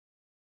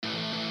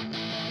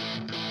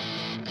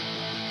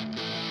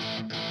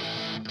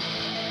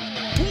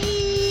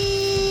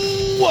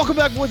Welcome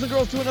back, boys and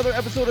girls, to another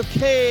episode of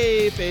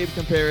Kayfabe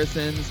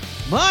Comparisons.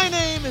 My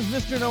name is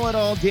Mr.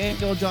 Know-It-All,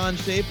 Daniel John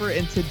Schaefer,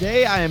 and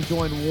today I am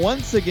joined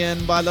once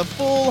again by the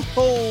full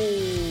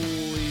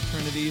holy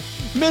trinity,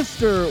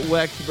 Mr.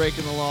 Wex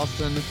Breaking the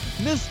Lawson,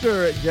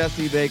 Mr.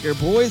 Jesse Baker.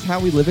 Boys,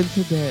 how we living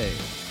today?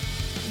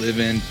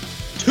 Living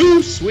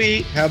too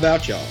sweet. How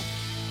about y'all?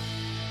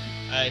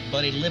 All right,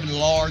 buddy, living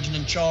large and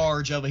in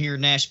charge over here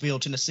in Nashville,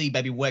 Tennessee,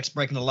 baby. Wex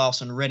Breaking the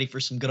Lawson, ready for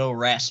some good old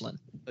wrestling.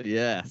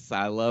 Yes,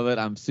 I love it.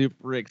 I'm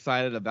super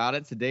excited about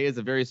it. Today is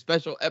a very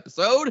special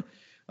episode.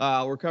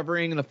 We're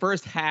covering the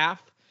first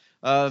half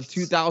of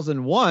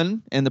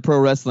 2001 in the pro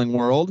wrestling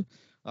world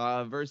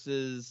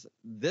versus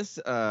this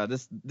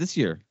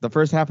year, the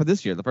first half of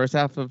this year, the first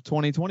half of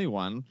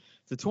 2021.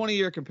 It's a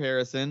 20-year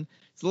comparison.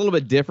 It's a little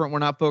bit different. We're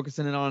not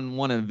focusing in on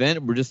one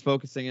event. We're just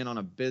focusing in on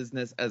a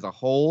business as a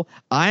whole.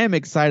 I am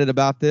excited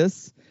about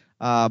this.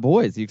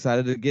 Boys, you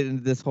excited to get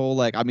into this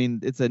whole,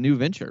 it's a new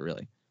venture,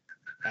 really.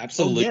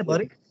 Absolutely. Oh, yeah,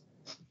 buddy.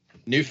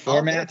 New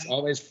formats,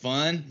 always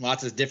fun.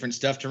 Lots of different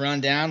stuff to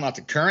run down. Lots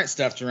of current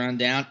stuff to run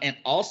down. And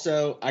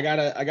also, I got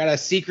a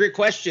secret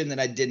question that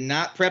I did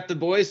not prep the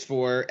boys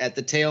for at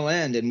the tail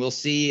end, and we'll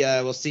see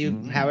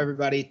how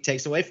everybody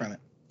takes away from it.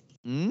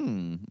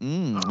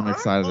 I'm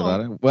excited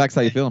about it. Wex,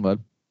 how you feeling,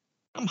 bud?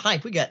 I'm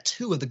hyped. We got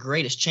two of the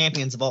greatest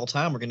champions of all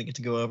time we're going to get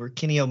to go over,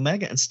 Kenny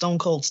Omega and Stone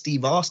Cold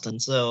Steve Austin.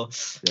 So,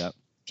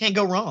 can't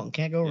go wrong.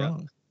 Can't go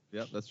wrong.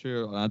 Yep, that's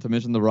true. Not to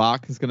mention The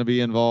Rock is going to be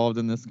involved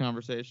in this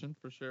conversation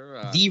for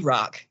sure. The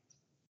Rock,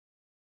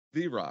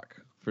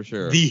 for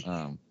sure.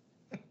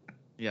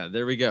 Yeah,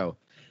 there we go.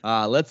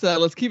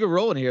 Let's keep it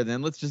rolling here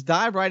then. Let's just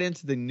dive right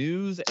into the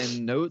news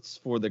and notes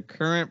for the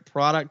current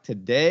product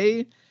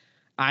today.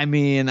 I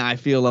mean, I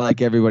feel like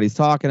everybody's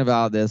talking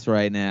about this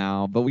right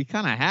now, but we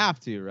kind of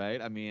have to,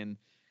 right? I mean,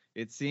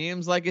 it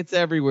seems like it's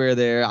everywhere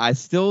there. I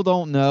still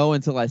don't know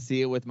until I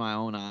see it with my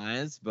own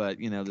eyes, but,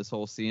 this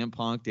whole CM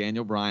Punk,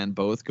 Daniel Bryan,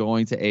 both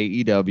going to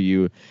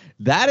AEW,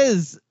 that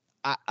is,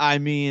 I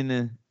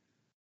mean,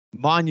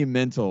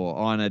 monumental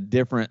on a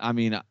different,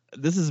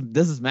 this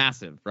is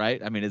massive, right?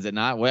 I mean, is it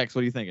not? Wex,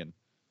 what are you thinking?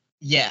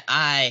 Yeah,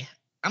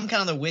 I'm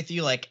kind of with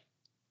you. Like,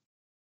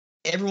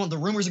 everyone, the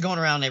rumors are going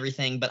around and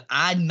everything, but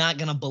I'm not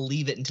going to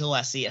believe it until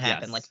I see it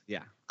happen.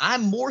 Yes, I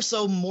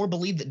more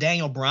believe that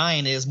Daniel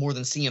Bryan is more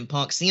than CM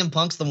Punk. CM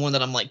Punk's the one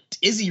that I'm like,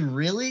 is he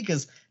really?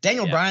 Because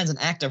Daniel Bryan's an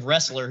active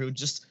wrestler who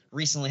just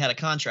recently had a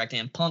contract,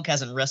 and Punk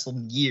hasn't wrestled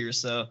in years,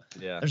 so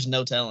there's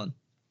no telling.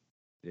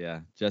 Yeah,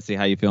 Jesse,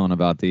 how you feeling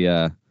about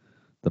the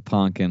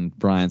Punk and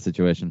Bryan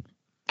situation?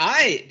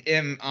 I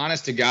am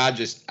honest to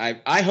God,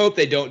 I hope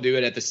they don't do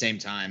it at the same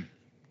time,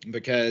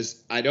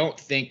 because I don't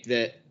think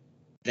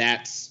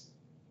that's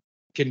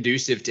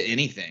conducive to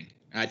anything.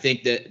 I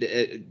think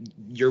that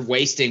you're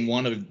wasting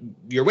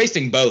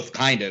both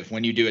kind of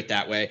when you do it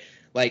that way.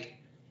 Like,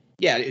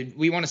 yeah,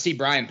 we want to see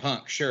Bryan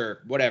Punk,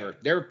 sure, whatever.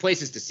 There are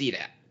places to see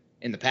that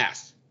in the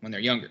past when they're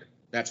younger.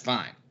 That's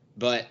fine.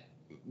 But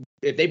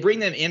if they bring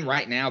them in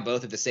right now,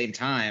 both at the same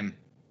time,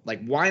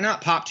 like, why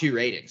not pop two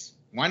ratings?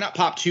 Why not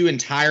pop two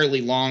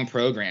entirely long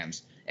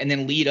programs and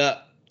then lead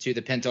up to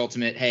the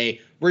Pentultimate, hey,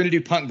 we're going to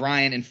do Punk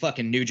Bryan in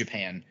fucking New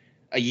Japan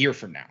a year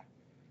from now.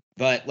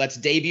 But let's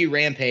debut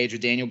Rampage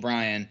with Daniel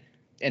Bryan.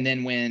 And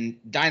then when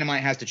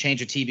Dynamite has to change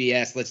to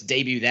TBS, let's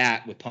debut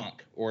that with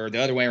Punk, or the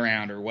other way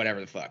around, or whatever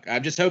the fuck.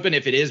 I'm just hoping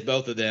if it is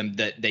both of them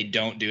that they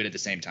don't do it at the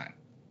same time.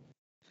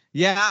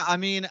 Yeah, I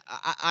mean,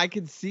 I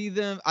could see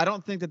them. I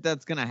don't think that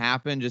that's going to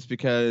happen just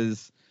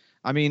because,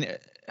 I mean,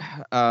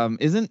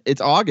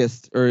 it's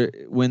August or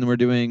when they're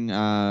doing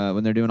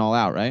All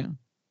Out, right?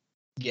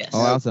 Yes.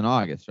 All Out's in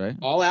August, right?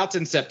 All Out's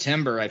in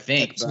September, I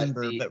think.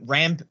 But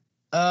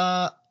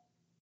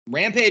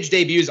Rampage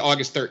debuts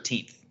August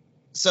 13th.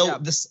 So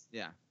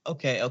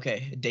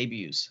Okay,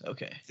 debuts.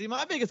 Okay. See,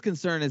 my biggest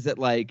concern is that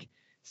I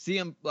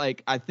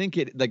think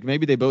it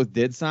maybe they both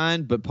did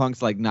sign, but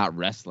Punk's not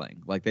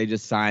wrestling. Like they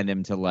just signed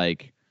him to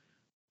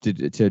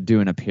do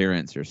an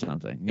appearance or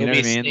something. You know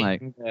what I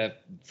mean?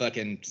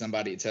 Fucking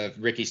somebody to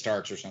Ricky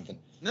Starks or something.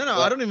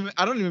 No, I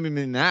don't even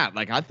mean that.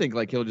 I think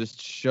he'll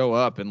just show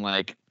up and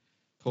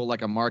pull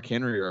a Mark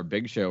Henry or a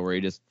Big Show where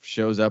he just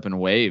shows up and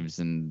waves,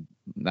 and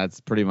that's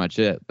pretty much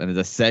it. And it's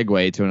a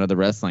segue to another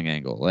wrestling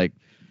angle.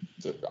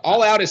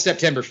 All Out is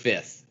September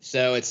 5th,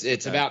 so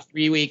it's about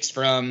 3 weeks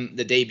from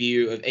the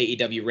debut of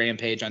AEW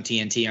Rampage on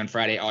TNT on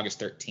Friday, August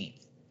 13th.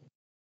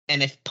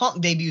 And if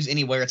Punk debuts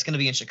anywhere, it's going to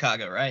be in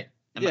Chicago, right?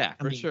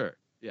 Sure.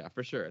 Yeah,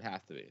 for sure. It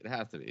has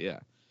to be. Yeah.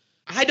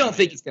 I don't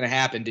think it's going to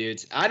happen,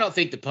 dudes. I don't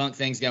think the Punk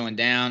thing's going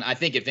down. I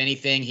think if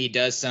anything, he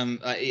does some.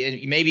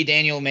 Maybe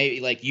Daniel,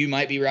 you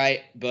might be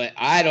right, but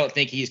I don't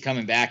think he's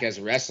coming back as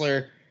a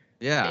wrestler.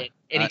 Yeah.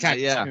 Anytime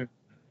soon.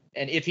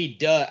 And if he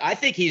does, I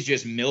think he's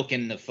just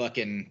milking the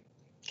fucking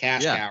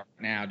cash cow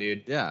now,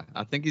 dude. Yeah,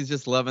 I think he's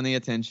just loving the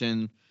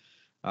attention.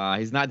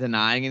 He's not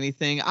denying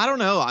anything. I don't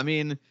know. I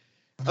mean,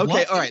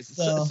 okay, all right.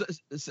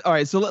 All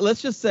right. So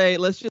let's just say,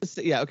 let's do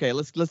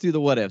the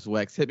what ifs.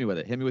 Wex, hit me with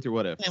it. Hit me with your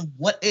what if. And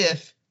what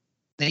if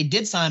they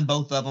did sign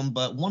both of them,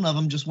 but one of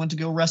them just went to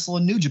go wrestle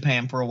in New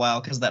Japan for a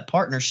while because that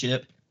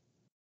partnership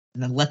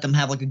and then let them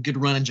have like a good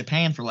run in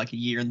Japan for like a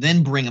year, and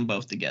then bring them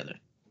both together.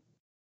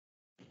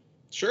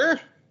 Sure.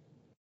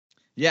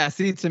 Yeah,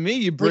 see, to me,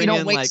 you So bring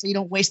in like so you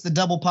don't waste the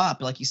double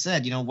pop, like you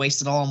said. You don't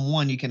waste it all on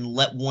one. You can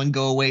let one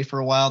go away for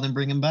a while, then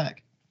bring him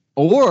back.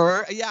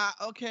 Or yeah,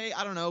 okay,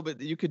 I don't know, but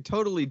you could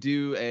totally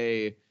do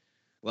a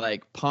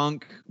like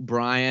Punk,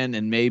 Bryan,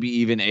 and maybe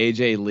even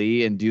AJ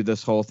Lee and do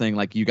this whole thing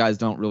like you guys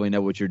don't really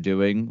know what you're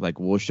doing. Like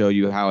we'll show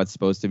you how it's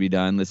supposed to be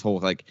done. This whole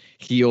like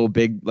heel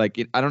big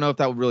I don't know if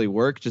that would really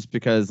work just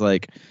because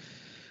like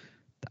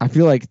I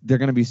feel like they're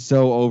gonna be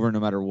so over no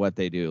matter what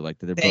they do. Like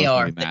they're both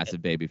gonna be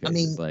massive baby faces. I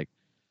mean, like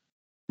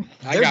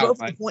I got both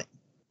one. the point.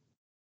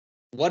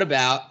 What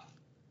about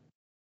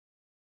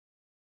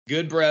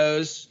Good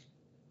Bros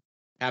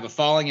have a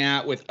falling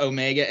out with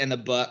Omega and the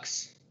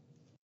Bucks,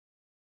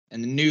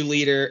 and the new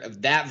leader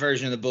of that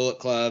version of the Bullet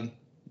Club,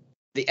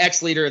 the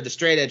ex-leader of the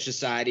Straight Edge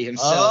Society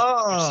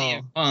himself,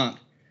 CM Punk,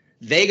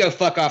 they go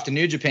fuck off to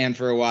New Japan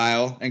for a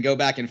while and go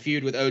back and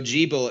feud with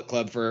OG Bullet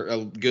Club for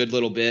a good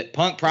little bit.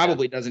 Punk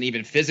probably doesn't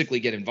even physically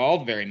get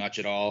involved very much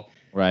at all.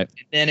 right.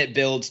 And then it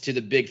builds to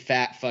the big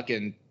fat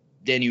fucking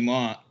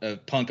denouement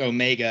of Punk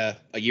Omega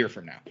a year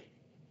from now.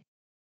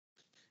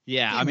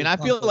 Yeah, I mean, I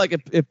feel like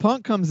if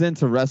Punk comes in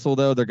to wrestle,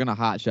 though, they're going to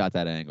hotshot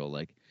that angle.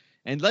 Like,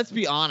 and let's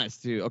be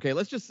honest, too. Okay,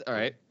 all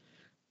right.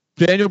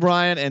 Daniel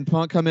Bryan and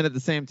Punk come in at the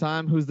same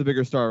time. Who's the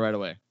bigger star right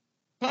away?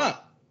 Punk.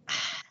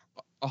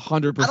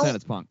 100%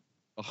 it's Punk.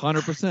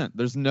 100%.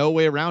 There's no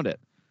way around it.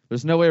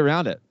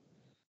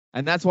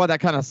 And that's why that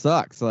kind of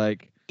sucks.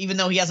 Like, even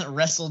though he hasn't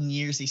wrestled in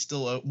years, he's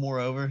still more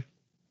over.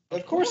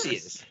 Of course he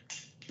is.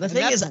 The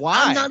thing is,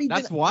 why. I'm not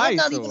even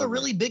so a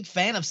really big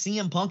fan of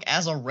CM Punk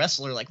as a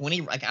wrestler. Like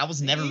I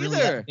was never really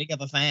that big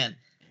of a fan.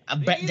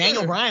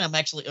 Daniel Bryan,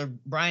 or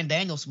Bryan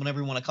Danielson, whatever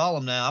you want to call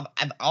him now.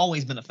 I've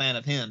always been a fan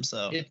of him.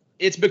 So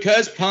it's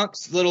because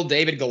Punk's little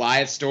David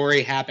Goliath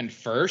story happened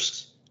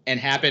first and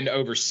happened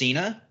over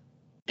Cena,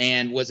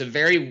 and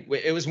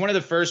it was one of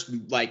the first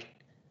like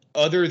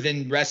other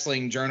than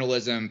wrestling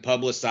journalism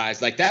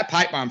publicized. Like that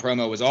pipe bomb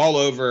promo was all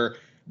over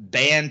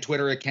banned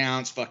Twitter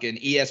accounts, fucking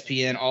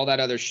ESPN, all that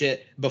other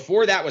shit.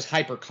 Before that was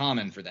hyper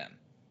common for them,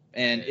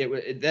 and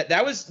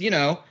that was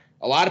a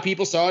lot of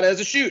people saw it as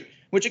a shoot,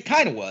 which it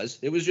kind of was.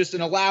 It was just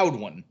an allowed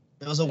one.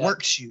 It was a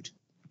work shoot.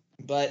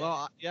 But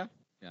yeah.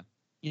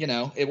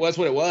 It was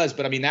what it was.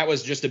 But I mean, that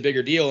was just a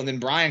bigger deal. And then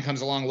Bryan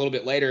comes along a little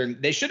bit later,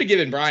 and they should have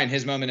given Bryan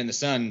his moment in the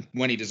sun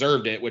when he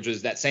deserved it, which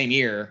was that same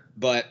year.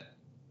 But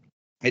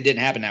it didn't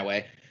happen that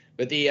way.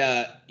 But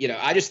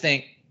I just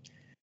think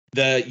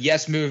the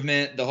yes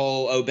movement, the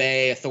whole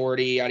obey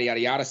authority, yada, yada,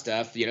 yada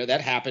stuff, that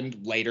happened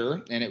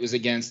later, and it was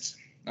against,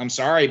 I'm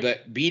sorry,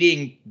 but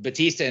beating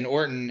Batista and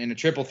Orton in a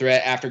triple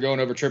threat after going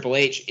over Triple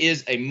H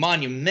is a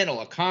monumental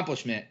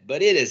accomplishment,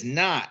 but it is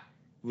not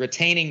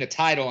retaining the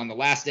title on the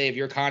last day of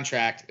your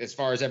contract, as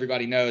far as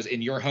everybody knows,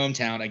 in your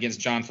hometown against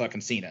John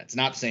fucking Cena. It's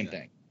not the same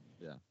thing.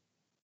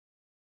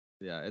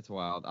 Yeah, it's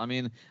wild. I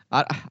mean,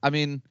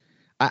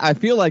 I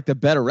feel like the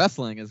better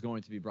wrestling is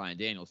going to be Bryan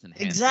Danielson.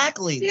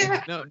 Exactly.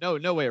 Yeah.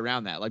 No way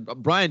around that. Like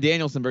Bryan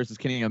Danielson versus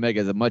Kenny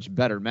Omega is a much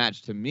better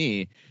match to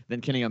me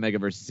than Kenny Omega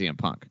versus CM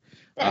Punk.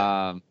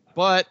 Right.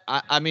 But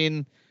I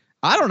mean,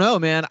 I don't know,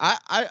 man.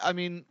 I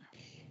mean,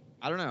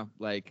 I don't know.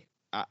 Like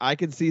I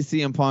could see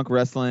CM Punk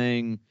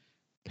wrestling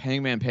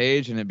Hangman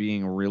Page and it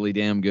being really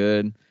damn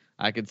good.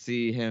 I could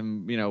see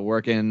him,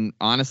 working.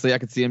 Honestly, I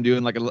could see him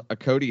doing like a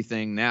Cody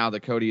thing now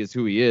that Cody is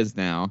who he is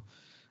now.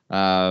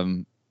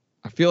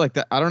 I feel like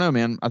that. I don't know,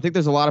 man. I think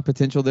there's a lot of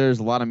potential. There's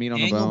a lot of meat on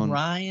the bone. Daniel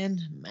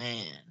Bryan,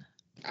 man.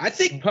 I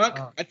think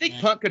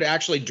Punk could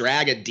actually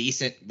drag a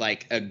decent,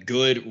 like a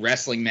good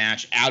wrestling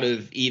match out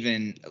of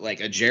even like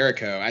a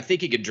Jericho. I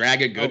think he could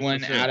drag a good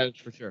one out of.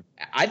 For sure.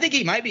 I think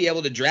he might be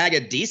able to drag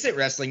a decent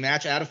wrestling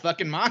match out of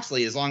fucking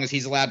Moxley as long as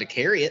he's allowed to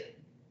carry it.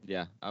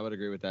 Yeah, I would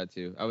agree with that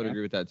too.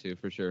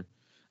 For sure.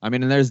 I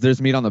mean, and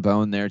there's meat on the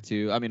bone there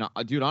too. I mean,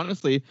 dude,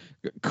 honestly,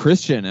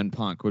 Christian and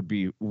Punk would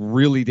be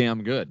really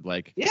damn good.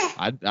 Like, yeah,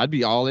 I'd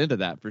be all into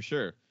that for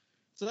sure.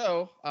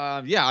 So,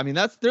 yeah, I mean,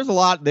 there's a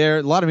lot there,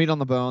 a lot of meat on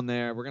the bone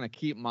there. We're gonna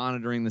keep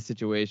monitoring the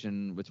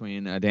situation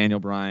between Daniel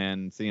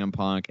Bryan, CM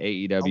Punk,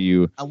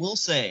 AEW. I will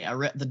say, I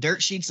read the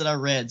dirt sheets that I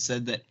read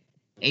said that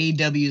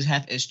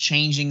AEW is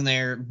changing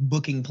their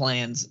booking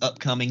plans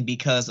upcoming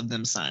because of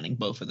them signing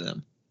both of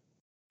them.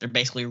 They're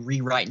basically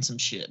rewriting some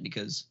shit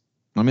because.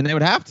 I mean, they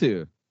would have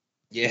to.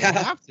 Yeah, they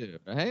would have to,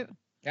 right?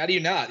 How do you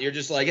not? You're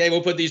just like, hey,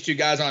 we'll put these two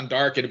guys on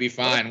dark. It'll be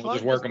fine. We'll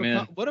just work them in.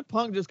 What if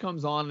Punk just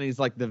comes on and he's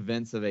like the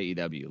Vince of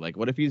AEW? Like,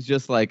 what if he's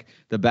just like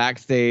the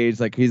backstage,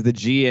 like he's the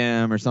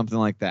GM or something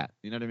like that?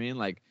 You know what I mean?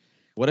 Like,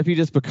 what if he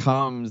just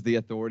becomes the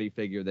authority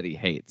figure that he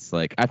hates?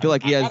 Like, I feel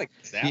like he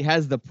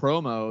has the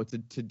promo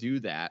to do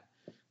that.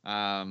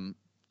 I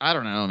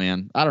don't know,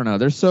 man. I don't know.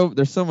 There's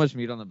so much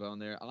meat on the bone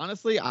there.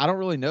 Honestly, I don't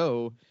really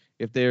know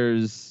if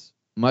there's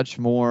much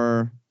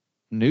more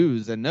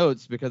news and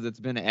notes because it's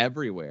been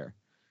everywhere.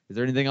 Is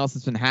there anything else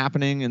that's been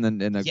happening in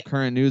the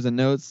current news and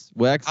notes,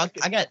 Wex?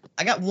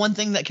 I got one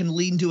thing that can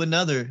lead into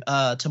another.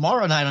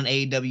 Tomorrow night on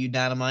AEW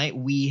Dynamite,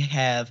 we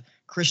have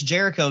Chris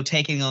Jericho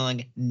taking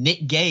on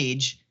Nick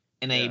Gage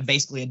in a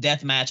basically a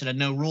death match and a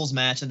no rules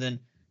match, and then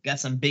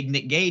got some big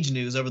Nick Gage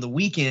news over the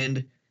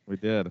weekend. We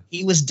did.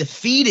 He was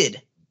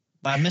defeated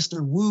by Mr.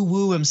 Woo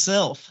Woo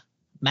himself,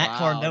 Matt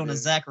Cardona, dude.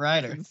 Zack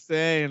Ryder.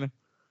 Insane.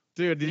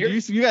 Dude, did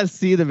you guys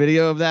see the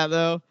video of that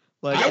though?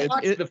 Like I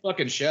watched the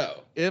fucking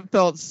show. It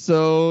felt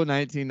so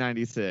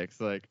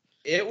 1996. Like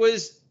it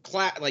was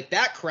like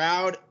that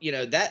crowd,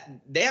 that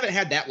they haven't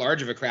had that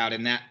large of a crowd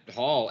in that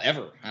hall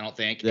ever, I don't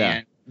think. Yeah.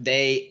 And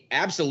they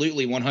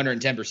absolutely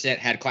 110%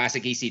 had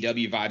classic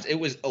ECW vibes. It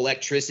was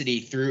electricity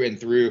through and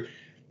through.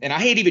 And I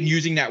hate even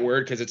using that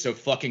word because it's so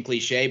fucking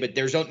cliche, but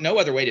there's no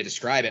other way to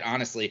describe it,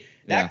 honestly.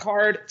 That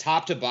card,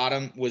 top to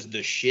bottom, was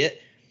the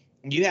shit.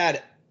 You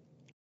had,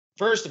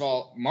 first of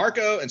all,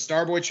 Marco and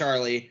Starboy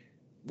Charlie,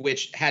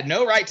 which had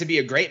no right to be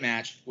a great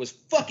match, was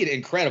fucking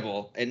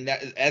incredible. And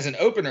that, as an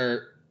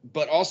opener,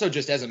 but also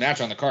just as a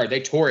match on the card,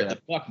 they tore it the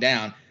fuck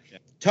down. Yeah.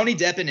 Tony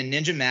Deppen and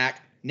Ninja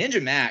Mac.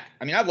 Ninja Mac,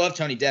 I mean, I love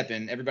Tony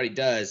Deppen. Everybody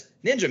does.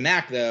 Ninja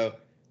Mac, though,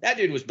 that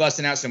dude was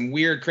busting out some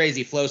weird,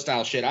 crazy flow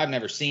style shit I've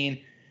never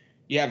seen.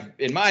 You have,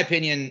 in my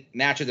opinion,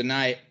 match of the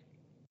night,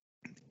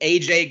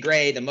 AJ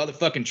Gray, the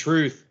motherfucking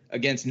truth,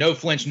 against No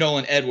Flinch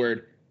Nolan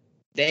Edward.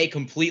 They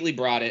completely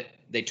brought it.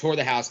 They tore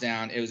the house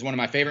down. It was one of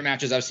my favorite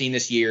matches I've seen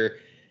this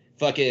year.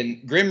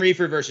 Fucking Grim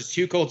Reaper versus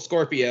Too Cold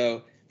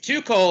Scorpio.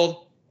 Too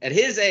Cold, at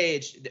his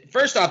age,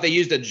 first off, they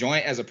used a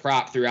joint as a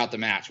prop throughout the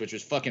match, which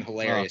was fucking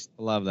hilarious.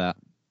 Oh, love that.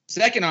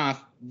 Second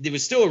off, it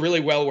was still a really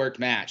well-worked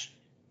match.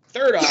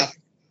 Third off,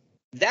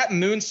 that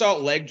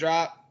moonsault leg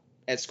drop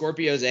at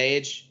Scorpio's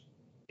age,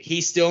 he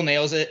still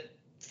nails it.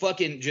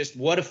 Fucking just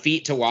what a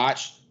feat to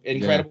watch.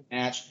 Incredible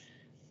match.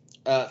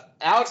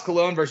 Alex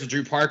Colon versus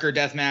Drew Parker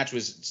death match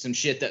was some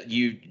shit that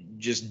you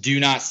just do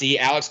not see.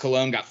 Alex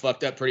Colon got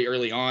fucked up pretty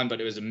early on, but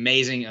it was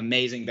amazing,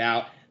 amazing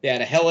bout. They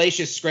had a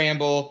hellacious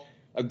scramble,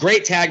 a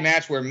great tag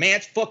match where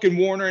Mance fucking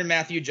Warner and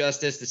Matthew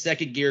Justice, the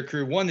Second Gear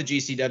Crew, won the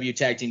GCW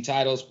tag team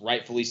titles,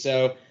 rightfully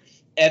so.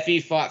 Effie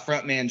fought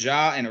frontman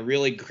Ja in a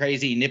really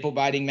crazy nipple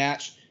biting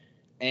match,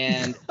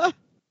 and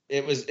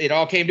it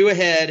all came to a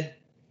head.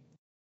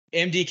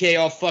 MDK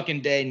all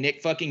fucking day,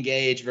 Nick fucking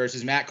Gage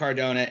versus Matt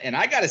Cardona. And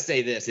I got to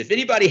say this, if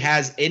anybody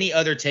has any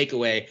other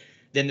takeaway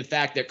than the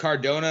fact that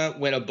Cardona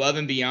went above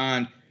and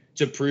beyond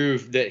to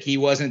prove that he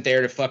wasn't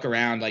there to fuck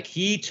around, like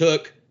he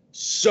took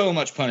so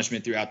much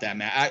punishment throughout that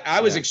match.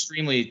 I was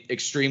extremely,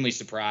 extremely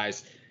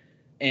surprised.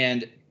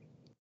 And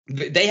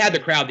they had the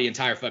crowd the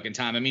entire fucking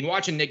time. I mean,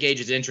 watching Nick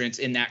Gage's entrance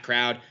in that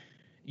crowd,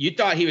 you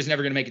thought he was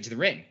never going to make it to the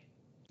ring.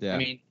 Yeah. I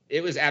mean,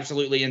 it was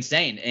absolutely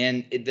insane.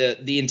 And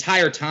the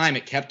entire time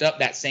it kept up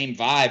that same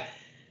vibe.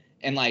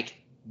 And like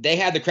they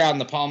had the crowd in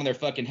the palm of their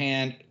fucking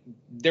hand.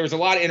 There was a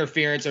lot of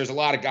interference. There was a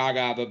lot of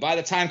gaga. But by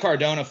the time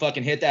Cardona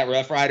fucking hit that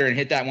Rough Rider and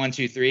hit that 1,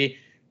 2, 3,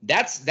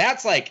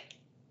 that's like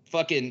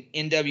fucking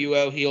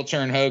NWO heel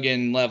turn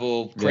Hogan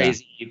level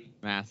crazy. Yeah.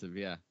 Massive,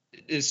 yeah.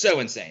 It's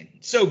so insane.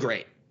 So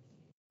great.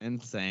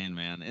 Insane,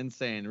 man.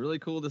 Insane. Really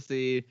cool to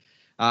see.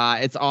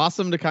 It's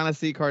awesome to kind of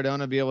see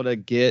Cardona be able to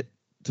get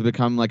to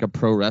become like a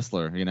pro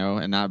wrestler,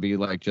 and not be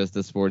like just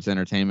a sports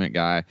entertainment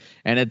guy.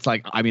 And it's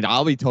like, I mean,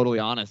 I'll be totally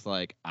honest.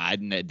 Like I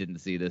didn't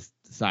see this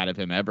side of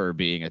him ever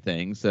being a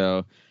thing.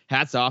 So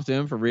hats off to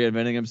him for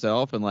reinventing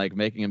himself and like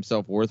making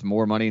himself worth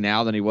more money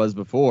now than he was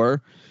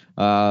before.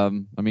 I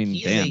mean,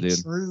 he damn, is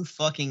a dude. true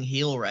fucking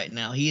heel right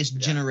now. He is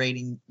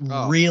generating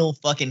real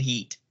fucking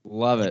heat.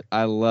 Love it.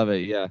 I love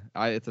it. Yeah.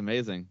 It's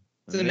amazing.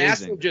 It's a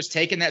master just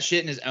taking that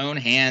shit in his own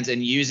hands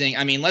and using,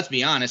 I mean, let's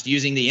be honest,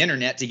 using the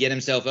internet to get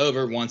himself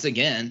over once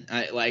again.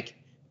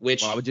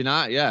 Which why would you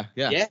not? Yeah.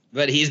 Yeah,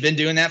 but he's been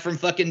doing that from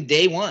fucking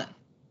day one.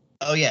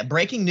 Oh yeah,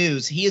 breaking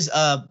news. He's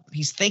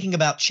thinking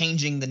about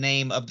changing the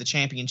name of the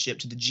championship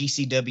to the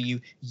GCW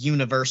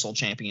Universal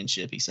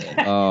Championship, he said.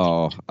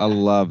 Oh, I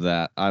love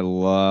that. I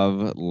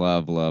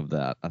love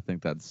that. I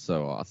think that's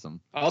so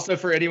awesome. Also,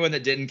 for anyone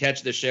that didn't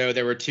catch the show,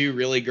 there were two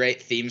really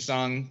great theme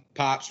song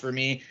pops for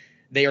me.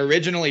 They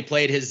originally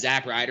played his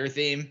Zack Ryder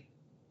theme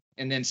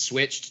and then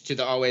switched to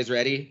the Always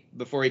Ready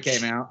before he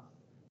came out.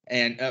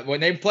 And when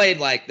they played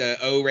like the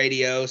O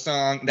Radio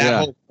song,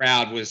 that whole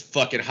crowd was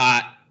fucking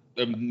hot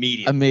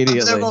immediately.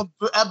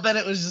 I bet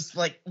it was just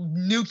like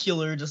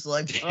nuclear, just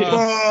like,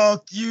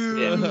 fuck you.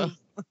 Yeah.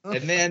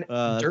 And then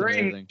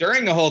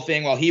during the whole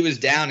thing, while he was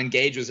down and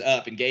Gage was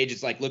up and Gage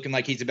is like looking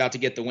like he's about to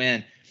get the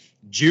win,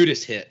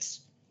 Judas hits,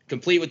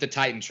 complete with the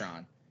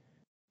Titantron.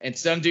 And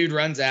some dude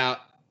runs out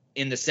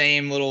in the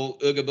same little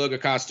Ooga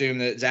Booga costume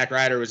that Zack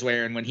Ryder was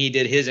wearing when he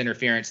did his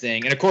interference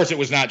thing. And of course it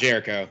was not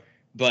Jericho,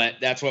 but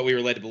that's what we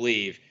were led to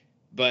believe.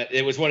 But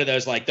it was one of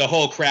those, like, the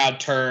whole crowd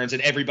turns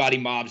and everybody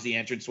mobs the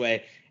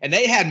entranceway. And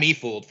they had me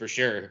fooled for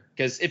sure.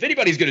 Because if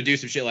anybody's going to do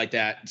some shit like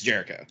that, it's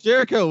Jericho.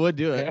 Jericho would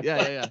do it.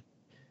 Yeah.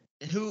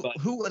 Who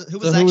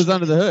was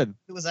under the hood?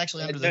 Who was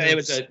actually under the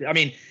hood? I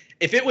mean,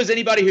 if it was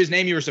anybody whose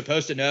name you were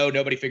supposed to know,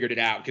 nobody figured it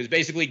out. Because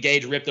basically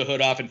Gage ripped the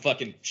hood off and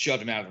fucking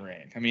shoved him out of the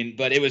ring. I mean,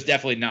 but it was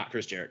definitely not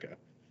Chris Jericho.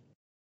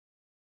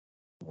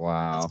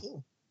 Wow. That's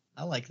cool.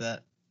 I like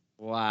that.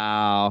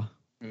 Wow.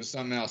 It was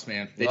something else,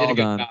 man. They did a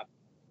good job.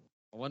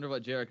 I wonder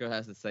what Jericho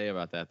has to say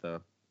about that,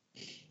 though.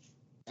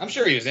 I'm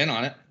sure he was in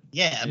on it.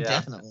 Yeah,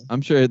 definitely.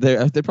 I'm sure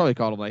they probably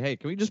called him like, "Hey,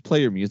 can we just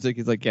play your music?"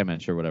 He's like, "Yeah, man,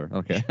 sure, whatever."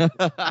 Okay.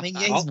 I mean,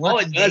 yeah, he's All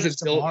working it does is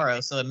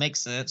tomorrow, so it makes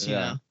sense, you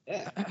know.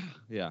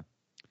 Yeah.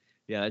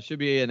 Yeah, it should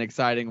be an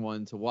exciting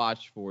one to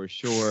watch for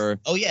sure.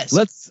 Oh yes.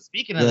 Let's.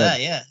 Speaking of that,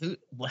 yeah.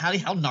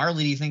 How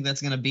gnarly do you think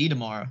that's gonna be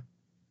tomorrow?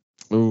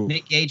 Ooh.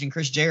 Nick Gage and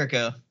Chris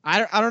Jericho.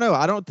 I don't know.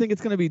 I don't think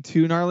it's gonna be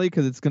too gnarly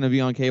because it's gonna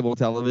be on cable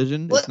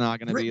television. It's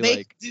not gonna be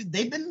like. Dude,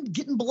 they've been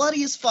getting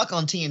bloody as fuck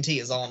on TNT.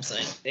 Is all I'm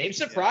saying. They've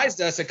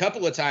surprised us a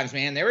couple of times,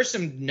 man. There were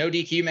some no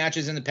DQ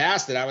matches in the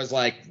past that I was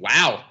like,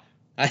 wow.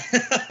 I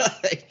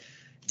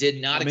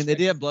did not. I mean, they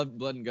did have blood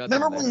and guts.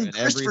 Remember on there, when and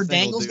Christopher every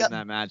single Daniels dude in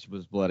that match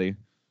was bloody.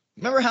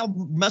 Remember how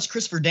much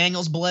Christopher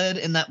Daniels bled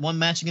in that one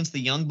match against the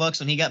Young Bucks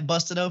when he got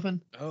busted open?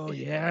 Oh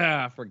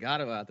yeah, I forgot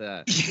about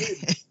that.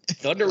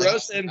 Thunder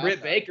Rosa and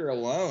Britt Baker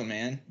alone,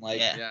 man. Like,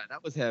 yeah,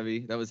 that was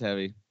heavy.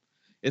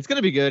 It's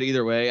gonna be good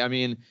either way. I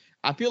mean,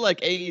 I feel like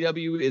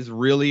AEW is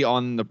really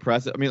on the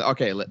press. I mean,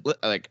 okay,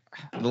 like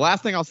the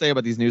last thing I'll say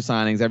about these new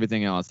signings,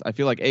 everything else, I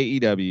feel like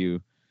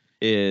AEW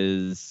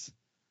is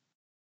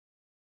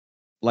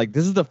like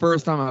this is the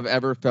first time I've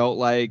ever felt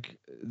like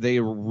they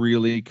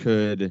really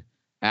could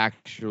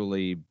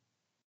actually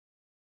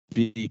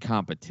be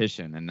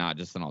competition and not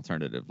just an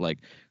alternative. Like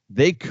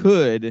they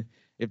could,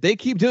 if they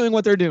keep doing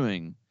what they're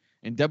doing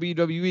and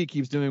WWE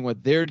keeps doing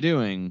what they're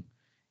doing,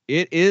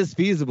 it is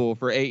feasible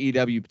for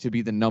AEW to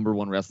be the number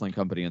one wrestling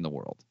company in the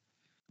world.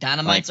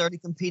 Dynamite's already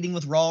competing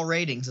with Raw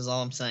ratings is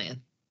all I'm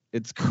saying.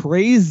 It's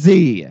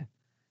crazy.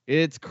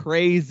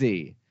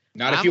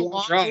 Not if you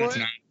watch Raw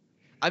tonight.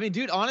 I mean,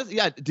 dude, honestly,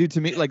 yeah, dude, to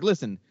me, like,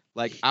 listen,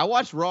 like, I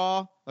watched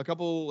Raw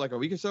a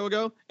week or so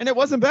ago, and it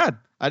wasn't bad.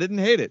 I didn't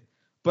hate it.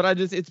 But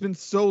it's been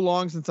so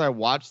long since I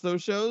watched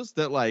those shows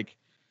that, like,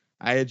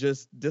 I had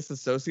just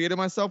disassociated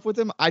myself with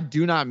them. I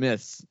do not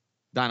miss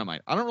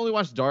Dynamite. I don't really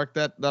watch Dark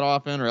that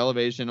often or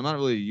Elevation. I'm not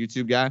really a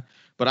YouTube guy,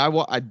 but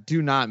I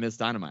do not miss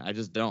Dynamite. I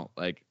just don't.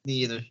 Like, me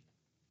either.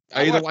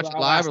 I either watch it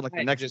live or, like,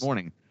 the next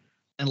morning.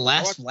 And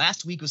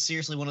last week was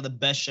seriously one of the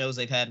best shows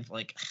they've had.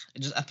 Like,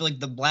 I feel like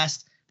the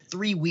last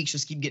 3 weeks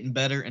just keep getting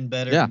better and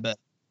better and better.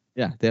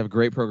 Yeah, they have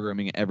great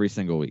programming every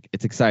single week.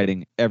 It's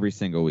exciting every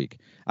single week.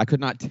 I could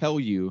not tell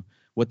you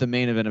what the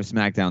main event of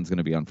SmackDown is going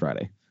to be on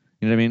Friday.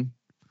 You know what I mean?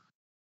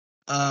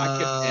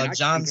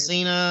 John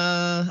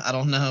Cena, I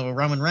don't know,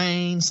 Roman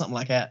Reigns, something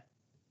like that.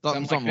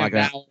 Something like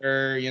that.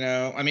 Balor, you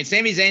know, I mean,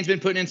 Sami Zayn's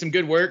been putting in some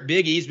good work.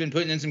 Big E's been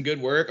putting in some good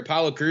work.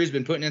 Apollo Crews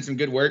been putting in some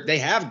good work. They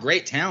have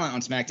great talent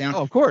on SmackDown.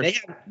 Oh, of course. They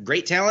have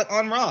great talent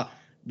on Raw.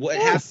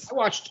 I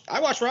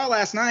watched Raw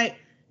last night,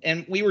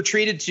 and we were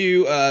treated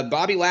to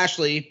Bobby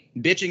Lashley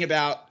bitching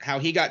about how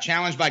he got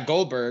challenged by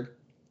Goldberg,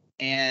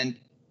 and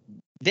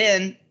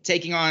then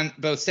taking on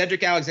both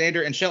Cedric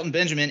Alexander and Shelton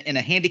Benjamin in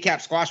a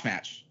handicap squash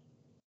match.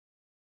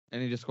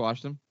 And he just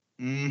squashed him?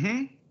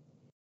 Mm-hmm.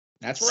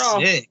 That's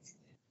Raw. Sick.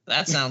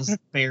 That sounds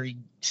very...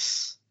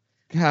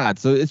 God,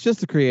 so it's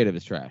just the creative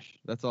is trash.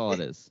 That's all it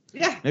is.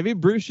 Yeah. Maybe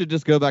Bruce should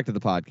just go back to the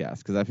podcast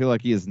because I feel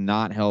like he has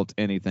not helped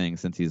anything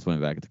since he's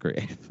went back to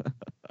creative.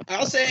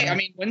 I'll say, I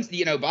mean, when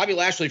Bobby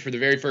Lashley for the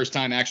very first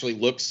time actually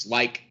looks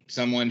like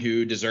someone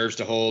who deserves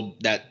to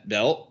hold that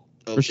belt.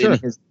 For sure.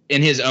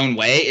 In his own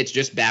way. It's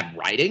just bad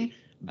writing.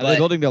 Are they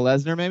building to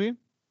Lesnar maybe?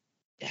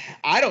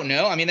 I don't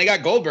know. I mean, they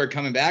got Goldberg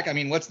coming back. I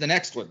mean, what's the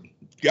next one?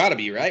 Gotta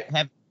be, right?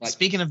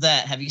 Speaking of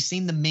that, have you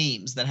seen the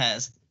memes that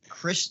has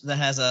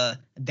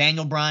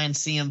Daniel Bryan,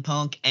 CM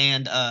Punk,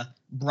 and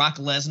Brock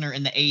Lesnar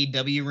in the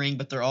AEW ring,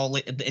 but they're all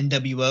at the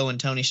NWO and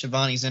Tony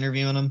Schiavone's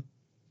interviewing them?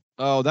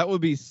 Oh, that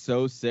would be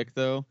so sick,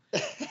 though.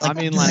 I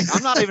mean, like,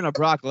 I'm not even a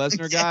Brock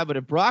Lesnar guy, but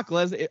if Brock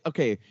Lesnar,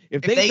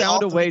 if they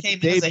found a way to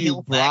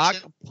debut Brock,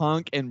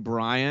 Punk, and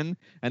Bryan,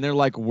 and they're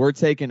like, we're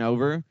taking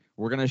over,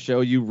 we're going to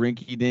show you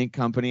Rinky Dink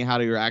Company how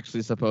you're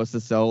actually supposed to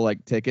sell,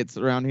 like, tickets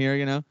around here,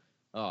 you know?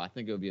 Oh, I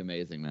think it would be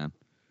amazing, man.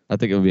 I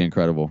think it would be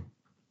incredible.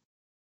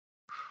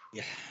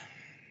 Yeah.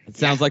 It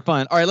sounds like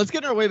fun. All right, let's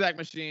get in our Wayback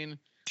Machine.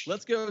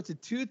 Let's go to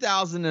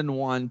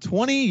 2001,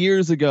 20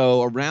 years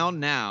ago, around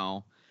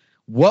now.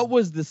 What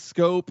was the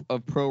scope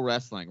of pro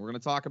wrestling? We're going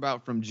to talk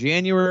about from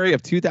January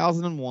of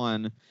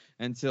 2001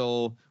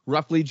 until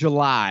roughly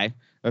July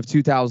of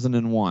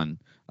 2001.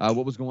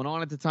 What was going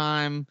on at the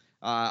time?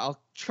 I'll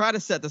try to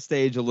set the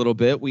stage a little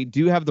bit. We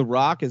do have The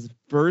Rock as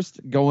first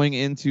going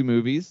into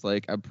movies.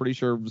 Like, I'm pretty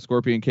sure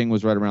Scorpion King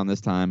was right around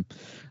this time.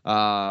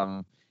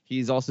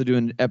 He's also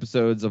doing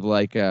episodes of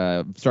like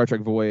Star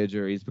Trek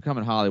Voyager. He's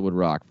becoming Hollywood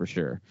Rock for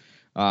sure.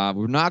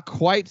 We're not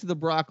quite to the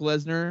Brock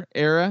Lesnar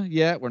era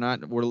yet.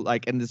 We're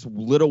like in this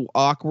little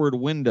awkward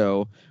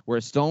window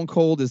where Stone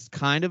Cold is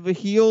kind of a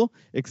heel,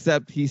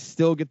 except he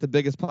still get the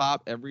biggest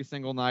pop every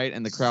single night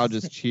and the crowd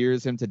just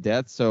cheers him to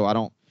death. So I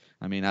don't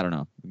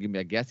know.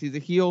 I guess he's a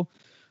heel.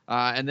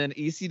 And then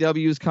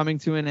ECW is coming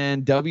to an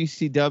end.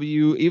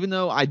 WCW, even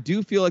though I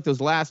do feel like those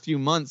last few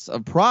months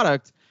of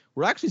product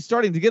were actually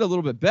starting to get a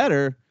little bit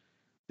better,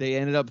 they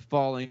ended up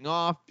falling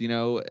off. You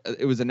know,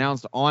 it was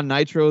announced on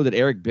Nitro that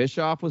Eric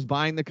Bischoff was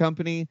buying the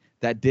company.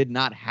 That did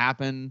not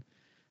happen.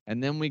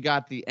 And then we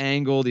got the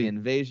angle, the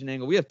invasion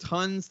angle. We have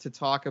tons to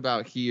talk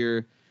about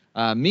here.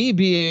 Me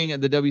being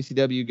the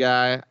WCW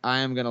guy, I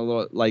am going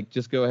to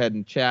just go ahead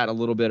and chat a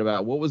little bit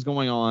about what was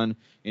going on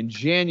in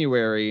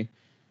January.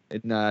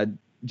 In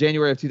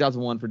January of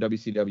 2001 for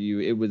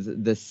WCW, it was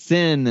the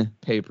Sin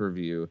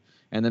pay-per-view.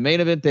 And the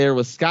main event there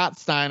was Scott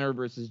Steiner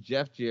versus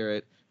Jeff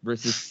Jarrett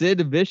versus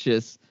Sid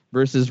Vicious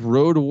versus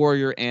Road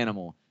Warrior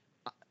Animal.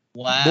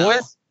 Wow.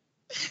 Boys,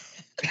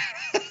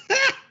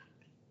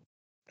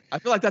 I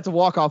feel like that's a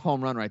walk-off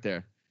home run right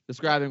there,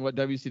 describing what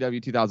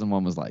WCW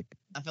 2001 was like.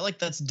 I feel like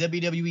that's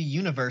WWE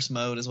Universe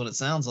mode is what it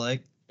sounds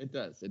like. It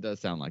does. It does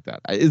sound like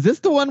that. Is this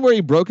the one where he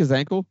broke his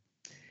ankle?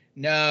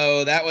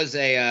 No, that was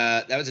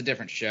a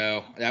different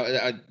show. That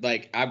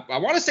was I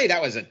want to say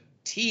that was a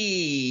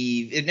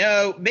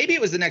no, maybe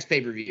it was the next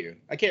pay-per-view.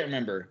 I can't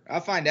remember.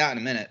 I'll find out in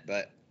a minute,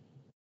 but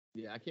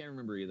yeah, I can't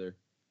remember either.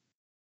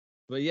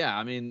 But yeah,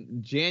 I mean,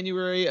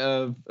 January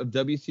of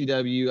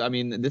WCW. I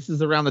mean, this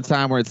is around the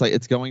time where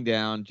it's going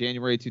down.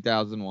 January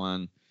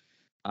 2001.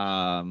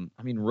 I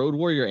mean, Road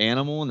Warrior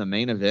Animal in the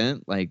main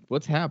event. Like,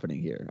 what's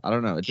happening here? I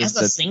don't know. It just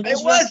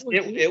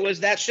it was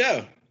that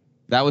show.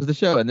 That was the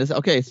show. And this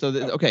So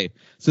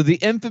the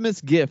infamous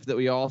GIF that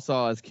we all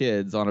saw as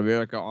kids on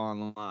America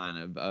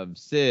Online of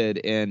Sid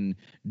in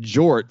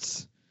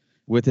jorts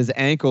with his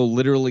ankle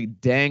literally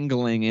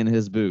dangling in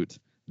his boot.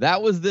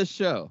 That was this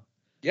show.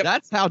 Yep.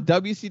 That's how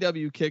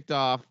WCW kicked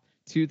off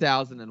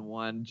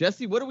 2001.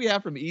 Jesse, what do we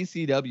have from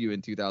ECW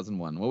in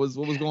 2001? What was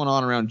going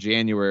on around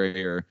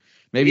January or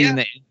maybe in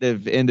the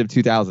end of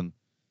 2000?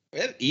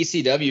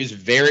 ECW's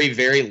very,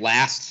 very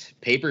last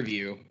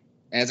pay-per-view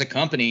as a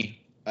company.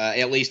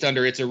 At least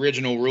under its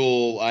original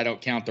rule, I don't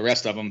count the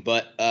rest of them,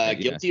 but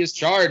guilty as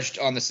charged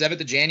on the 7th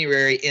of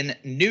January in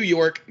New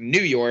York,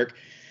 New York.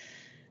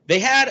 They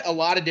had a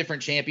lot of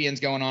different champions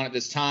going on at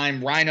this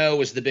time. Rhino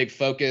was the big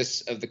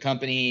focus of the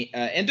company,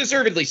 and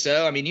deservedly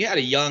so. I mean, you had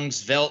a young,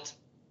 svelte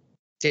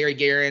Terry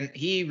Guerin.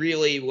 He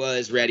really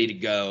was ready to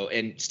go.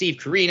 And Steve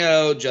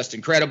Corino, just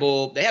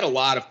incredible. They had a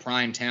lot of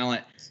prime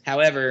talent.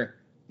 However,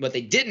 what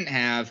they didn't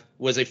have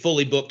was a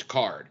fully booked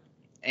card.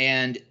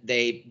 And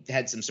they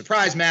had some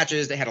surprise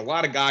matches. They had a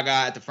lot of gaga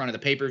at the front of the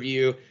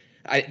pay-per-view.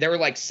 There were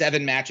like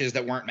 7 matches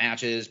that weren't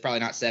matches. Probably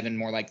not 7,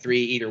 more like 3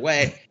 either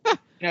way. We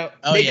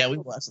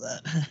watched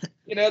that.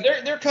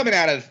 They're coming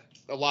out of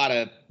a lot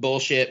of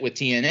bullshit with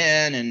TNN,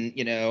 and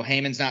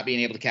Heyman's not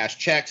being able to cash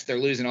checks. They're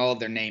losing all of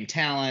their name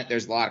talent.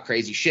 There's a lot of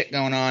crazy shit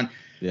going on.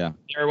 Yeah.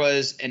 There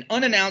was an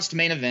unannounced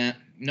main event.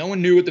 No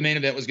one knew what the main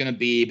event was going to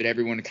be, but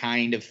everyone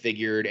kind of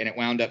figured, and it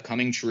wound up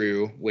coming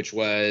true, which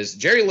was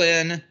Jerry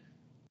Lynn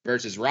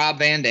versus Rob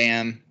Van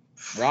Dam.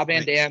 Rob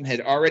Van Dam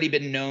had already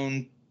been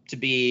known to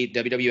be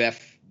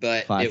WWF,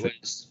 but Classic. It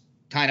was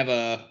kind of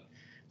a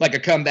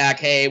comeback.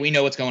 Hey, we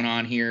know what's going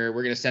on here.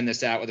 We're going to send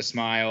this out with a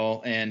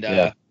smile. And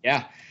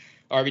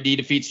RVD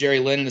defeats Jerry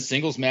Lynn in a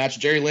singles match.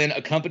 Jerry Lynn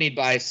accompanied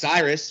by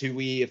Cyrus, who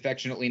we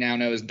affectionately now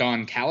know as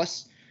Don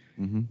Callis.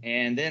 Mm-hmm.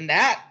 And then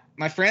that,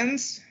 my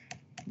friends,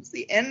 is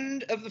the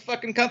end of the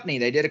fucking company.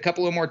 They did a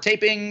couple of more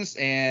tapings,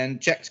 and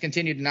checks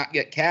continued to not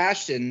get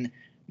cashed, and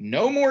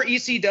no more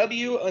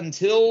ECW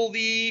until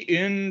the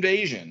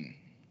invasion.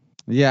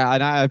 Yeah,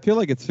 and I feel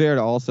like it's fair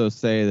to also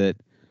say that,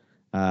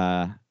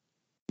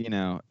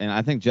 and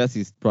I think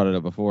Jesse's brought it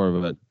up before,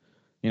 but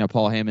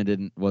Paul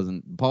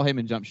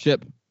Heyman jumped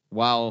ship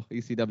while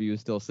ECW was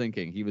still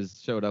sinking. He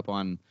showed up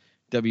on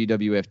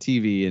WWF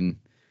TV, and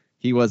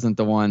he wasn't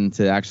the one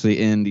to actually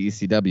end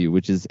ECW,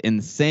 which is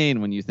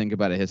insane when you think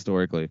about it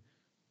historically.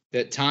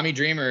 That Tommy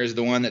Dreamer is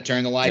the one that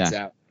turned the lights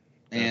out,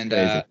 and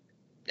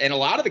a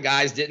lot of the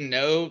guys didn't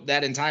know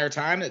that entire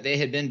time that they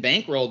had been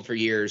bankrolled for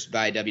years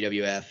by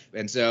WWF.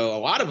 And so a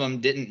lot of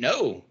them didn't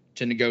know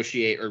to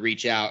negotiate or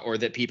reach out, or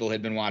that people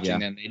had been watching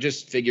them. They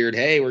just figured,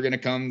 hey, we're going to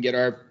come get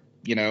our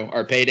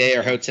payday,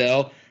 our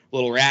hotel,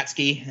 little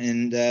Ratsky,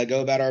 and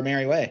go about our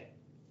merry way.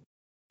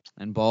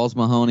 And Balls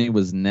Mahoney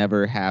was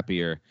never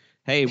happier.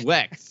 Hey,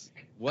 Wex,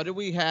 what do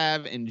we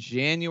have in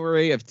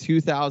January of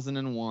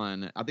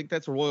 2001? I think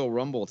that's Royal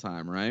Rumble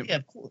time, right? Yeah,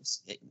 of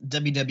course.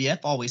 WWF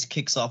always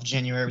kicks off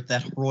January with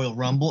that Royal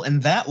Rumble,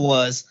 and that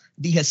was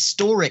the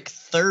historic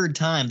 3rd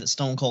time that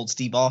Stone Cold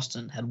Steve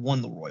Austin had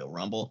won the Royal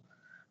Rumble,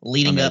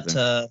 leading up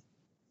to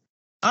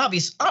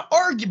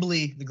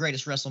arguably the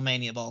greatest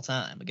WrestleMania of all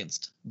time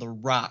against The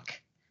Rock.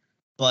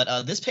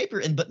 But this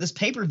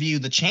pay-per-view,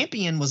 the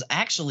champion was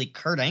actually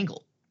Kurt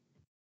Angle.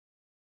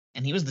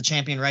 And he was the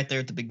champion right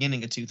there at the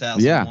beginning of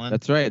 2001. Yeah,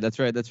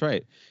 that's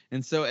right.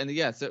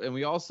 And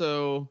we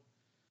also,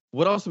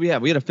 what else do we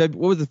have? We had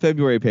what was the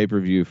February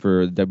pay-per-view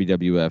for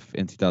WWF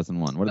in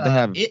 2001? What did they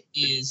have? It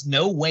is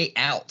No Way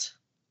Out.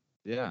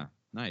 Yeah,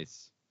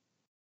 nice.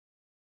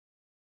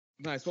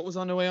 What was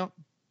on No Way Out?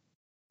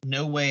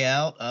 No Way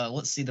Out.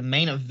 Let's see. The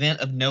main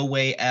event of No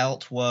Way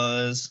Out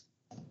was,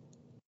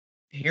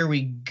 here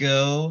we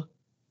go,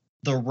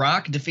 The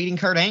Rock defeating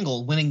Kurt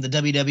Angle, winning the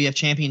WWF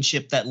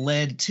Championship that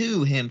led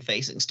to him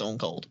facing Stone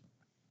Cold.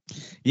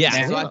 Yeah,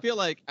 Yeah. so I feel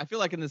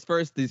like in these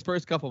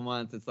first couple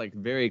months, it's like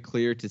very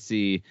clear to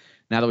see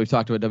now that we've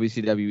talked about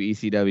WCW,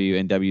 ECW,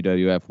 and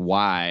WWF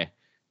why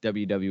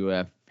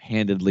WWF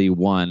handedly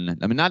won.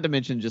 I mean, not to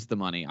mention just the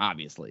money,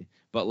 obviously,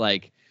 but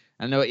like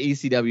I know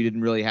ECW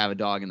didn't really have a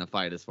dog in the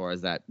fight as far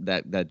as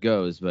that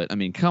goes, but I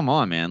mean, come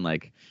on, man,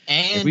 like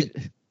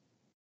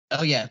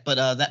Oh yeah,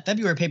 but that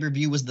February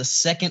pay-per-view was the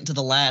second to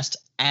the last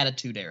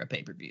Attitude Era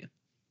pay-per-view.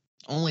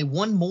 Only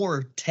one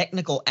more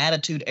technical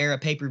Attitude Era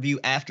pay-per-view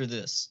after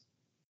this.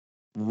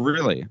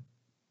 Really?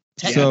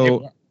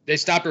 Technically, They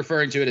stopped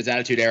referring to it as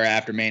Attitude Era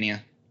after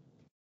Mania.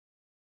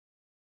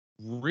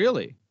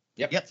 Really?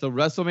 Yep. So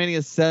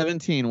WrestleMania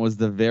 17 was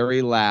the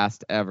very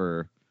last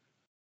ever.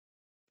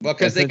 Well,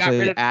 because they got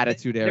rid of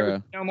Attitude there Era.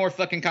 was no more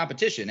fucking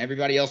competition.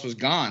 Everybody else was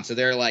gone. So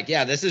they're like,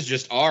 yeah, this is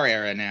just our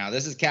era now.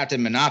 This is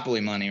Captain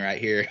Monopoly money right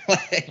here.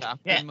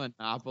 Captain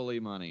Monopoly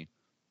money.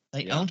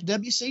 They owned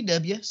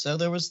WCW, so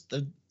it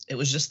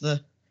was just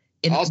the.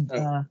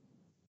 Also,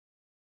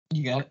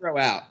 you got I'll it. throw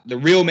out the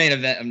real main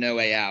event of No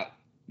Way Out,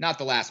 not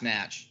the last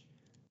match.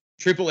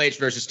 Triple H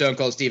versus Stone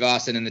Cold Steve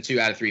Austin in the 2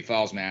 out of 3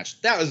 falls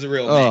match. That was the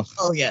real match.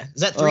 Oh yeah,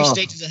 is that 3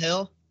 stages of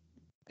hell?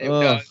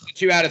 No,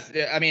 2 out of.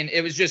 I mean,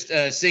 it was just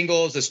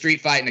singles, a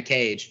street fight, and a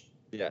cage.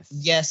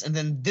 Yes, and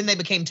then they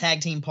became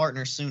tag team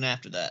partners soon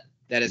after that.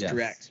 That is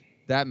correct.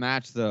 That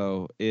match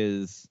though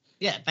is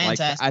fantastic.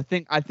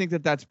 Like, I think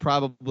that's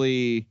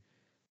probably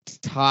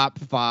top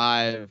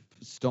 5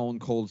 Stone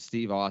Cold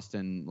Steve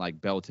Austin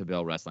like bell to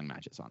bell wrestling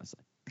matches,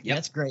 honestly. Yeah,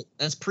 that's great.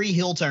 That's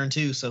pre-heel turn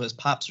too, so his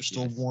pops are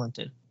still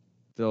warranted.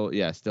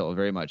 Still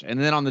very much. And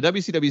then on the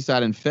WCW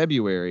side in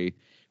February,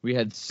 we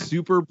had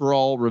Super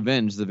Brawl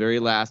Revenge, the very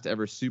last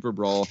ever Super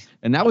Brawl,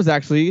 and that was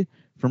actually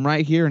from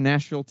right here in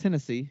Nashville,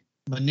 Tennessee.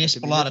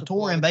 Municipal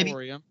Auditorium, baby.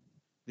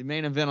 The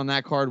main event on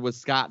that card was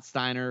Scott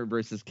Steiner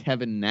versus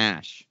Kevin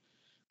Nash.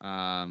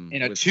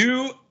 In a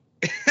 2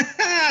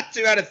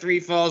 out of 3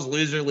 falls,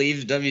 loser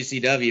leaves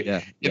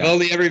WCW. If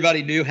only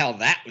everybody knew how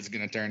that was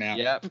going to turn out.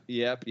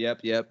 Yep.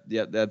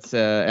 That's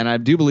and I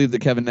do believe that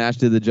Kevin Nash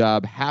did the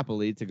job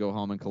happily to go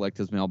home and collect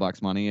his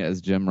mailbox money,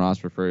 as Jim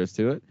Ross refers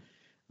to it.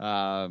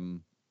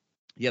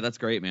 Yeah, that's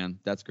great, man.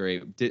 That's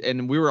great.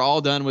 And we were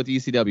all done with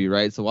ECW,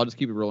 right? So I'll just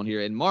keep it rolling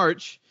here. In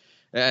March,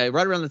 right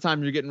around the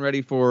time you're getting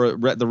ready for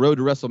the road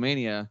to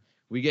WrestleMania,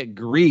 we get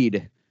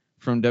Greed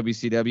from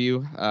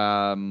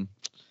WCW.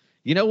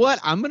 You know what?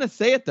 I'm going to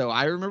say it, though.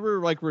 I remember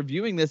like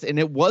reviewing this, and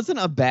it wasn't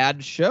a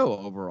bad show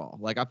overall.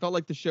 Like, I felt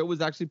like the show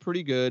was actually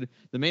pretty good.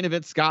 The main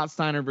event, Scott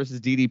Steiner versus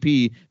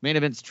DDP. Main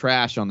event's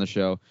trash on the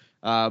show.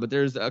 But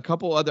there's a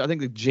couple other, I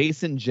think like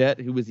Jason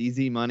Jett, who was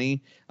Easy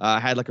Money,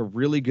 had like a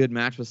really good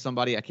match with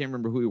somebody. I can't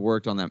remember who he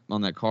worked on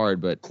that card,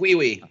 but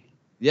Kwee.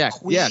 Yeah,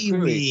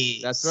 Kwee.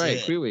 That's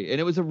right, Kwee.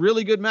 And it was a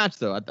really good match,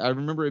 though. I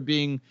remember it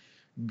being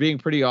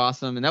pretty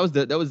awesome. And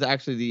that was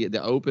actually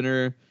the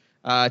opener.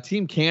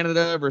 Team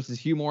Canada versus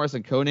Hugh Morris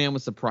and Conan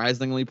was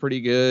surprisingly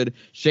pretty good.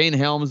 Shane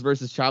Helms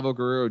versus Chavo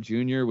Guerrero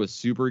Jr. was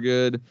super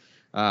good.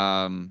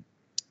 There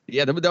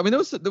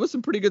was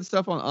some pretty good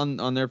stuff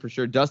on there for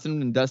sure.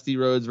 Dustin and Dusty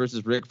Rhodes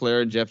versus Ric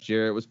Flair and Jeff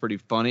Jarrett was pretty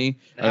funny.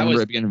 I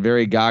remember it being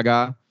very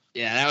gaga.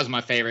 Yeah, that was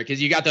my favorite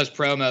because you got those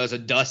promos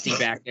of Dusty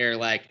back there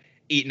like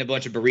eating a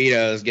bunch of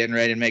burritos, getting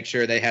ready to make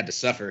sure they had to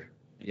suffer.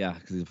 Yeah,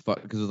 because it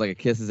was like a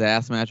kiss his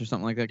ass match or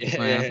something like that. Kiss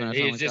my ass match.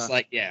 He was just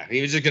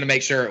he was just gonna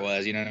make sure it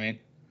was. You know what I mean?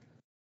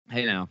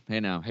 Hey now.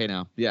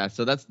 Yeah,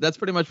 so that's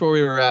pretty much where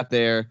we were at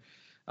there.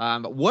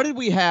 What did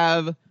we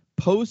have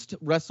post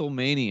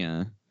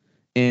WrestleMania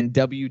in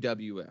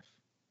WWF?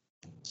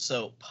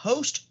 So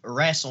post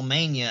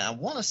WrestleMania, I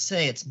want to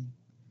say it's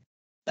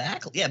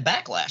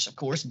Backlash, of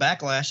course,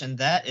 Backlash, and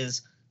that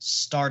is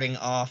starting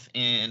off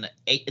in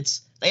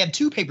they had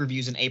 2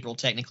 pay-per-views in April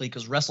technically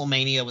because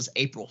WrestleMania was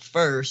April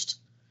 1st,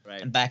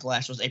 right, and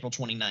Backlash was April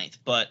 29th.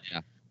 But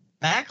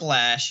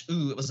Backlash,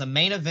 it was a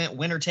main event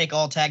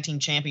winner-take-all tag team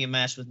champion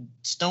match with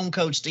Stone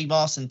Cold Steve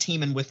Austin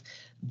teaming with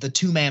the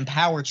 2-man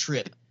power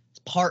trip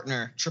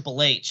partner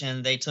Triple H,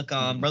 and they took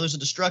on Brothers of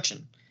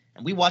Destruction.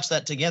 And we watched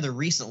that together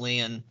recently,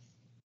 and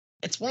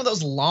it's one of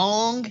those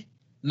long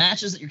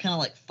matches that you're kind of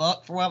like,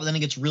 fuck for a while, but then it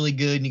gets really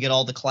good, and you get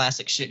all the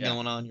classic shit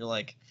going on. You're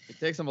like... It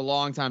takes them a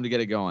long time to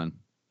get it going.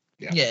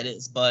 Yeah, it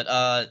is. But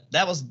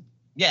that was...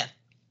 Yeah.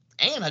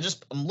 And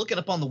I'm looking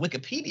up on the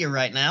Wikipedia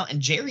right now, and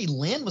Jerry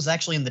Lynn was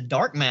actually in the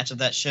dark match of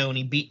that show, and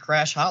he beat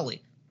Crash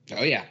Holly.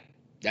 Oh, yeah.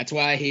 That's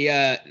why he,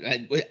 I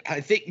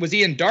think, was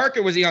he in dark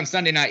or was he on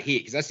Sunday Night Heat?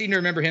 Because I seem to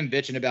remember him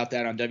bitching about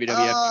that on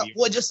WWF.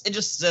 Well, it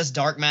just says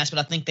dark match, but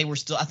I think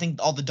I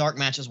think all the dark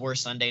matches were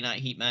Sunday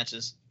Night Heat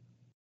matches.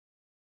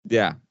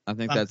 Yeah, I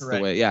think that's correct.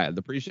 The way. Yeah,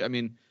 the pre-show. I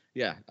mean,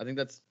 yeah, I think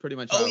that's pretty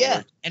much. Oh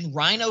yeah, and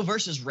Rhino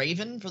versus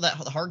Raven for the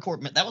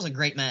hardcore. That was a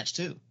great match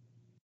too.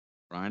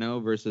 Rhino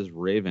versus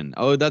Raven.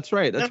 Oh, that's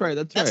right. That's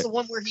the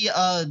one where he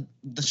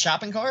the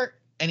shopping cart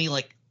and he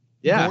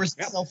bores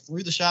himself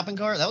through the shopping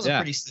cart. That was a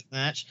pretty sick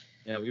match.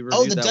 Yeah, we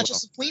reviewed the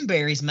Duchess of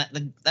Queenberry's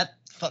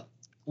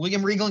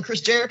William Regal and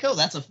Chris Jericho.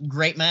 That's a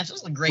great match. That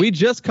was a great. We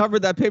just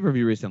covered that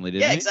pay-per-view recently,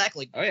 didn't we? Yeah,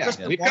 exactly. Oh yeah,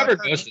 we covered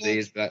most of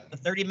these, but the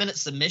 30-minute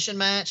submission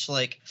match,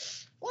 like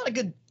a lot of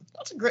good.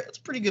 That's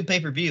a pretty good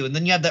pay-per-view. And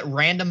then you have that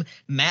random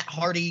Matt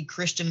Hardy,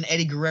 Christian, and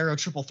Eddie Guerrero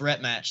triple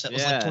threat match that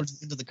was like towards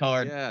the end of the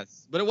card.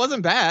 Yes, but it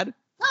wasn't bad.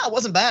 No, it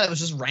wasn't bad. It was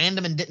just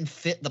random and didn't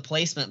fit the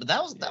placement, but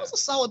that was a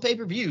solid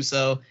pay-per-view.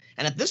 So,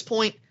 and at this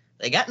point,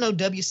 they got no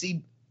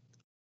WCW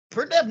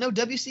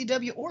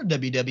or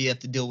WWF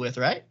to deal with,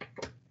 right?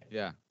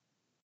 Yeah.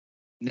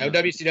 No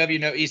WCW,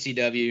 no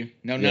ECW,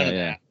 none of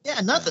that.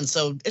 Yeah, nothing.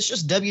 So it's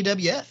just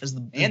WWF is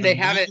the and they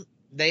haven't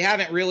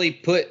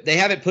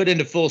put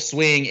into full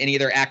swing any of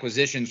their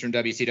acquisitions from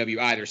WCW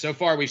either. So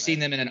far, we've seen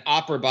them in an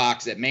opera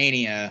box at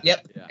Mania.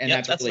 Yep. And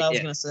that's really what I was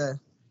gonna say.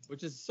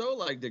 Which is so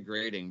like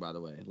degrading, by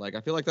the way. Like I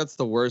feel like that's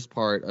the worst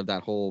part of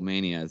that whole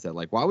Mania is that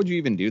like why would you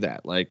even do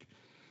that? Like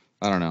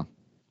I don't know.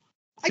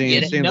 I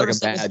get it. Seems like a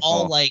Notice it was bad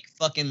all call. like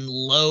fucking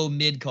low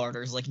mid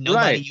carders, like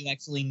nobody you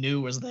actually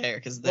knew was there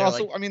because they're Well,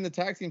 also, like. I mean, the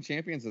tag team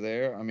champions are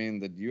there. I mean,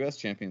 the U.S.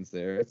 champions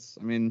there. It's,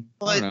 I mean,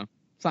 I But- don't know.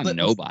 It's not but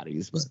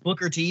nobody's, but Was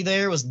Booker T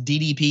there? Was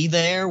DDP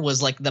there?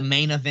 Was like the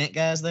main event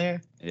guys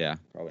there? yeah,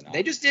 probably not.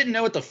 They just didn't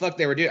know what the fuck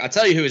they were doing. I'll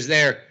tell you who was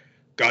there.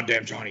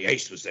 Goddamn Johnny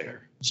Ace was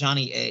there.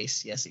 Johnny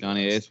Ace, yes,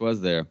 Johnny Ace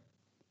was there.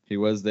 He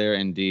was there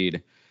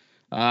indeed.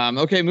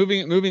 Okay,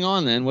 moving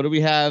on then. What do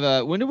we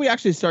have? When did we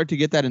actually start to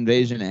get that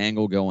invasion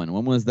angle going?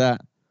 When was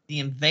that? The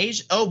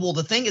invasion. Oh well,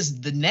 the thing is,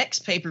 the next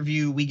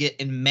pay-per-view we get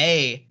in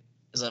May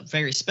is a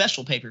very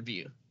special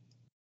pay-per-view.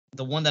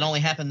 The one that only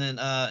happened in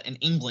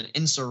England,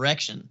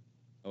 Insurrection.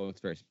 Oh,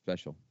 it's very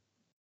special.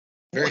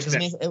 Very Well, 'cause, I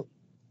mean,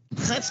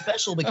 it's not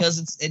special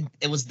because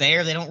it was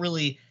there. They don't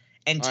really.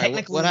 And All right,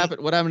 technically, what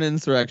happened? What happened in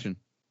Insurrection?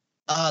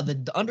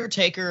 The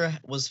Undertaker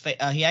was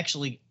he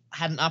actually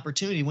had an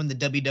opportunity to win the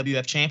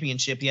WWF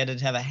Championship. He had to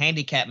have a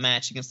handicap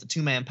match against the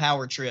two-man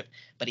power trip,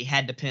 but he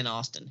had to pin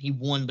Austin. He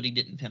won, but he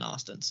didn't pin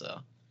Austin,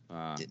 so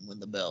didn't win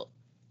the belt.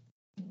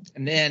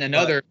 And then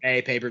another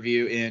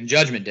pay-per-view in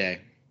Judgment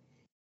Day.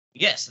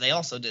 Yes, they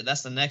also did.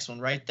 That's the next one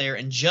right there.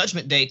 And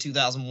Judgment Day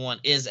 2001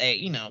 is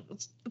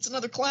it's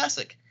another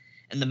classic.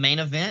 And the main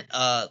event,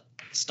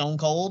 Stone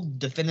Cold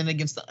defending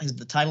against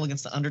the title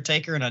against the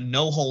Undertaker in a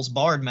no holds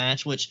barred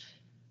match, which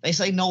they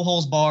say no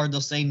holds barred, they'll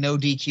say no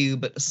DQ,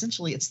 but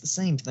essentially it's the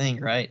same thing,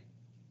 right?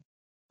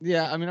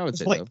 Yeah, I mean, I would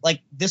say so.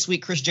 Like this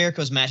week, Chris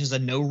Jericho's match is a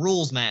no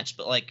rules match,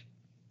 but like,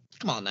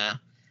 come on now.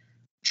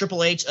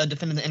 Triple H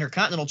defending the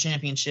Intercontinental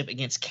Championship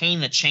against Kane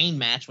in a chain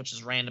match, which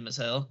is random as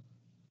hell.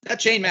 That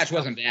chain match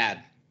wasn't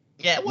bad.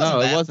 Yeah, it wasn't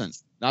No, bad. it wasn't.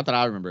 Not that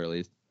I remember, at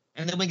least.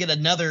 And then we get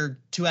another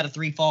 2 out of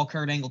 3 fall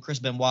Kurt Angle Chris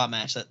Benoit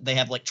match that they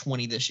have like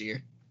 20 this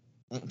year.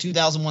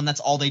 2001, that's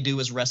all they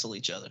do is wrestle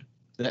each other.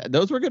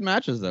 Those were good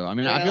matches, though. I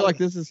mean, I feel Well, like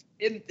this is.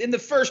 In the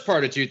first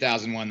part of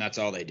 2001, that's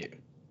all they do.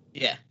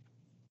 Yeah.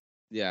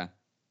 Yeah.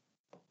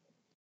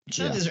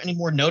 Is there any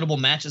more notable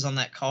matches on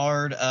that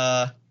card?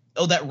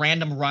 That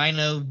random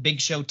Rhino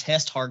Big Show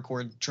test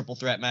hardcore triple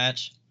threat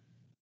match.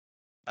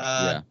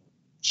 Yeah.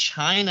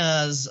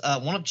 China's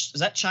is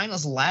that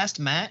China's last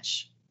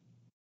match?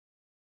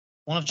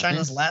 One of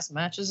China's last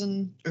matches,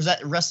 or is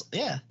that wrestle?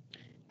 Yeah.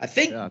 I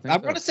think Yeah, I I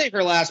think want to say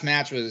her last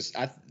match was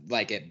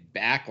like at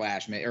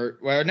Backlash,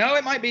 no,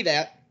 it might be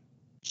that.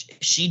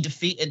 She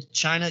defeated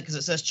China because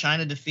it says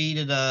China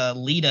defeated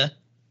Lita.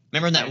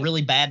 Remember in that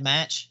really bad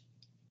match?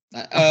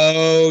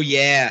 Oh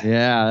yeah.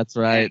 Yeah, that's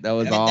right. That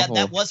was awful.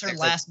 That was her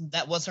last.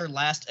 That was her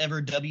last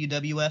ever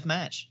WWF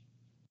match.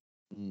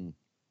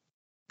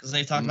 Because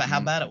they talked about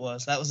how bad it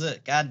was. That was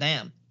it. God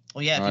damn.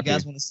 Well, yeah. If you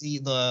guys want to see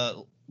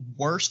the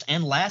worst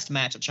and last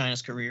match of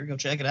China's career, go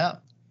check it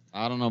out.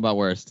 I don't know about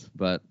worst,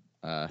 but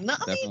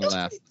definitely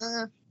last.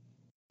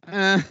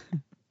 Remember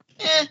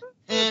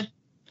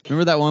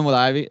that one with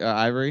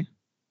Ivory?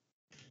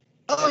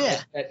 Oh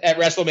yeah. At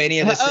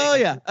WrestleMania. Oh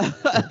yeah.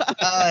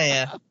 Oh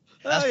yeah.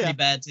 That's pretty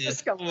bad too.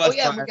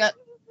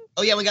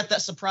 We got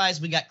that surprise.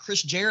 We got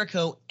Chris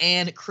Jericho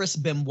and Chris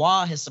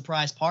Benoit, his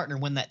surprise partner,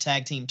 win that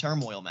tag team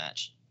turmoil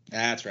match.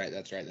 That's right.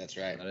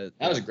 That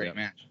was a great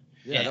match.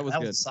 Yeah, that was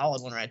good. A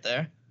solid one right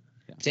there.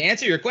 Yeah. To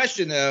answer your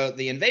question, though,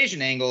 the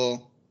invasion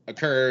angle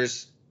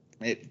occurs.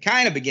 It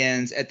kind of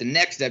begins at the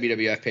next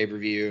WWF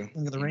pay-per-view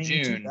King of the Ring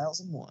June.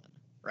 2001,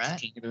 right?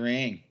 King of the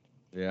Ring.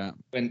 Yeah.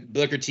 When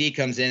Booker T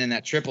comes in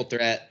that triple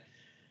threat,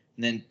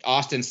 and then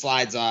Austin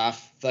slides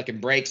off, fucking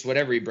breaks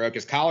whatever he broke,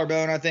 his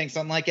collarbone, I think,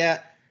 something like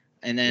that.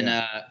 And then,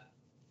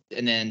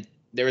 and then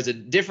there was a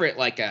different,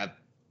 I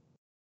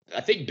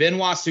think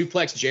Benoit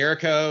suplexed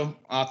Jericho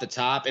off the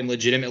top and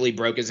legitimately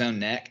broke his own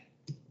neck.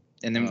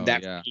 And then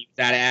that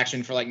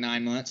action for like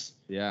 9 months.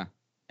 Yeah.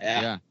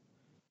 Yeah.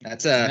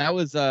 That's and that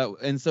was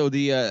and so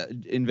the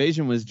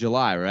invasion was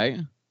July, right?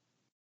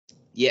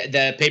 Yeah,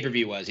 the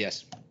pay-per-view was,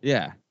 yes.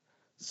 Yeah.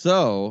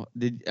 So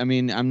I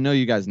know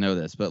you guys know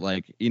this, but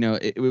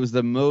it was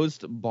the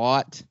most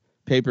bought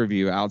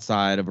pay-per-view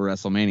outside of a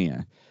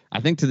WrestleMania. I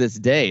think to this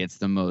day it's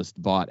the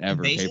most bought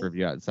ever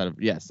pay-per-view outside of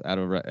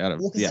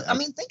I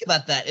mean, think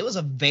about that. It was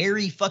a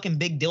very fucking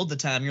big deal at the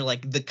time. You're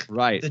like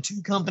the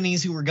two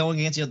companies who were going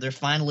against each other, they're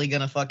finally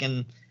gonna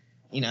fucking,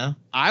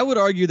 I would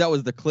argue that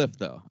was the cliff,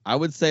 though. I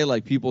would say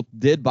people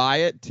did buy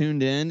it,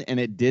 tuned in, and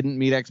it didn't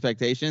meet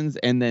expectations,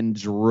 and then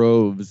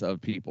droves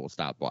of people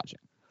stopped watching.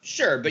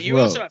 Sure, but you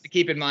Whoa. also have to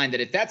keep in mind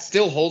that if that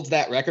still holds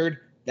that record,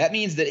 that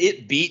means that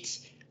it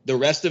beats the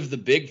rest of the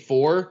big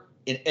four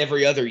in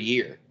every other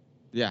year.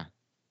 Yeah.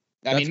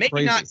 I mean, That's maybe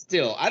crazy. not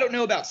still. I don't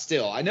know about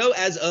still. I know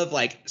as of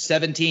like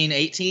 17,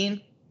 18,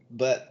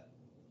 but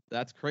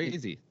That's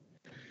crazy.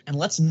 And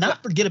let's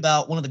not forget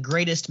about one of the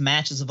greatest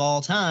matches of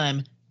all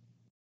time.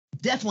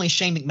 Definitely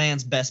Shane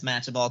McMahon's best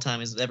match of all time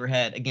he's ever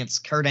had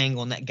against Kurt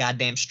Angle in that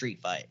goddamn street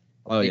fight.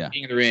 Oh yeah.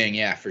 King of the Ring,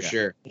 yeah, for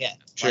sure. Yeah,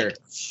 Sure. Like,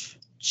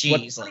 jeez,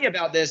 What's funny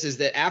about this is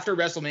that after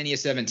WrestleMania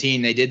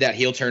 17, they did that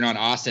heel turn on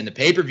Austin. The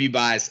pay-per-view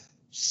buys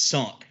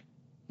sunk.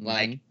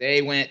 Like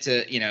they went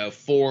to,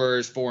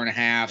 4s, 4.5s,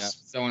 Yep.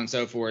 so on and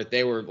so forth.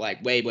 They were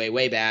like way, way,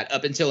 way bad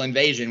up until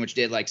Invasion, which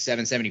did like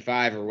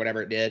 775 or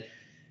whatever it did.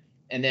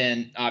 And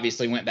then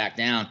obviously went back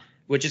down,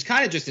 which is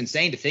kind of just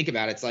insane to think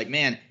about. It's like,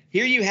 man,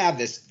 here you have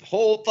this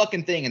whole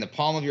fucking thing in the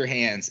palm of your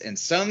hands, and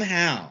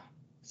somehow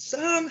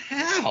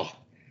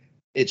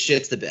it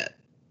shits the bed.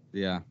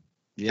 Yeah.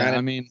 Yeah. Kinda-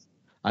 I mean,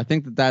 I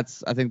think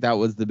that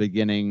was the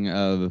beginning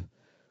of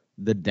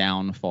the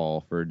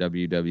downfall for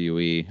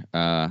WWE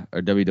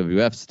or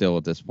WWF still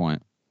at this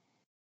point.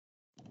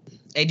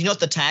 Hey, do you know what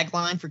the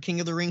tagline for King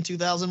of the Ring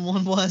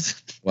 2001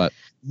 was? What?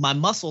 My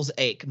muscles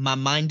ache. My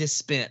mind is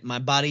spent. My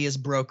body is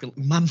broken.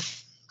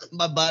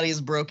 My body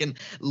is broken.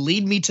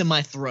 Lead me to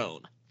my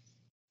throne.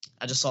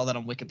 I just saw that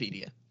on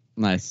Wikipedia.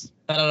 Nice.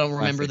 But I don't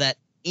remember Classic.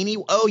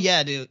 that Oh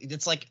yeah, dude.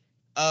 It's like,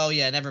 oh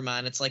yeah, never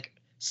mind. It's like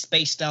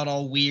spaced out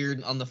all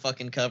weird on the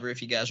fucking cover.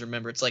 If you guys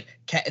remember, it's like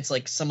it's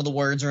like some of the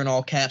words are in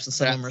all caps and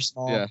some of them are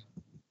small. Yeah.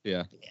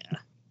 Yeah.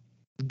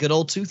 Good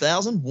old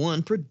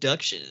 2001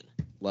 production.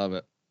 Love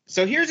it.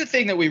 So here's the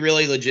thing that we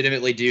really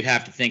legitimately do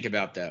have to think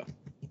about, though.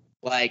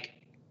 Like,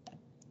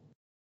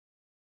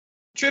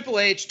 Triple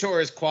H tore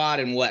his quad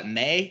in what,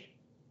 May?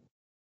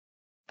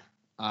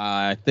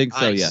 I think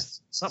so. Nice.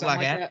 Yes. Something like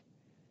that.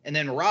 And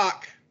then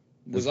Rock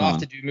was That's off fine.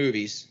 to do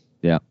movies.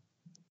 Yeah.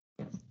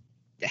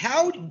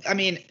 I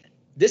mean,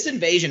 this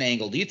Invasion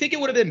angle, do you think it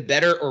would have been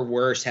better or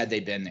worse had they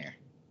been there?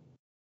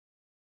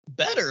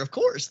 Better, of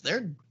course.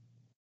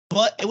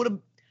 But it would have.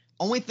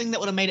 Only thing that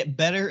would have made it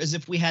better is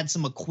if we had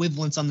some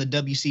equivalents on the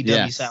WCW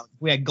Yes. side.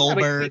 We had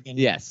Goldberg and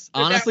Yes.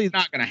 But Honestly,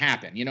 that's not going to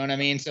happen. You know what I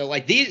mean? So,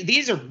 like,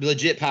 these are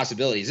legit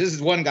possibilities. This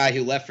is one guy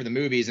who left for the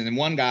movies, and then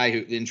one guy who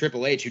in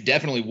Triple H who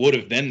definitely would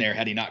have been there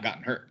had he not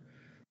gotten hurt.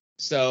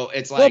 So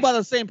it's well, like, by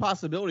the same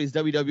possibilities,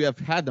 WWF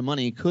had the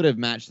money, could have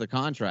matched the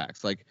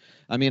contracts. Like,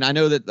 I mean, I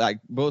know that like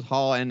both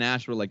Hall and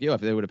Nash were like, yo,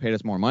 if they would have paid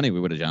us more money, we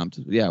would have jumped.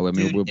 Yeah, I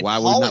mean, Dude, if why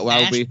Hall would and not? Why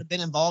Nash would we? have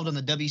been involved on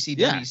the WCW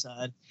Yeah.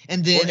 side,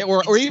 and then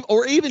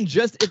Or even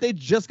just if they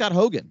just got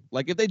Hogan,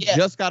 like if they Yeah.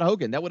 just got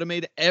Hogan, that would have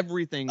made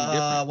everything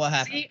different. what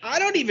happened? see, I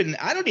don't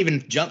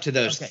even jump to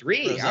those Okay,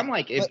 three. Rosa. I'm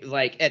like,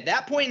 at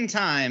that point in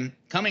time,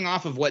 coming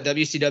off of what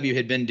WCW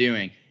had been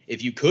doing,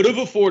 if you could have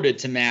afforded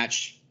to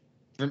match,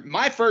 for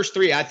my first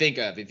three I think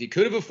of, if you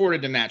could have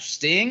afforded to match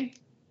Sting,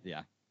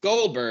 Yeah.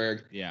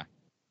 Goldberg, Yeah.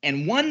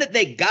 and one that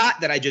they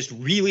got that I just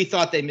really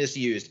thought they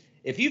misused.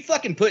 If you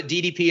fucking put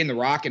DDP and The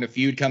Rock in a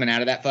feud coming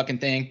out of that fucking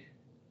thing,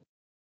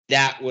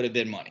 that would have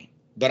been money.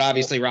 But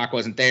obviously Rock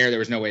wasn't there. There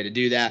was no way to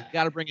do that. You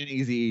got to bring in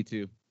Easy E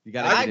too. You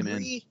got to I get him in.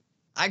 agree.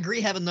 I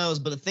agree having those,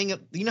 but the thing,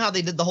 you know how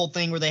they did the whole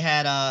thing where they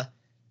had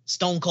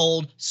Stone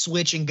Cold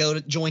switch and go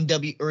to join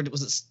or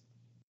was it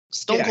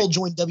Stone Yeah. Cold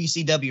joined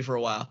WCW for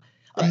a while?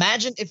 Right.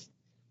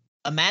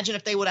 Imagine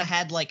if they would have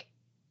had like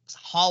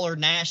Hall or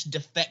Nash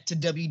defect to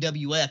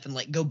WWF and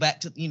like go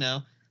back to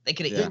they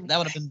could have Yeah. that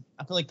would have been.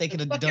 I feel like they could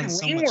have Fucking done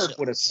so ring much. work shit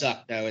would have like that.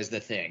 sucked though, is the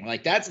thing.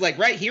 Like that's like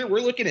right here,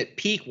 we're looking at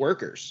peak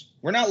workers.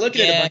 We're not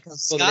looking at a Yeah, bunch of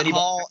because people that Scott anybody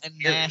Hall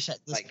and cares. Nash at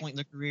this Like, point in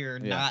their career are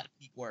Yeah. not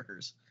peak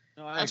workers.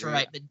 No, I That's agree.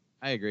 right, but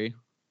I agree.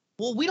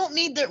 well, we don't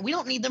need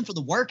them for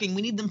the working.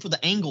 We need them for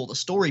the angle, the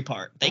story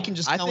part. They can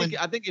just I go think in.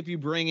 I think if you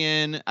bring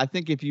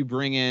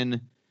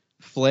in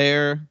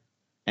Flair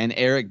and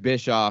Eric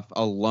Bischoff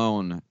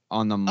alone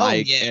on the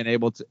mic yeah. and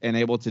able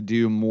to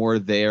do more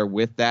there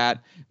with that,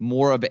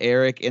 more of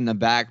Eric in the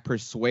back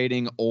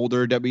persuading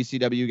older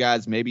WCW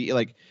guys. Maybe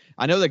like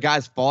I know the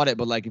guys fought it,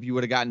 but like if you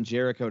would have gotten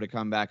Jericho to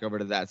come back over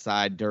to that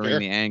side during Sure.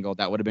 the angle,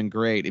 that would have been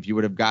great. If you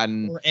would have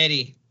gotten Or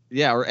Eddie.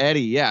 yeah, or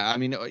Eddie, yeah. I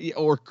mean,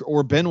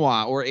 or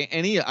Benoit, or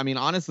any. I mean,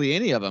 honestly,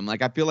 any of them.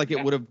 Like I feel like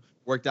it would have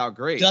worked out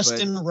great. but-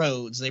 Dustin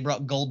Rhodes. They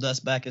brought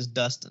Goldust back as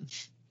Dustin.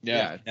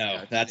 Yeah, Yeah,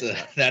 no, that's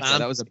yeah. a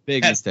that was a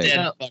big that's mistake.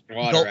 dead fucking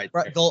water right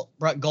there.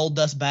 Brought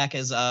Goldust back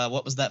as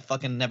what was that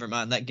fucking? Never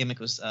mind. That gimmick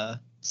was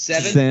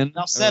Seven. Sin.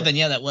 no, 7.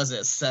 Yeah, that was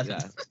it. 7.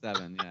 Yeah,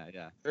 7.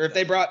 Yeah. Or if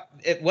they brought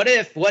what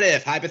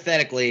if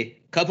hypothetically,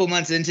 a couple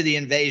months into the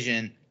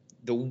invasion,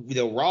 the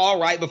Raw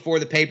right before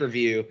the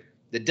pay-per-view,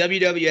 the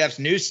WWF's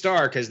new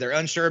star because they're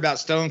unsure about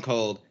Stone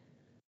Cold,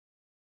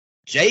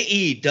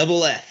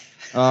 JEFF.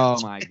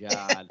 Oh my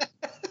God.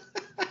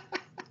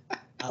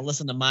 I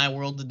listened to My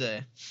World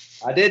Today.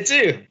 I did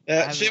too. I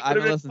haven't Shit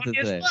would've been listened to funny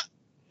as today. fuck.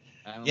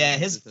 I haven't Yeah,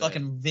 listened his to today.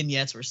 fucking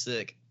vignettes were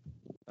sick.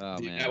 Oh,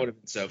 Dude, man. that would have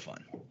been so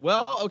fun.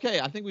 Well, okay.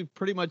 I think we've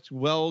pretty much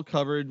well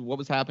covered what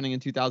was happening in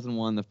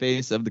 2001, the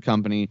face of the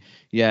company.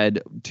 You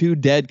had two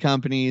dead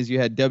companies. You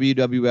had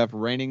WWF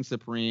reigning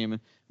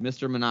supreme,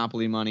 Mr.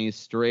 Monopoly Money,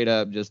 straight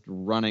up just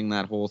running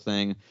that whole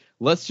thing.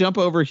 Let's jump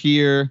over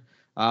here.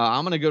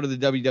 I'm going to go to the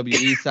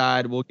WWE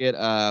side. We'll get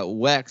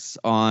Wex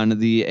on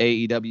the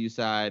AEW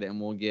side, and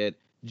we'll get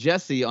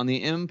Jesse on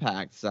the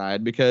Impact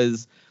side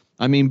because,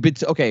 I mean,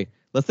 okay,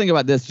 let's think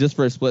about this just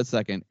for a split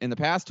second. In the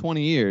past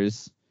 20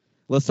 years,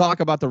 let's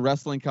talk about the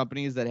wrestling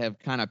companies that have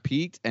kind of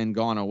peaked and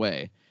gone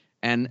away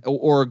and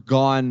or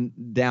gone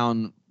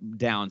down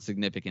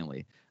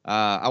significantly.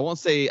 I won't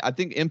say I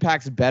think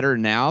Impact's better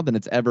now than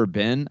it's ever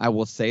been. I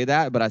will say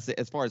that, but I say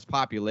as far as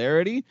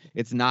popularity,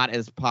 it's not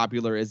as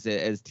popular as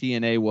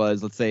TNA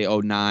was, let's say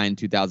 09,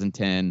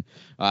 2010,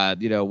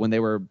 when they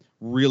were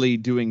really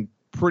doing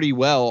pretty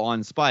well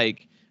on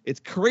Spike. It's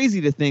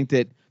crazy to think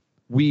that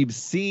we've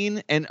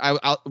seen, and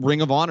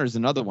Ring of Honor is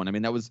another one. I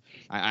mean, that was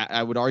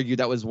I would argue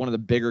that was one of the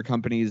bigger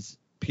companies,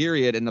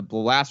 period. And the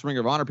last Ring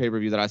of Honor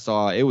pay-per-view that I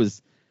saw, it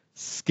was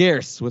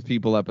scarce with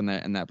people up in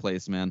that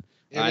place, man.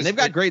 And they've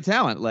got great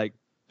talent. Like,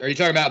 are you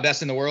talking about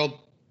Best in the World?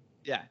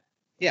 Yeah.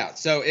 Yeah.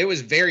 So it was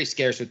very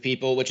scarce with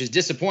people, which is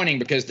disappointing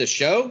because the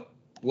show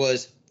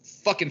was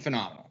fucking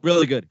phenomenal.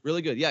 Really good.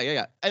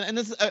 Yeah. And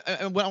this,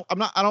 well,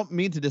 I don't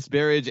mean to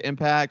disparage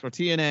Impact or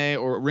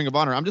TNA or Ring of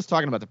Honor. I'm just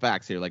talking about the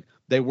facts here. Like,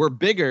 they were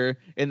bigger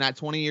in that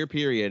 20-year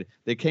period.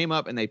 They came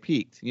up and they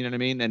peaked. You know what I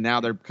mean? And now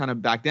they're kind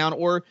of back down,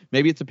 or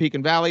maybe it's a peak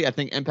and valley. I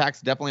think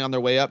Impact's definitely on their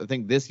way up. I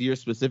think this year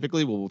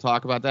specifically, we'll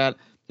talk about that,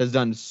 has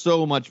done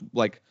so much,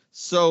 like,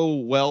 so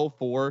well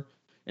for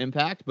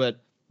Impact. But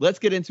let's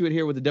get into it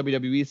here with the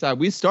WWE side.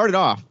 We started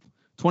off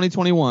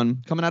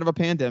 2021 coming out of a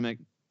pandemic.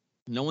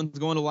 No one's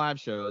going to live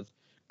shows.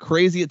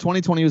 Crazy.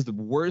 2020 was the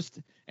worst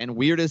and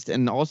weirdest,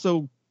 and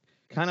also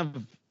kind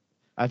of,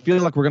 I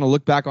feel like we're going to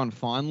look back on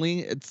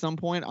fondly at some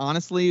point,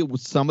 honestly, with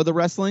some of the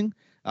wrestling.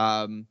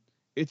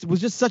 It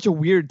was just such a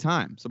weird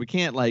time. So we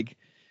can't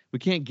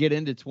get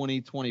into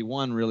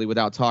 2021 really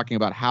without talking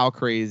about how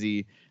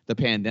crazy the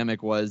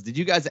pandemic was. Did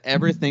you guys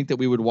ever think that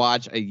we would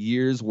watch a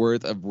year's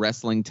worth of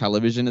wrestling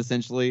television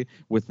essentially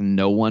with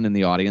no one in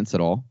the audience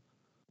at all?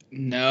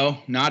 No,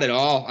 not at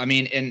all. I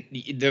mean, and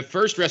the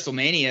first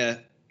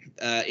WrestleMania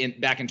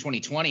back in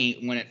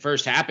 2020, when it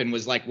first happened,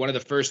 was like one of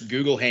the first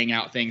Google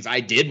Hangout things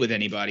I did with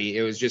anybody.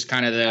 It was just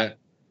kind of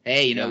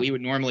hey, we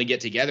would normally get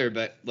together,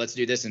 but let's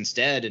do this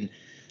instead. And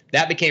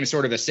that became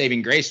sort of a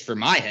saving grace for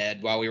my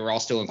head while we were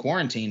all still in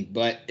quarantine.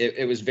 But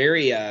it was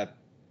very, I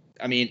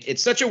mean,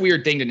 it's such a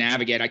weird thing to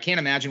navigate. I can't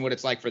imagine what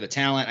it's like for the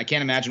talent. I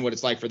can't imagine what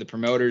it's like for the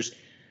promoters.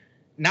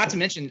 Not to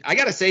mention, I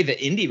got to say, the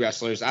indie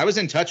wrestlers, I was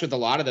in touch with a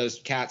lot of those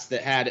cats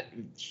that had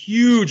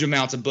huge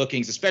amounts of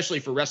bookings, especially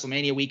for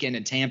WrestleMania weekend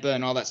in Tampa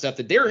and all that stuff,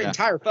 that their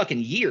entire fucking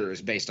year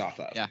is based off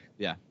of.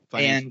 Yeah.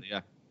 And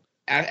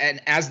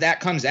as that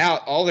comes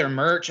out, all their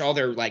merch, all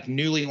their like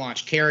newly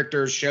launched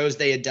characters, shows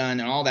they had done,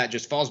 and all that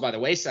just falls by the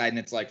wayside. And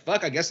it's like,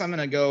 fuck, I guess I'm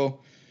going to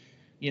go,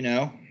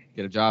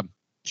 get a job.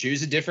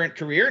 Choose a different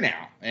career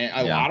now. And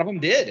a lot of them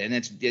did. And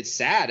it's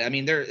sad. I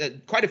mean, there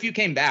quite a few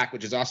came back,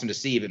 which is awesome to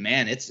see. But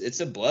man, it's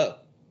a blow.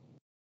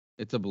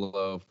 It's a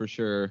blow for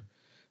sure.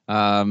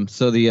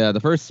 So the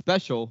first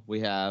special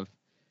we have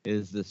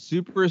is the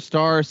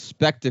Superstar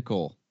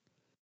Spectacle.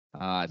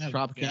 It's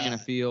Tropicana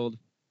Field.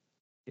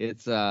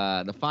 It's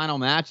the final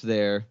match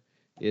there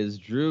is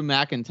Drew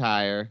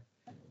McIntyre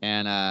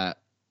and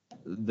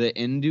the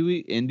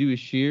Indus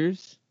Shear,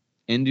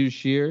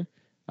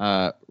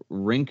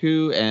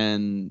 Rinku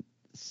and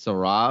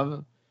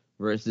Sarav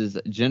versus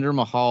Jinder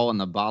Mahal and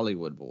the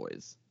Bollywood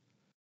Boys.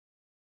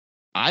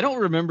 I don't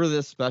remember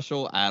this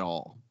special at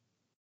all.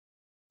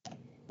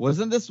 Was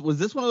this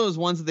one of those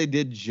ones that they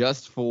did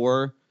just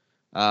for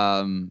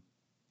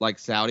like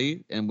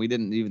Saudi and we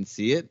didn't even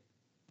see it?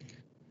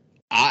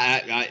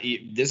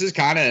 This is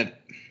kind of,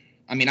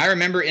 I mean, I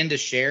remember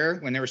Indus Sher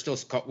when they were still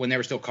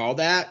called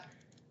that,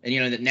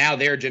 and that now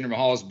they're Jinder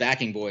Mahal's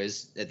backing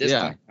boys at this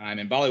point in time,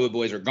 and Bollywood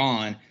Boys are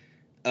gone.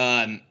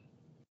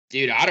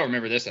 Dude, I don't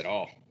remember this at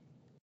all.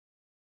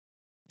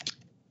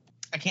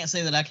 I can't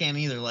say that I can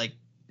either. Like,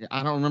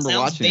 I don't remember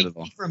watching it at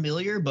all.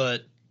 Familiar,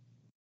 but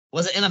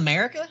was it in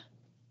America?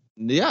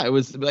 Yeah, it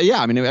was.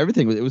 Yeah, I mean,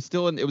 everything. It was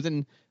still in. It was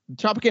in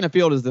Tropicana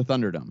Field is the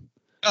Thunderdome.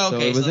 Oh, okay,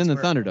 so it was in the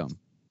Thunderdome.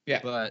 Yeah,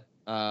 but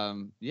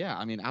yeah,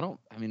 I mean,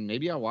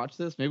 maybe I watched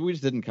this. Maybe we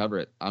just didn't cover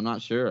it. I'm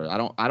not sure.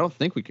 I don't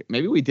think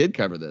maybe we did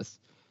cover this.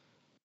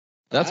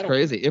 That's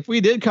crazy. If we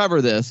did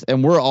cover this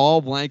and we're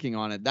all blanking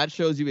on it, that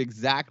shows you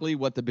exactly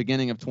what the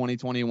beginning of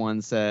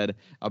 2021 said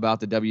about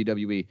the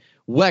WWE.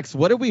 Wex,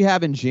 what do we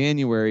have in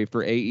January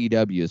for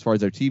AEW as far as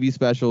their TV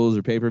specials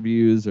or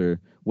pay-per-views, or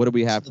what do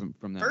we have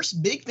from that?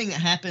 First big thing that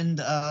happened,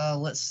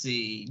 let's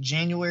see,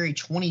 January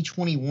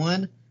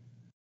 2021.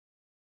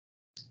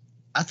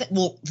 I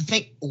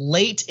think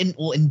late in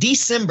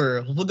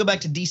December, we'll go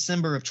back to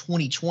December of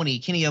 2020,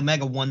 Kenny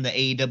Omega won the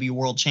AEW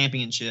World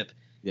Championship.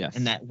 Yes.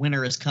 And that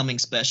Winter is Coming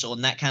special.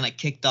 And that kind of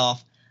kicked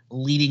off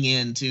leading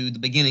into the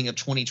beginning of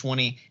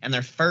 2020. And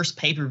their first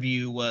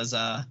pay-per-view was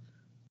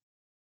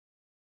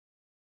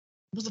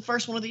was the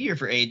first one of the year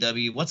for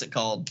AEW. What's it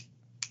called?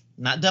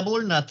 Not Double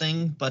or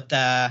Nothing, but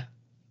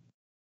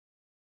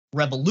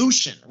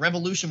Revolution.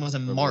 Revolution was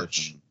in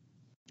March.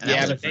 And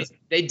Yeah, that but was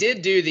they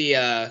did do the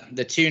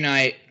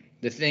 2-night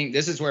the thing.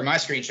 This is where my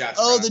screenshots.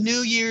 Oh, from.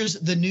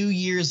 the New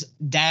Year's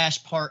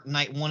Dash part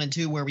night 1 and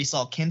 2 where we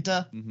saw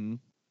Kenta. Mm-hmm.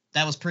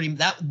 That was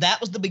that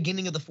was the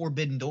beginning of the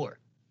Forbidden Door.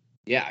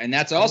 Yeah, and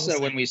that's also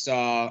when we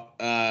saw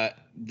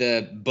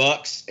the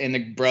Bucks and the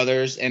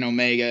brothers and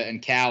Omega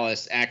and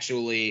Callis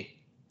actually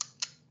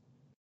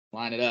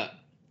line it up.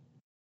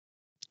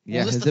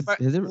 Yeah, this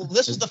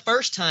was the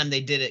first time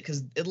they did it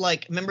because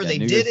remember they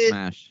New did Year's it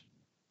Smash.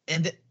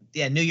 and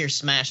New Year's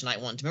Smash night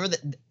 1. Remember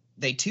that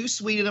they too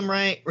sweeted them,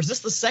 right? Or is this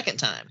the second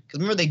time? Because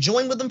remember they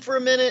joined with them for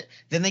a minute,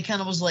 then they kind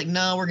of was like,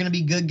 no, we're gonna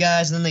be good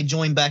guys, and then they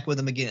joined back with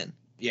them again.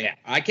 Yeah,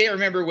 I can't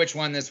remember which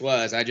one this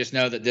was. I just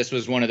know that this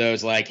was one of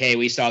those like, hey,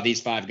 we saw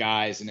these 5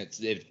 guys and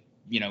it's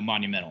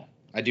monumental.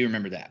 I do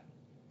remember that.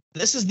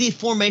 This is the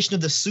formation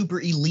of the Super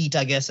Elite,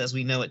 I guess, as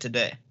we know it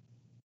today.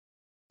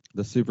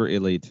 The Super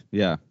Elite.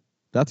 Yeah.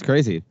 That's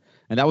crazy.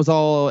 And that was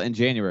all in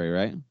January,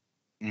 right?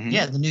 Mm-hmm.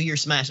 Yeah, the New Year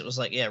Smash. It was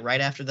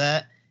right after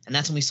that. And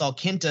that's when we saw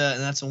Kenta,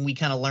 and that's when we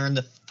kind of learned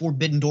the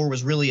Forbidden Door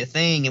was really a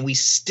thing. And we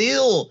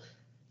still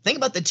think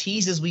about the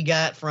teases we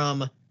got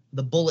from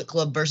the Bullet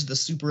Club versus the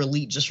Super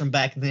Elite just from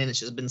back then. It's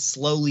just been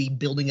slowly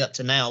building up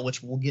to now,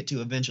 which we'll get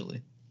to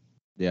eventually.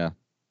 Yeah.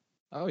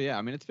 Oh, yeah.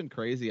 I mean, it's been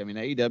crazy. I mean,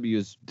 AEW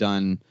has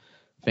done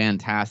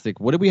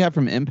fantastic. What did we have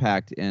from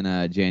Impact in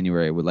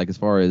January? With as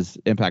far as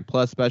Impact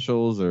Plus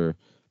specials or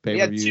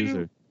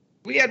pay-per-views?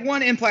 We had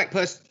one Impact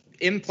Plus.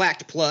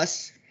 Impact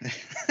Plus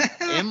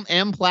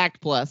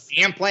Impact Plus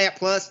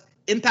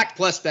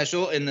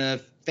special in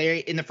the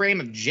frame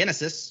of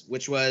Genesis,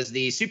 which was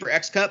the Super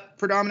X Cup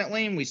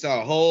predominantly. And we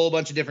saw a whole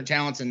bunch of different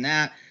talents in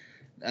that.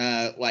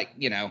 There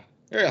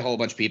are a whole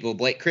bunch of people: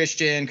 Blake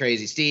Christian,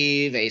 Crazy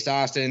Steve, Ace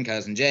Austin,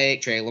 Cousin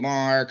Jake, Trey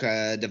Lamar,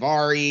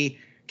 Davari,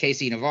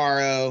 Casey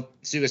Navarro,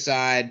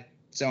 Suicide,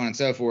 so on and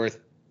so forth.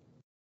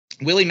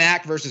 Willie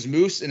Mack versus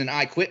Moose in an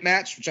I Quit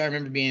match, which I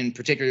remember being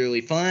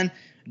particularly fun.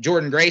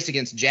 Jordan Grace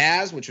against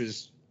Jazz, which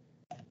was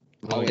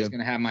always going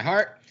to have my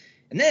heart.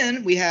 And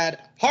then we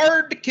had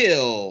Hard to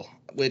Kill,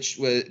 which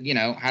was,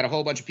 had a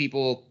whole bunch of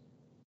people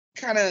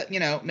kind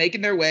of,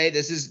 making their way.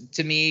 This is,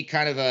 to me,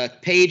 kind of a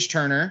page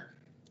turner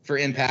for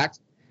Impact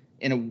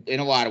in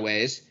a lot of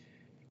ways.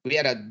 We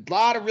had a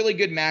lot of really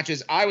good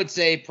matches. I would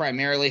say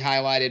primarily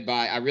highlighted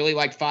by, I really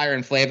liked Fire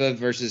and Flava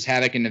versus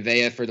Havoc and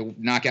Nevaeh for the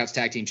Knockouts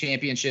Tag Team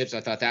Championships. I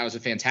thought that was a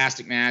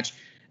fantastic match.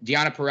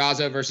 Deonna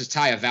Purrazzo versus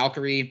Taya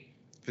Valkyrie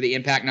for the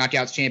Impact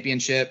Knockouts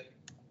Championship.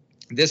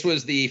 This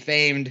was the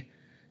famed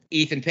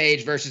Ethan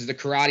Page versus the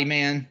Karate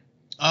Man.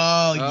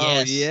 Oh,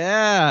 yes.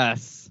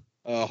 Yes.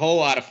 A whole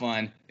lot of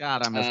fun.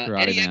 God, I miss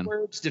Karate Eddie Man.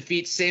 Edwards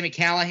defeats Sami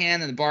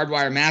Callihan in the Barbed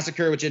Wire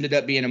Massacre, which ended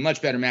up being a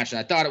much better match than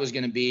I thought it was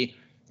going to be.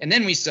 And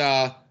then we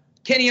saw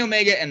Kenny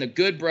Omega and the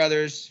Good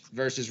Brothers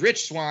versus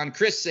Rich Swann,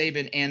 Chris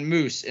Sabin, and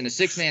Moose in a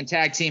 6-man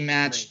tag team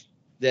match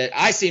that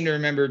I seem to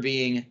remember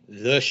being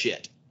the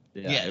shit.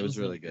 Yeah, it was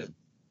really good.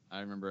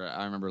 I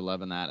remember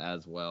loving that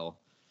as well.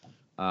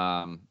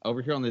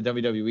 Over here on the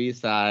WWE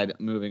side,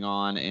 moving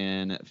on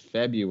in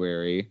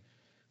February,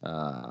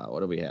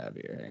 what do we have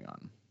here? Hang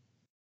on.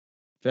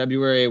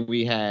 February,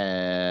 we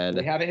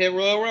haven't hit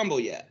Royal Rumble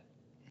yet.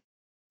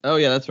 Oh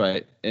yeah, that's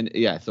right. And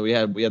yeah, so we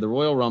had the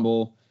Royal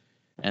Rumble,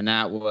 and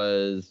that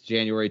was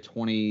January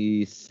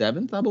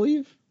 27th, I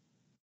believe.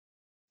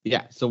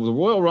 Yeah, so the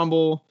Royal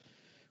Rumble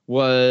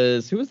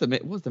was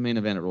what was the main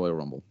event at Royal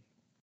Rumble?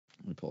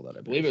 Let me pull that up.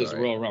 I believe it was the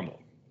Royal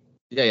Rumble.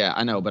 Yeah,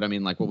 I know, but I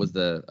mean, what was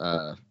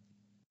the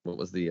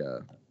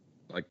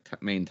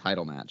main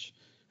title match?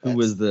 Who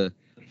was the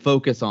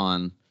focus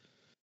on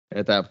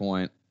at that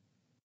point?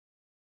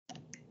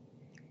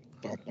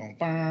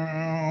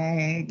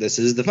 This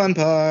is the fun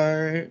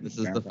part. This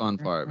is the fun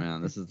part,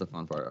 man. This is the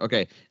fun part.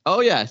 Okay.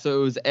 Oh yeah, so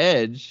it was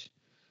Edge.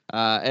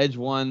 Edge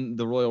won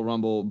the Royal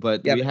Rumble,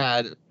 but we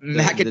had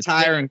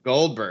McIntyre and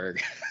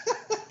Goldberg.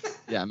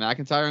 Yeah,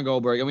 McIntyre and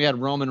Goldberg, and we had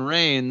Roman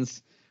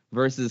Reigns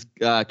versus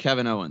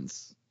Kevin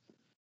Owens,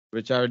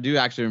 which I do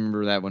actually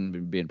remember that one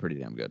being pretty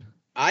damn good.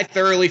 I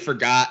thoroughly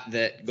forgot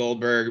that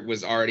Goldberg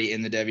was already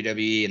in the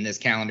WWE in this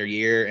calendar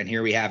year, and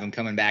here we have him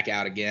coming back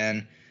out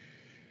again.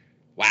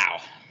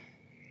 Wow.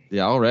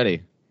 Yeah,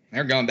 already.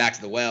 They're going back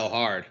to the well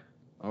hard.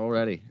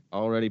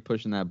 Already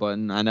pushing that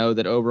button. I know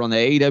that over on the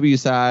AEW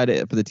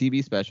side for the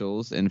TV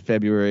specials in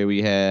February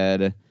we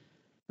had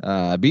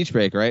Beach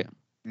Break, right?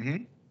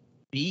 Mm-hmm.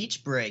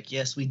 Beach Break,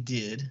 yes, we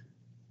did.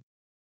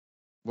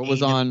 What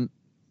was on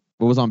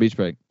Beach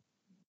Break?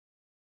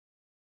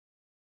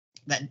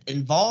 That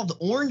involved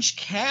Orange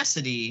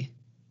Cassidy.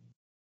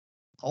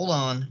 Hold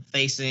on,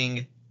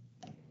 facing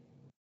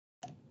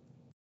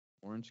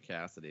Orange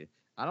Cassidy.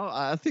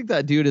 I think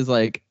that dude is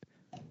like.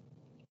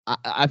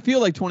 I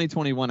feel like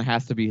 2021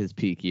 has to be his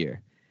peak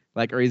year,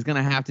 or he's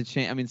gonna have to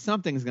change. I mean,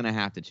 something's gonna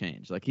have to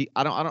change. I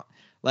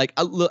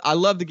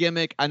love the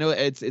gimmick. I know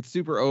it's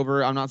super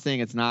over. I'm not saying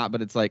it's not,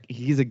 but it's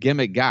he's a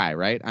gimmick guy,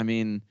 right? I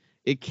mean,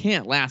 it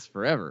can't last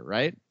forever,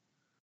 right?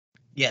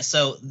 Yeah,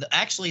 so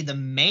actually the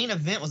main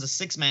event was a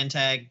 6-man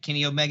tag,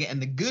 Kenny Omega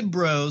and the Good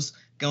Bros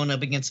going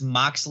up against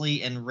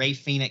Moxley and Rey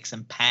Fenix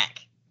and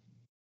Pac.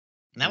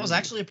 And that was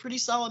actually a pretty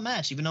solid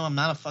match, even though I'm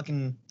not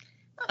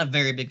a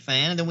very big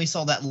fan. And then we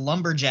saw that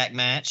lumberjack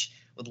match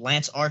with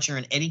Lance Archer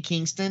and Eddie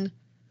Kingston,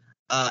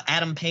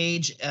 Adam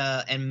Page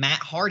and Matt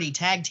Hardy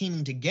tag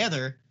teaming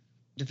together,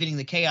 defeating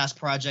the Chaos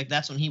Project.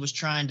 That's when he was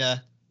trying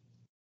to,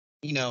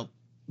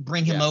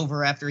 bring him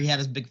over after he had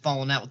his big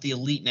falling out with the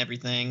Elite and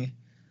everything.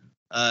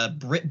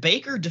 Britt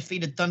Baker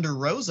defeated Thunder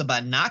Rosa by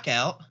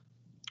knockout.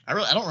 I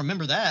don't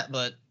remember that,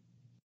 but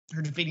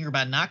her defeating her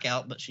by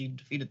knockout, but she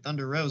defeated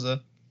Thunder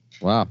Rosa.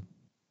 Wow.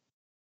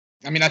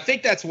 I mean, I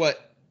think that's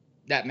what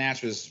that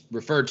match was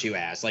referred to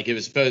as. Like, it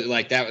was supposed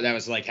like that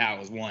was like how it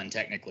was won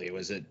technically. It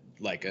was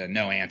like a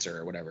no answer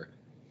or whatever.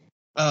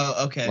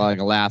 Oh, okay. Like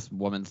a last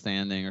woman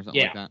standing or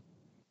something like that.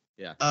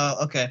 Yeah.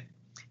 Okay.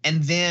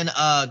 And then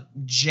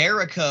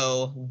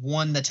Jericho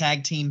won the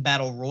tag team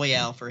battle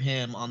royale for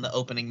him on the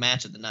opening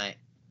match of the night,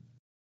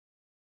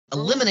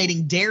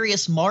 eliminating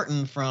Darius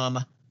Martin from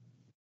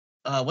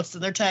what's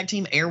their tag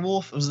team?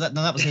 Airwolf? Was that?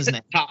 No, that was his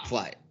name. Top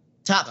Flight.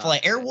 Top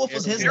Flight. Airwolf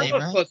was his name,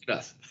 right? Close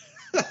enough.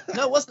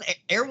 No, it wasn't.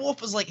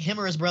 Airwolf was like him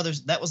or his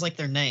brothers. That was like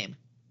their name.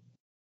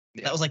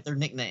 Yeah. That was like their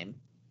nickname.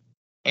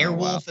 Oh, Airwolf,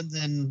 wow. and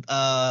then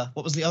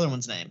what was the other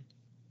one's name?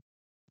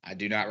 I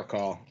do not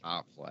recall.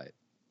 Top Flight.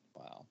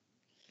 Wow.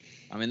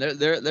 I mean,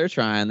 they're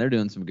trying. They're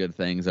doing some good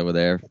things over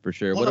there for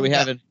sure. What do we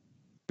have?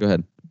 Go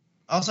ahead.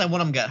 Also,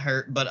 one of them got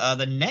hurt, but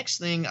the next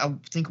thing I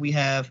think we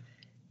have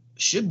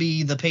should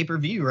be the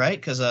pay-per-view, right?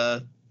 Because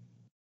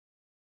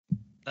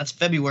that's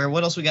February.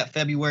 What else we got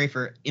February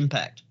for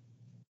Impact?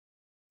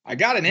 I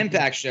got an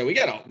Impact show.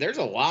 There's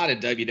a lot of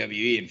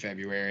WWE in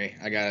February,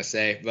 I gotta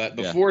say. But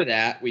before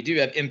that, we do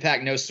have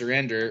Impact No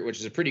Surrender, which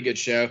is a pretty good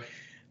show.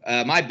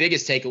 My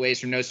biggest takeaways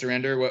from No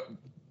Surrender,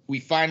 we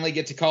finally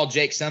get to call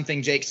Jake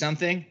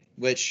something,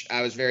 which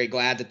I was very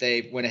glad that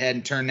they went ahead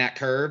and turned that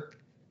curve.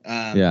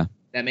 That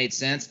made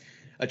sense.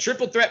 A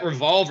triple threat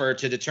revolver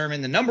to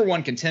determine the number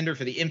one contender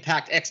for the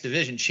Impact X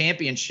Division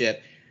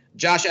Championship.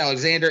 Josh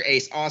Alexander,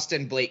 Ace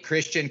Austin, Blake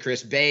Christian,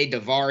 Chris Bay,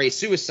 Daivari,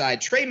 Suicide,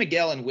 Trey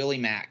Miguel, and Willie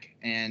Mack.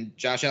 And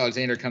Josh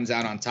Alexander comes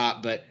out on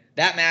top. But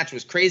that match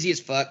was crazy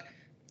as fuck.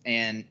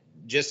 And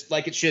just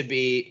like it should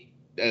be,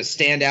 a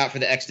standout for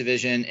the X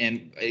Division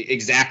and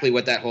exactly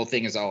what that whole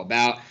thing is all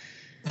about.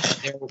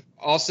 There were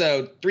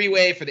also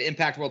three-way for the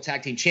Impact World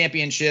Tag Team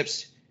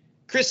Championships.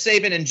 Chris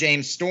Sabin and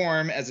James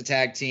Storm as a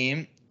tag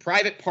team.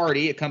 Private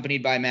Party,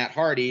 accompanied by Matt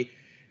Hardy.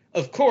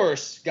 Of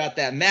course, got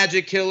that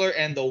Magic Killer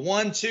and the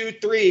 1, 2,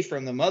 3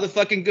 from the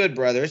motherfucking Good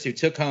Brothers, who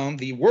took home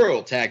the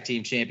World Tag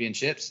Team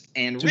Championships.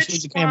 And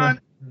Rich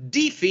Swann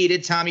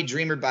defeated Tommy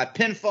Dreamer by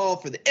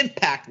pinfall for the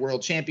Impact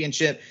World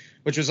Championship,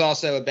 which was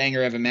also a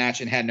banger of a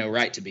match and had no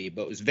right to be,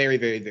 but was very,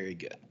 very, very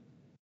good.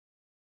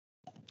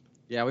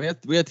 Yeah,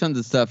 we had tons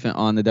of stuff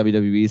on the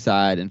WWE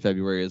side in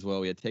February as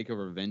well. We had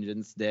Takeover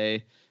Vengeance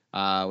Day,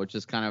 which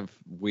is kind of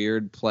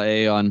weird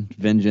play on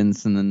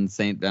Vengeance and then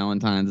St.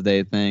 Valentine's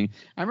Day thing.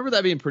 I remember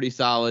that being pretty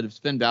solid.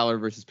 Finn Balor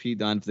versus Pete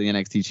Dunne for the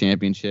NXT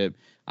Championship.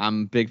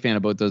 I'm a big fan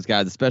of both those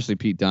guys, especially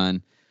Pete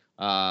Dunne.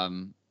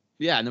 And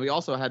then we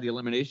also had the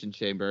Elimination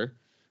Chamber,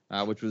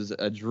 which was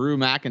Drew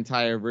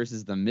McIntyre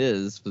versus The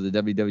Miz for the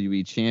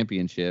WWE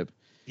Championship.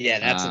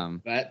 Yeah,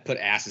 that put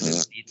asses in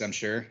seats, I'm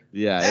sure.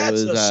 Yeah,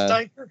 That's it was a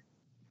stinker.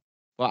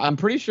 Well, I'm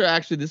pretty sure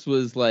actually this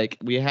was like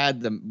we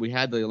had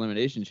the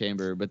Elimination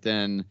Chamber, but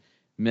then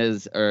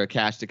Miz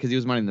cashed it because he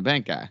was Money in the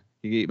Bank guy.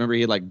 Remember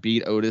he like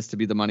beat Otis to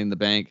be the Money in the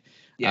Bank.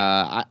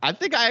 Yeah. I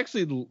think I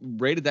actually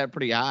rated that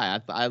pretty high.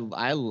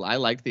 I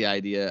liked the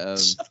idea of.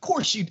 Of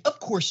course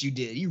you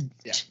did.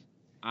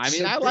 I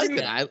mean, I liked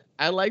it.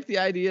 I liked the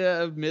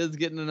idea of Miz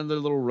getting another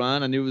little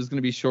run. I knew it was going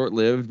to be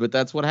short-lived, but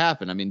that's what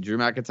happened. I mean, Drew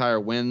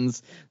McIntyre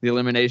wins the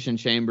Elimination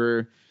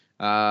Chamber.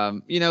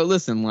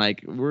 Listen,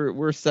 like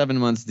we're 7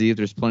 months deep.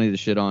 There's plenty to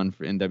shit on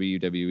in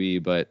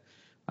WWE, but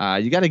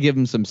you got to give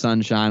them some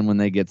sunshine when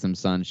they get some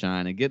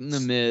sunshine. And getting the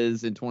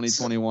Miz in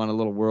 2021 a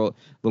little world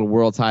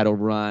title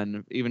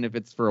run, even if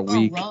it's for a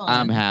week,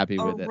 I'm happy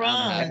with it.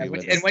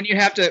 And when you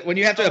have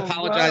to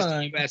apologize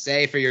to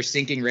USA for your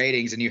sinking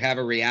ratings, and you have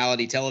a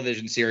reality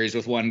television series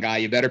with one guy,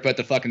 you better put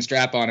the fucking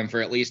strap on him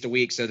for at least a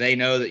week so they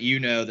know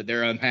that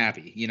they're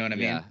unhappy. You know what I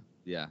mean?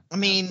 Yeah. I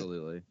mean,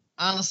 absolutely.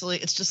 Honestly,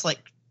 it's just like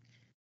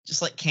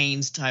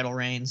Kane's title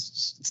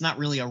reigns. It's not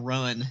really a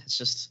run.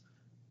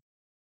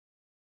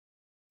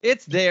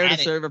 It's there to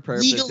serve a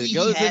purpose.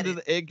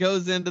 It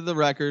goes into the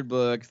record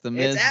books. The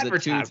Miz, the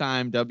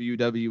two-time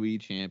WWE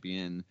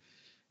champion.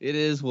 It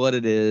is what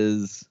it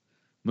is.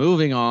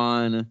 Moving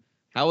on.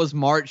 How was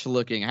March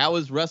looking? How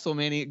was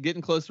WrestleMania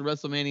getting close to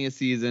WrestleMania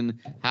season?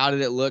 How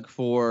did it look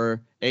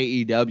for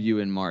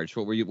AEW in March?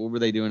 What were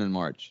they doing in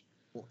March?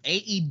 Well,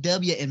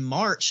 AEW in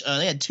March,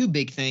 they had two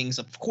big things.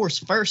 Of course,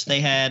 first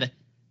they had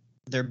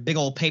their big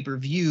old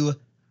pay-per-view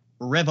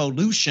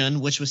Revolution,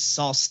 which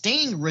saw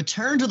Sting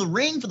return to the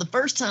ring for the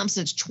first time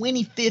since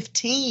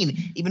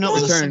 2015, even though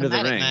it was a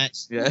cinematic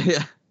match.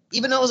 Yeah.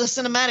 Even though it was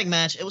a cinematic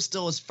match, it was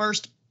still his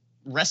first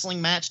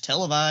wrestling match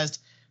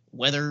televised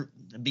weather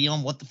be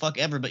on what the fuck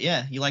ever. But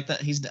yeah, you like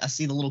that? I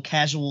see the little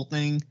casual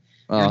thing.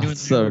 Oh, doing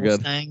so the little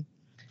good. thing.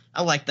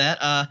 I like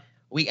that.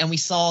 We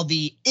saw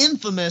the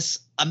infamous,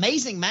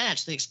 amazing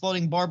match, the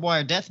exploding barbed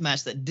wire death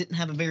match that didn't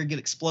have a very good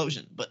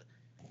explosion, but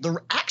the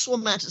actual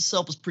match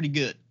itself was pretty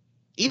good.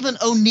 Even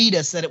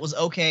Onita said it was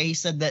okay. He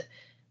said that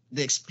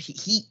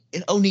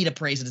Onita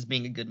praised it as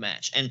being a good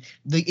match, and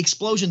the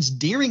explosions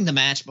during the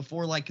match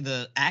before like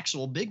the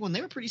actual big one,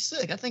 they were pretty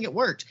sick. I think it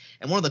worked.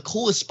 And one of the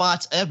coolest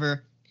spots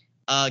ever,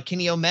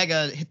 Kenny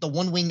Omega hit the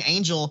one winged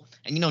angel,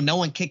 and no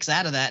one kicks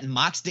out of that, and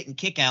Mox didn't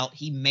kick out.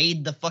 He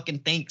made the fucking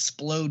thing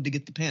explode to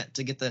get the pin,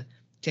 to get the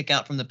kick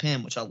out from the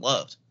pin, which I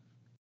loved.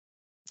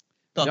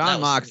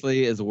 John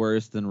Moxley is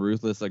worse than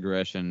Ruthless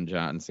Aggression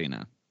John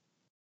Cena.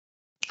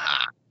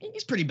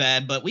 He's pretty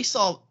bad, but we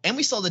saw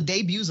the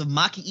debuts of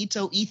Maki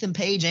Ito, Ethan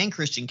Page, and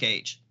Christian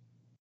Cage.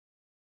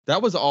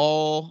 That was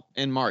all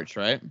in March,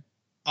 right?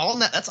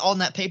 That's all in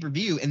that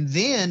pay-per-view. And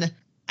then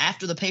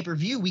after the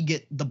pay-per-view, we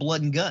get the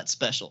Blood and Guts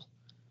special,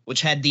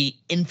 which had the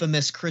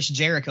infamous Chris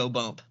Jericho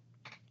bump.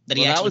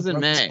 That was in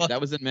May.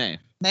 That was in May.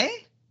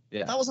 May?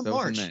 Yeah. That was in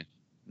March.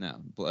 No,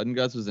 Blood and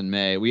Guts was in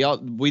May. We got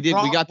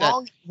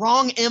that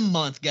wrong M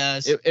month,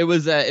 guys. It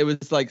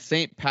was like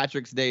St.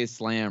 Patrick's Day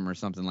Slam or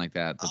something like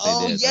that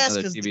they did. Yes,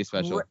 another TV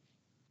special.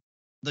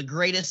 The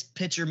greatest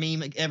picture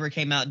meme ever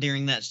came out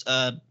during that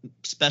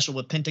special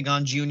with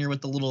Pentagon Jr.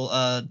 with the little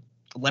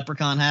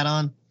leprechaun hat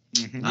on.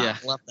 Mm-hmm. Yeah,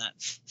 I love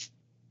that.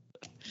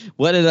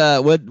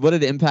 What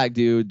did Impact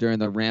do during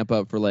the ramp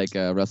up for like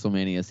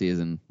WrestleMania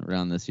season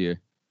around this year?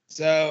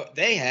 So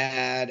they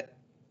had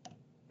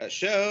a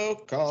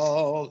show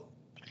called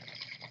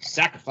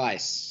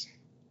Sacrifice.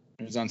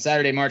 It was on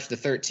Saturday, March the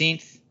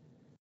 13th.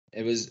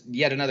 It was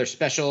yet another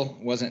special.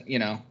 Wasn't,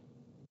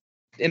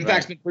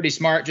 Impact's been pretty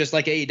smart, just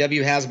like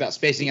AEW has, about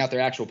spacing out their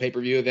actual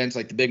pay-per-view events,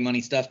 like the big money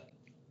stuff.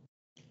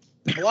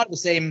 A lot of the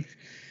same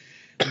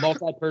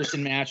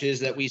multi-person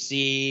matches that we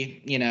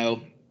see,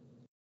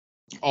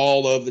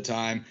 all of the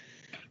time.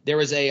 There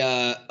was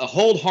a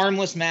hold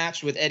harmless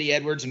match with Eddie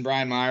Edwards and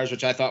Brian Myers,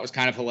 which I thought was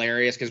kind of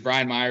hilarious because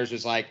Brian Myers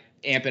was like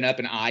amping up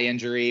an eye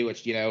injury,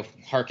 which,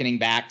 harkening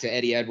back to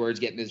Eddie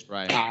Edwards getting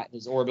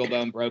his orbital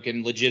bone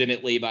broken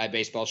legitimately by a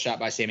baseball shot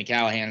by Sami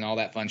Callihan and all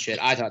that fun shit.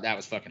 I thought that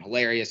was fucking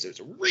hilarious. It was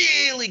a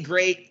really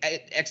great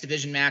X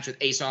Division match with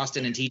Ace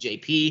Austin and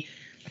TJP.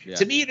 Yeah.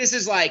 To me, this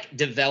is like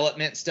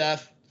development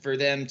stuff for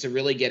them to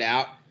really get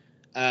out.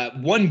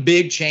 One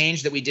big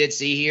change that we did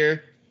see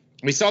here,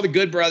 we saw the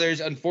Good Brothers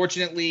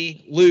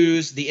unfortunately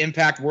lose the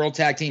Impact World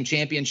Tag Team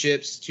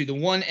Championships to the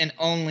one and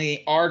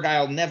only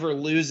Argyle Never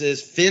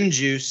Loses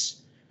Finjuice,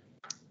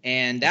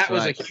 and that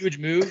was a huge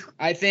move.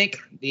 I think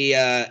the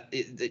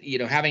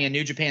having a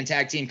New Japan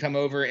Tag Team come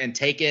over and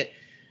take it.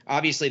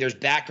 Obviously, there's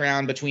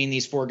background between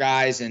these four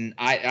guys, and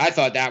I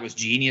thought that was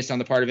genius on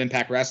the part of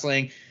Impact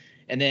Wrestling.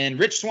 And then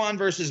Rich Swann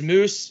versus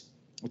Moose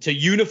to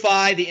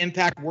unify the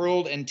Impact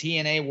World and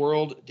TNA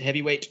World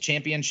Heavyweight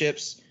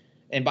Championships,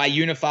 and by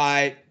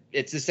unify,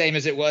 it's the same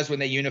as it was when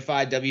they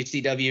unified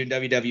WCW and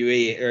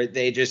WWE, or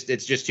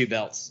it's just two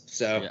belts.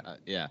 So,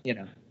 yeah.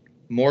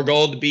 More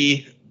gold to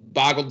be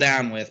boggled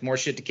down with, more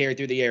shit to carry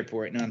through the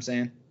airport. You know what I'm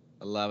saying?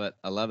 I love it.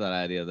 I love that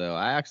idea, though.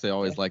 I actually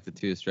always like the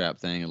two-strap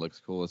thing. It looks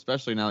cool,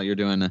 especially now that you're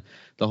doing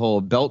the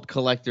whole belt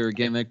collector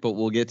gimmick, but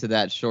we'll get to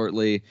that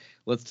shortly.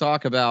 Let's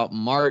talk about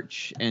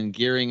March and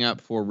gearing up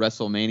for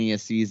WrestleMania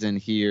season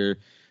here.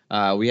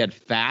 We had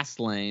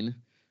Fastlane,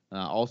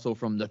 also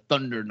from the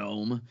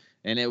Thunderdome.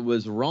 And it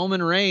was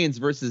Roman Reigns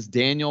versus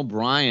Daniel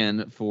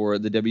Bryan for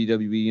the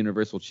WWE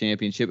Universal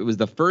Championship. It was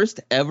the first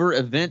ever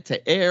event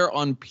to air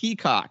on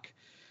Peacock.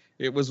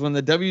 It was when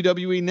the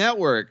WWE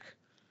Network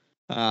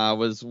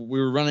we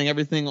were running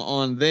everything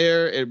on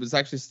there. It was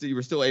actually you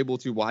were still able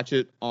to watch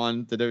it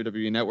on the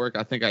WWE Network.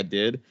 I think I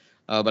did,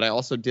 but I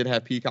also did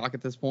have Peacock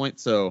at this point.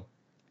 So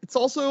it's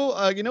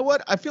also, you know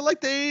what? I feel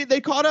like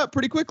they caught up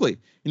pretty quickly.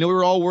 We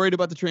were all worried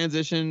about the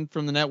transition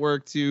from the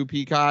network to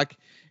Peacock.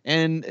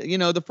 And,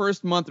 the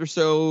first month or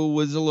so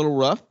was a little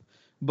rough,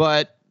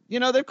 but,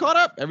 they've caught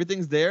up.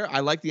 Everything's there. I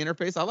like the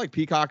interface. I like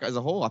Peacock as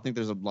a whole. I think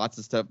there's lots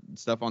of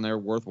stuff on there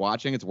worth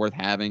watching. It's worth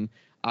having.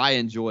 I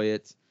enjoy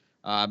it.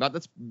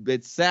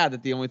 It's sad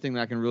that the only thing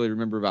that I can really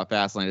remember about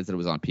Fastlane is that it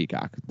was on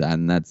Peacock.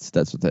 And that's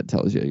what that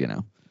tells you,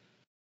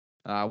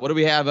 What do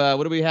we have?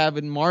 What do we have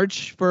in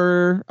March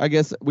for? I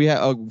guess we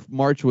have.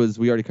 March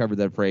we already covered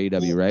that for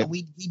AEW, right?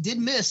 We did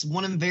miss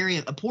one very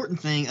important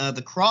thing,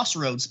 the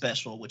Crossroads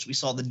special, which we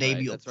saw the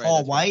debut of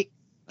Paul White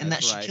and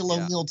that Shaquille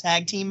O'Neal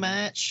tag team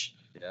match.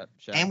 Yep.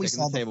 And we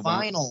saw the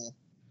final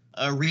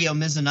Ryo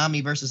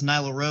Mizunami versus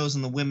Nyla Rose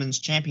in the women's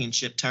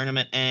championship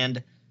tournament,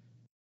 and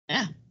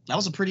yeah, that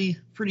was a pretty.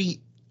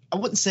 I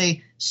wouldn't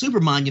say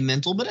super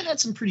monumental, but it had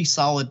some pretty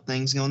solid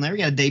things going there. We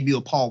got a debut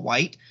of Paul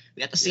White.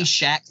 We got to see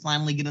Shaq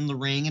finally get in the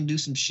ring and do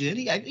some shit.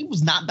 He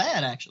was not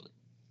bad, actually.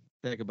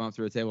 Take a bump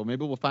through a table.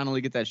 Maybe we'll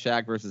finally get that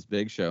Shaq versus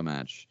Big Show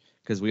match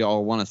because we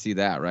all want to see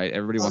that, right?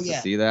 Everybody wants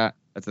to see that.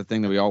 That's the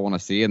thing that we all want to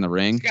see in the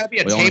ring. It's got to be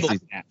a table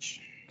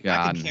match.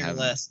 God, I could care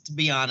less, to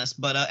be honest.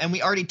 But and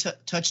we already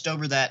touched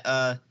over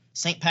that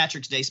St.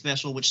 Patrick's Day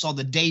special, which saw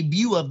the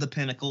debut of the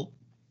Pinnacle.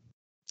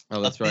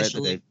 Oh, that's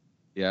officially, right.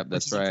 Yeah,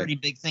 that's which is a pretty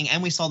big thing.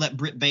 And we saw that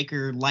Britt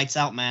Baker lights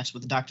out match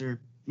with Dr.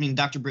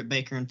 Britt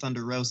Baker and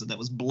Thunder Rosa. That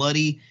was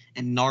bloody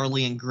and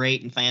gnarly and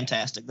great and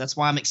fantastic. That's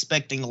why I'm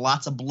expecting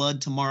lots of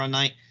blood tomorrow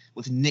night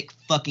with Nick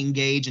fucking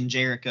Gage and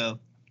Jericho.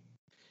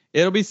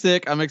 It'll be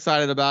sick. I'm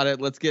excited about it.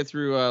 Let's get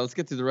through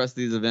the rest of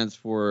these events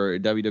for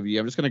WWE.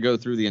 I'm just going to go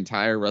through the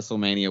entire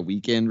WrestleMania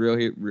weekend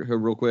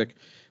real quick.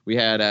 We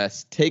had a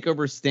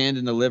TakeOver Stand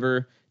and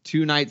Deliver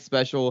 2-night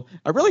special.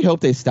 I really hope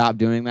they stop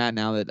doing that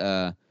now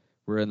that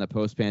we're in the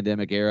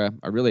post-pandemic era.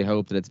 I really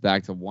hope that it's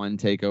back to one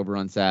TakeOver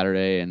on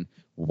Saturday and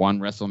one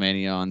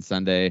WrestleMania on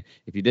Sunday.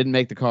 If you didn't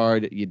make the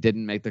card, you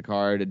didn't make the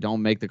card.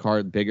 Don't make the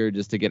card bigger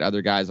just to get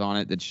other guys on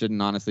it that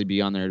shouldn't honestly be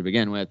on there to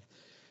begin with.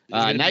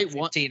 Night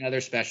 15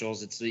 other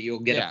specials. You'll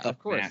get a of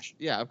course. match.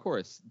 Yeah, of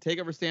course.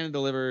 TakeOver Stand and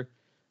Deliver.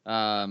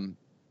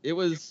 It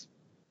was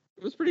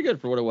pretty good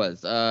for what it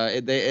was.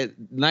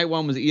 Night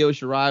 1 was Io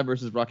Shirai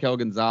versus Raquel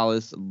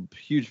Gonzalez.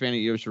 Huge fan of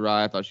Io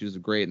Shirai. I thought she was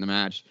great in the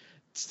match.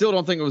 Still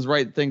don't think it was the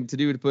right thing to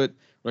do to put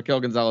Raquel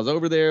Gonzalez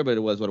over there, but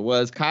it was what it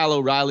was. Kyle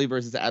O'Reilly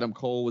versus Adam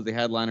Cole was the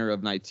headliner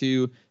of Night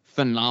 2.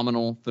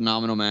 Phenomenal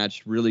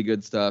match. Really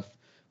good stuff.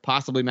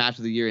 Possibly match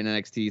of the year in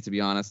NXT, to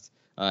be honest,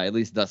 at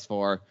least thus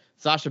far.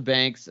 Sasha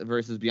Banks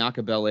versus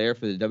Bianca Belair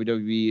for the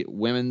WWE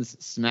Women's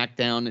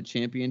SmackDown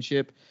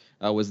Championship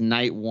was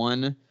Night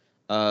 1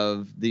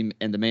 of the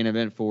main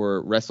event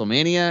for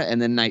WrestleMania,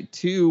 and then Night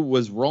 2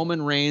 was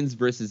Roman Reigns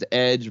versus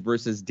Edge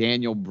versus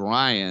Daniel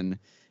Bryan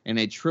in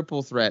a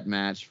triple threat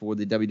match for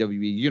the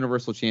WWE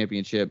Universal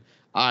Championship.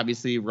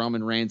 Obviously,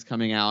 Roman Reigns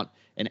coming out,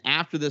 and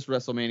after this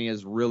WrestleMania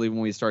is really when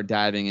we start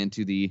diving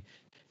into the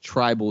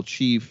Tribal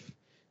Chief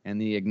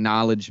and the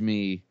Acknowledge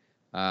Me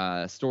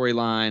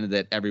storyline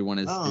that everyone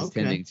is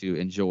tending to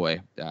enjoy.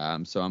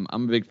 So I'm a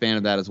big fan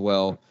of that as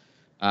well.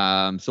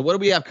 So what do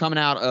we have coming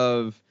out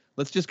of?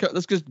 Let's just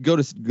go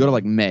to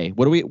like May.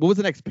 What was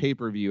the next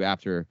pay-per-view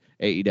after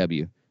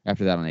AEW?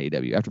 After that on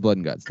AEW, after Blood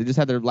and Guts, they just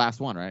had their last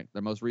one, right?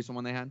 Their most recent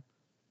one they had.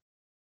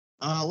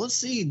 Let's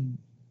see.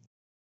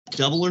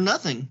 Double or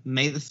Nothing,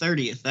 May the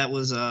 30th. That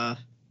was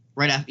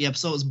right after. Yeah,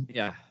 so it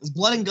was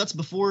Blood and Guts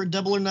before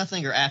Double or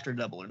Nothing or after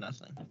Double or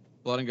Nothing?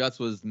 Blood and Guts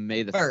was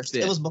May the 1st.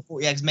 5th. It was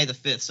before. Yeah, it's May the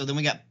 5th. So then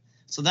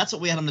so that's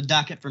what we had on the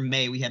docket for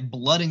May. We had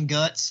Blood and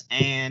Guts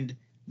and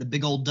the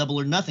big old Double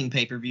or Nothing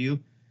pay-per-view.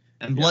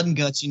 And Blood and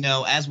Guts,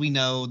 as we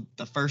know,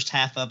 the first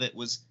half of it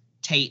was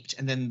taped,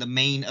 and then the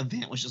main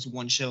event was just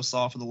one show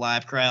saw for the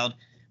live crowd.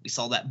 We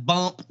saw that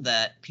bump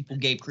that people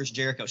gave Chris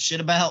Jericho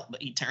shit about,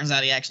 but turns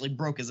out he actually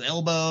broke his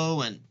elbow.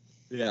 And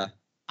yeah,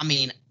 I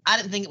mean, I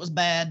didn't think it was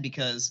bad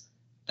because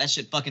that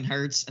shit fucking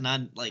hurts, and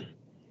I like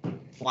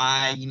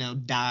why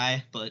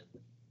die. But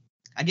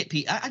I get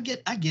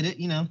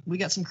it. We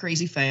got some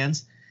crazy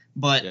fans,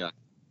 but in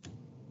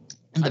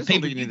the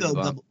pay-per-view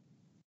though,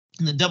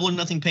 in the Double or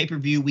Nothing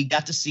pay-per-view, we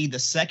got to see the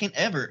second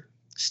ever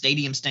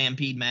Stadium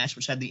Stampede match,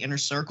 which had the Inner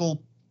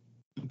Circle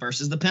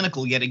versus the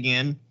Pinnacle yet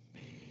again,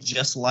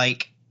 just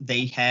like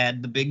they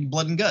had the big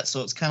Blood and Guts.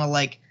 So it's kind of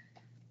like,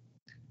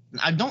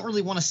 I don't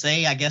really want to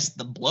say, I guess,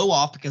 the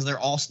blow-off, because they're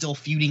all still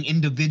feuding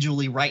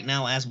individually right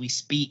now as we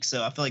speak.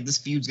 So I feel like this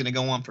feud's going to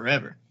go on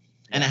forever.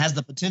 And it has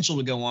the potential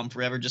to go on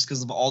forever just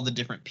because of all the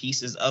different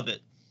pieces of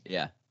it.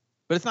 Yeah.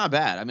 But it's not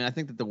bad. I mean, I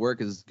think that the work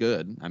is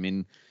good. I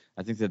mean,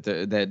 I think that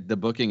the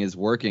booking is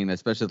working,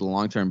 especially the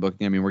long-term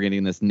booking. I mean, we're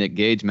getting this Nick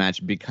Gage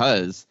match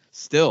because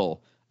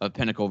still of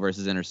Pinnacle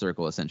versus Inner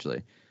Circle,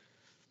 essentially.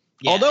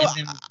 Yeah, although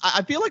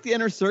I feel like the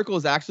Inner Circle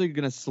is actually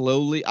going to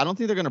slowly – I don't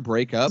think they're going to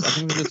break up. I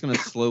think they're just going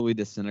to slowly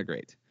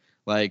disintegrate.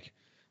 Like,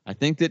 I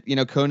think that,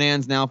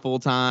 Conan's now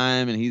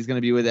full-time, and he's going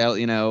to be with,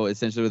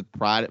 essentially with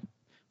Proud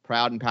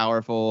and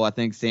Powerful. I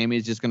think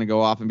Sammy's just going to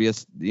go off and be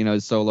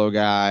a, solo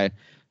guy.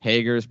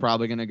 Hager's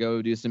probably going to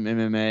go do some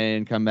MMA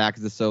and come back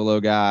as a solo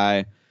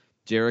guy.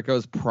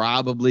 Jericho's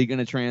probably going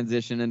to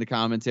transition into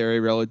commentary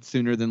relatively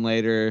sooner than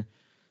later.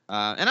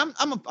 And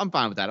I'm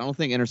fine with that. I don't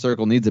think Inner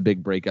Circle needs a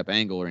big breakup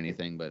angle or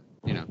anything, but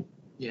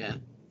Yeah.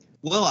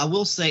 Well, I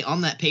will say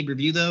on that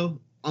pay-per-view though,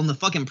 on the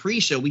fucking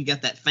pre-show, we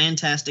got that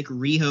fantastic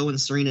Riho and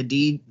Serena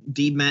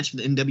Deeb match for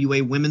the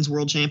NWA Women's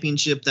World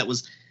Championship. That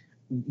was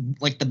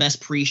like the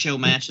best pre-show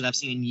match that I've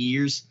seen in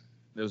years.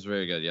 It was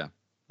very good. Yeah,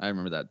 I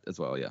remember that as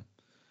well. Yeah.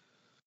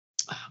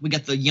 We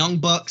got the Young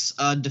Bucks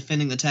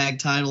defending the tag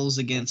titles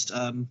against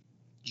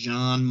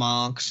Jon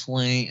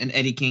Moxley and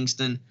Eddie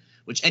Kingston.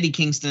 Which Eddie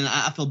Kingston,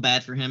 I feel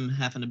bad for him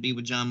having to be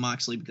with Jon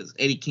Moxley because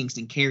Eddie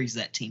Kingston carries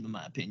that team, in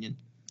my opinion.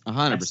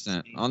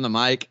 100%. On the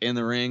mic, in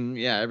the ring,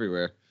 yeah,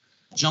 everywhere.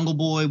 Jungle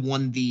Boy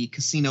won the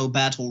Casino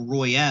Battle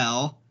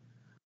Royale.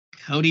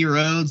 Cody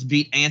Rhodes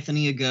beat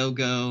Anthony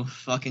Ogogo.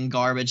 Fucking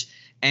garbage.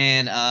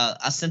 And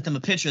I sent them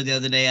a picture the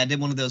other day. I did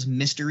one of those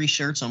mystery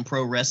shirts on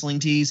Pro Wrestling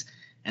Tees.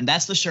 And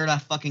that's the shirt I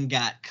fucking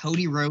got.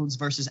 Cody Rhodes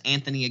versus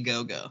Anthony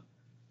Ogogo.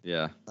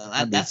 Yeah.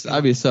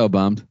 I'd be so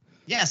bummed.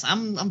 Yes,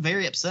 I'm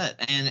very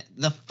upset. And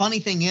the funny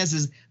thing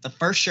is the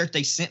first shirt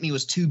they sent me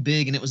was too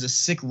big, and it was a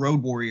sick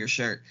Road Warrior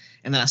shirt.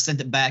 And then I sent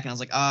it back, and I was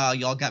like, oh,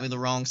 y'all got me the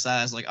wrong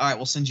size. Like, all right,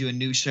 we'll send you a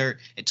new shirt.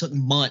 It took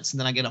months, and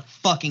then I get a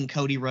fucking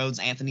Cody Rhodes,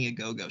 Anthony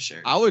Ogogo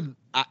shirt. I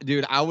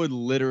would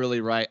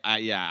literally write.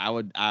 I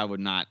would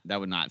not. That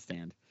would not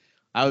stand.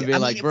 I would be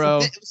like, bro.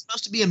 It was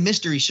supposed to be a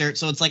mystery shirt,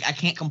 so it's like I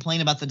can't complain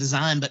about the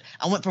design, but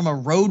I went from a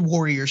Road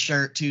Warrior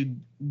shirt to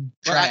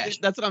trash.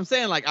 That's what I'm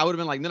saying. Like, I would have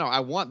been like, no, I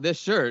want this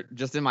shirt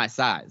just in my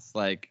size.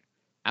 Like,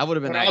 I would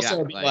have been But that also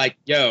guy. be like,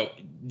 yo,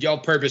 y'all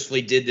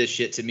purposely did this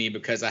shit to me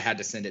because I had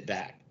to send it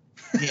back.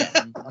 Yeah,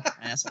 fucking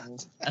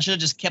assholes. I should have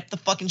just kept the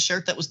fucking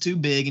shirt that was too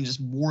big and just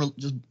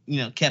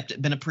kept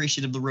it. Been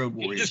appreciative of the Road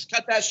You Warriors. just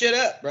cut that shit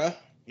up, bro.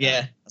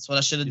 Yeah, that's what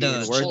I should have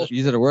done.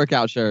 Use it a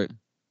workout shirt.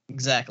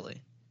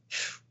 Exactly.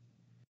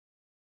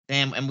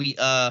 Damn, and we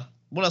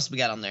what else we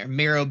got on there?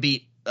 Miro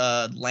beat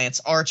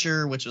Lance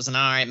Archer, which was an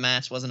alright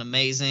match, wasn't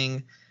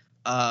amazing.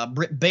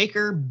 Britt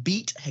Baker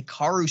beat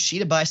Hikaru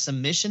Shida by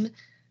submission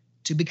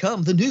to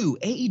become the new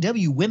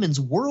AEW Women's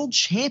World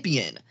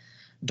Champion.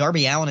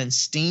 Darby Allin and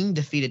Sting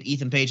defeated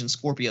Ethan Page and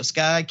Scorpio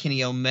Sky.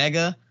 Kenny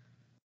Omega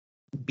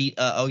beat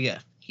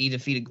he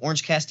defeated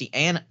Orange Cassidy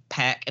and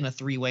Pac in a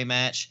 3-way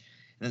match.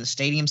 And in the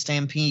Stadium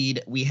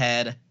Stampede, we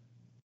had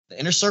the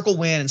Inner Circle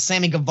win, and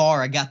Sammy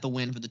Guevara got the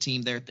win for the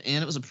team there at the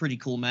end. It was a pretty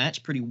cool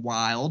match, pretty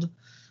wild.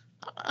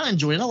 I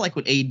enjoyed it. I like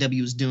what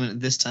AEW was doing at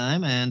this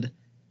time. And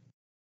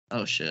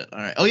oh shit! All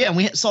right. Oh yeah, and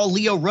we saw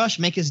Lio Rush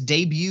make his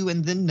debut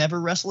and then never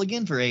wrestle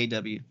again for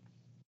AEW.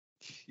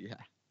 Yeah.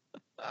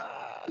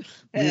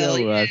 Hell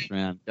Lio yeah. Rush,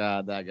 man.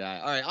 God, that guy.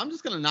 All right, I'm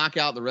just gonna knock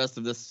out the rest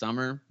of this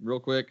summer real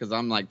quick because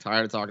I'm like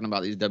tired of talking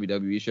about these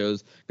WWE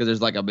shows because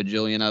there's like a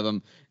bajillion of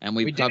them and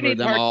we've We do covered need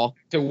them part- all.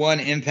 To one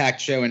Impact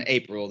show in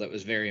April that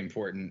was very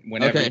important.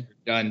 Whenever Okay.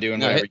 you're done doing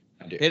No, whatever you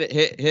want to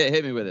do.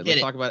 Hit me with it. Hit Let's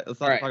it. talk about.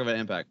 Let's All talk right. about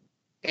Impact.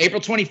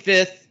 April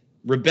 25th,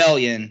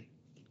 Rebellion.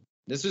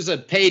 This was a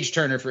page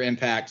turner for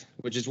Impact,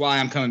 which is why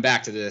I'm coming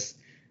back to this.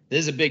 This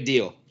is a big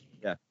deal.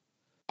 Yeah.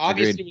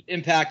 Obviously, Agreed. with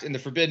Impact and the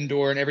Forbidden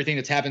Door and everything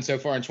that's happened so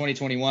far in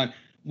 2021,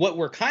 what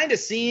we're kind of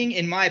seeing,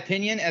 in my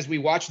opinion, as we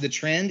watch the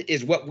trend,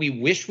 is what we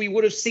wish we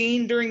would have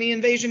seen during the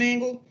Invasion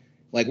angle.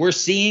 Like, we're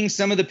seeing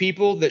some of the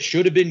people that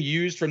should have been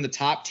used from the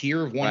top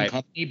tier of one Right.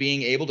 company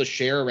being able to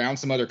share around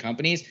some other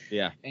companies.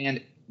 Yeah.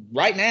 And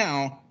right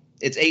now,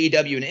 it's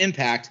AEW and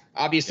Impact.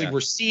 Obviously, Yeah.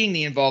 we're seeing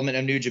the involvement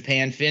of New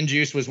Japan.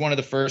 FinJuice was one of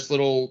the first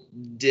little,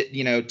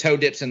 toe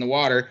dips in the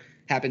water.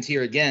 Happens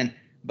here again.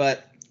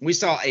 But we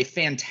saw a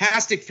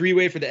fantastic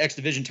 3-way for the X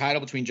Division title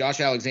between Josh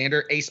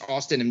Alexander, Ace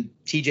Austin, and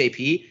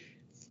TJP.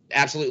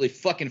 Absolutely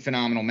fucking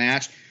phenomenal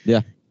match.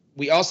 Yeah.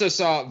 We also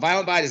saw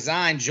Violent by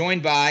Design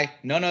joined by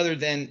none other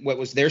than what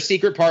was their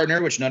secret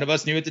partner, which none of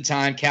us knew at the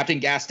time, Captain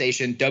Gas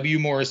Station, W.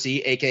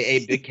 Morrissey,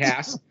 a.k.a. Big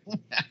Cass.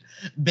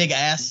 Big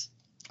ass.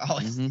 Oh,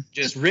 Mhm.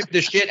 Just ripped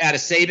the shit out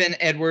of Saban,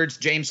 Edwards,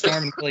 James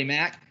Storm, and Willie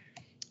Mack.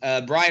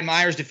 Brian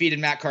Myers defeated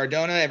Matt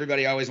Cardona.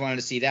 Everybody always wanted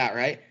to see that,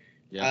 right?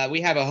 Yeah.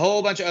 We have a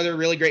whole bunch of other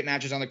really great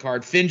matches on the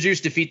card.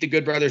 FinJuice defeat the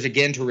Good Brothers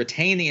again to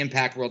retain the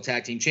Impact World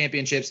Tag Team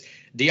Championships.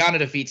 Deanna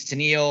defeats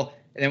Tenille.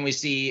 And then we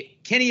see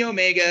Kenny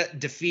Omega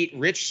defeat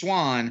Rich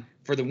Swann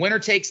for the winner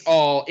takes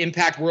all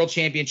Impact World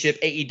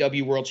Championship,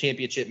 AEW World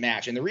Championship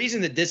match. And the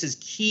reason that this is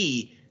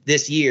key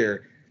this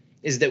year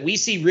is that we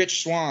see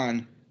Rich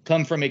Swann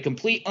come from a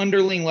complete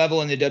underling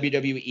level in the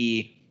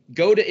WWE,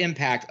 go to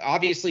Impact,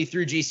 obviously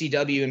through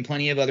GCW and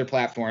plenty of other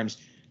platforms,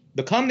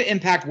 become the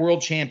Impact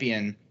World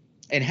Champion,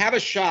 and have a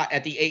shot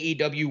at the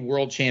AEW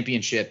World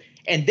Championship.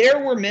 And there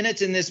were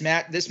minutes in this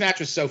match. This match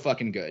was so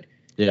fucking good.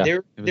 Yeah.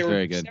 There it was were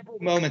very good. several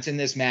moments in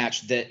this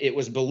match that it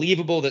was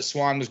believable that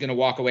Swann was going to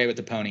walk away with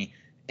the pony.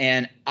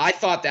 And I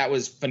thought that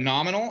was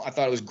phenomenal. I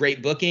thought it was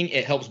great booking.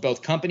 It helps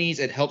both companies.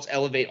 It helps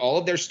elevate all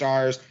of their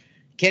stars.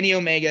 Kenny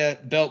Omega,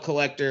 belt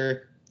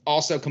collector,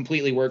 also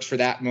completely works for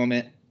that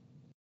moment.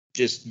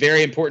 Just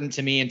very important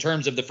to me in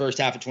terms of the first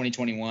half of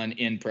 2021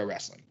 in pro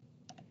wrestling.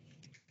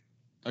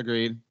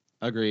 Agreed.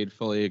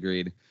 Fully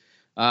agreed.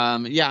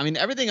 Yeah, I mean,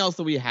 everything else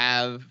that we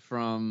have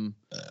from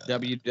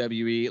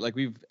WWE, like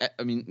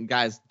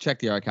guys, check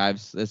the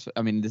archives. This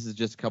is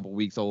just a couple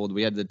weeks old.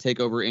 We had the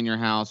Takeover in Your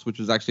House, which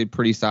was actually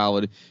pretty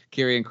solid.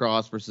 Karrion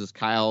Kross versus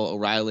Kyle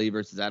O'Reilly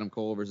versus Adam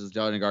Cole versus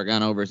Johnny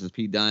Gargano versus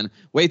Pete Dunne.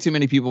 Way too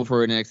many people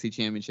for an NXT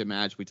Championship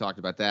match. We talked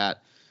about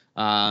that.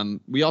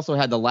 We also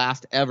had the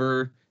last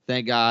ever,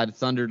 thank God,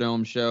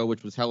 Thunderdome show,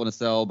 which was Hell in a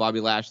Cell,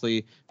 Bobby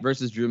Lashley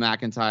versus Drew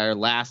McIntyre.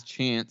 Last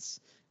chance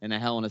in a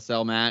Hell in a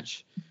Cell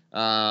match.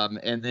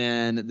 And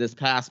then this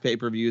past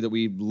pay-per-view that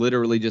we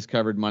literally just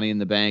covered, Money in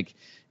the Bank,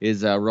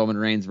 is Roman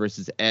Reigns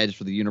versus Edge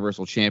for the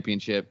Universal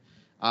Championship.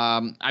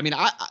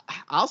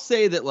 I'll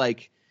say that,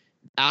 like,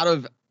 out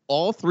of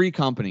all three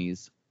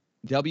companies,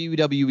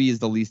 WWE is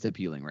the least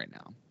appealing right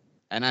now.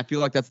 And I feel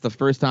like that's the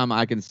first time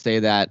I can say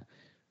that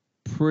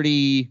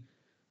pretty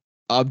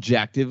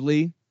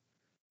objectively.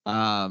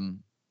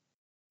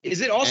 Is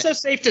it also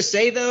safe to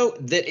say, though,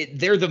 that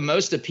they're the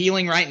most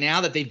appealing right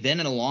now that they've been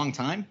in a long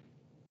time?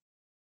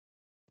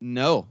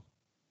 No,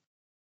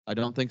 I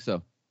don't think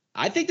so.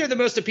 I think they're the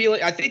most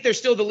appealing. I think they're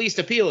still the least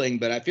appealing,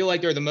 but I feel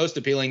like they're the most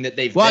appealing that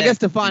they've Well, been. I guess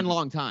define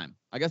long time.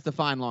 You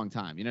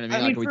know what I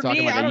mean? Like, are we for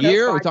talking me, like I a don't know,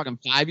 year? Are we talking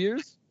 5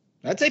 years?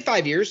 I'd say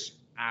 5 years.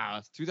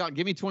 It's 2000.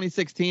 Give me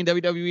 2016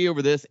 WWE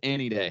over this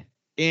any day.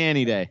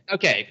 Any day.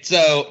 Okay,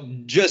 so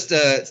just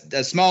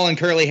a small and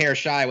curly hair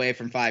shy away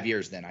from 5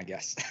 years, then I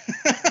guess.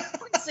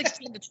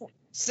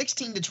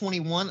 16 to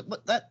 21,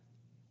 but that's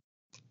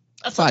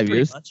 5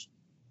 years. Much.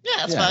 Yeah,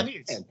 that's Yeah. 5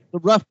 years. It's a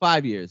rough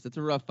 5 years. That's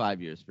a rough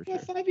 5 years for sure.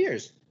 Yeah, 5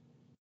 years.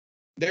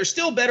 They're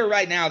still better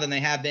right now than they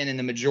have been in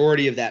the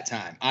majority of that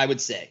time, I would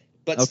say,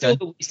 but still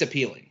the least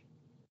appealing.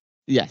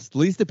 Yes,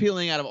 least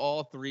appealing out of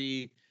all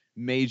three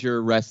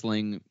major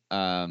wrestling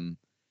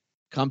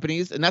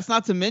companies, and that's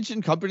not to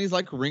mention companies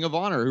like Ring of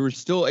Honor, who are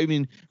still, I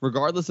mean,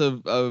 regardless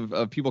of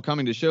people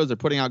coming to shows, they're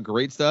putting out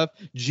great stuff.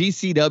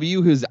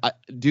 GCW, who's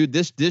dude,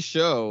 this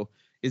show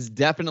is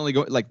definitely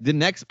going, like, the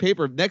next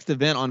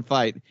event on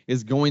Fight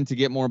is going to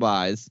get more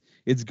buys.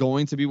 It's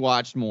going to be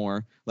watched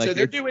more. Like, so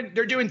they're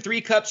doing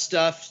 3 Cup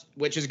stuff,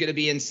 which is going to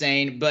be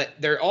insane. But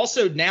they're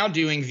also now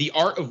doing the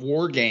Art of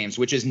War games,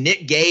 which is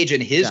Nick Gage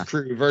and his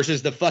crew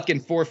versus the fucking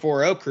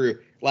 440 crew.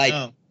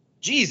 Like,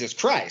 Jesus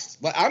Christ!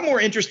 I'm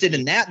more interested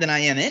in that than I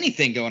am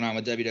anything going on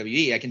with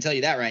WWE. I can tell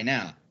you that right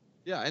now.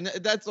 Yeah, and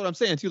that's what I'm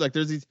saying too. Like,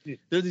 there's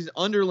these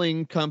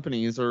underling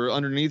companies or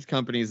underneath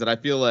companies that I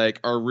feel like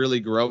are really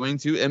growing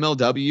too.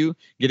 MLW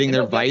getting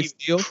their Vice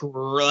deal,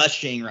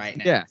 crushing right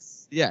now.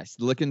 Yes,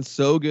 looking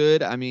so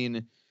good. I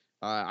mean,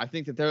 I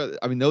think that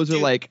those are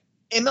like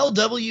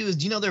MLW is.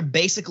 They're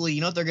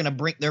basically, what they're gonna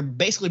bring? They're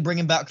basically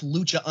bringing back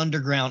Lucha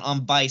Underground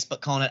on Vice,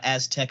 but calling it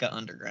Azteca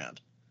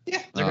Underground.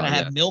 Yeah, they're gonna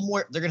have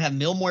They're gonna have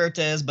Mil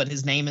Muertes, but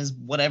his name is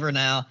whatever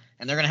now,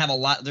 and they're gonna have a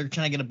lot. They're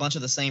trying to get a bunch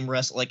of the same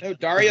wrestlers. Like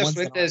Dario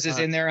Fuentes is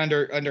in there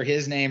under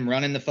his name,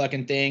 running the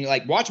fucking thing.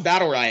 Like, watch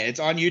Battle Riot. It's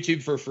on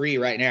YouTube for free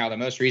right now, the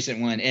most recent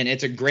one, and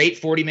it's a great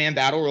 40-man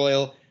battle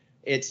royal.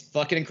 It's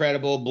fucking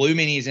incredible. Blue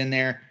Mini's in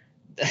there.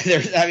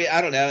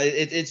 I don't know.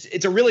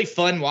 It's a really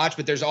fun watch,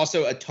 but there's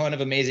also a ton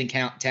of amazing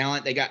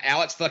talent. They got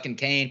Alex fucking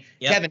Kane,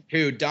 Kevin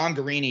Koo, Dom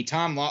Guarini,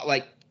 Tom Law.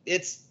 Like,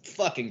 it's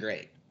fucking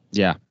great.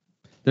 Yeah.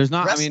 There's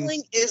not.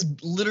 Wrestling is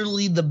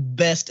literally the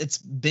best it's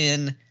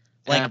been,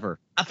 like, ever.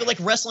 I feel like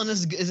wrestling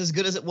is as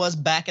good as it was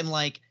back in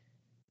the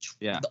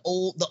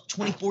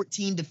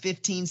 2014 to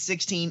 15,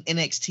 16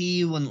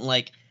 NXT when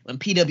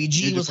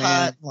PWG was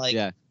hot. Like,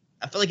 I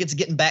feel like it's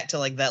getting back to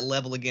like that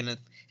level again.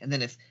 And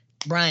then if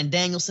Bryan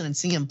Danielson and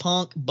CM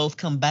Punk both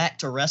come back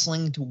to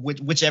wrestling, to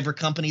whichever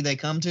company they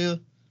come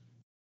to.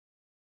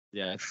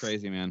 Yeah, it's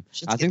crazy, man.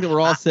 I think that we're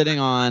all sitting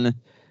on.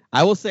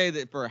 I will say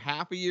that for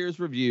half a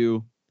year's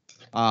review.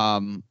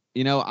 I'm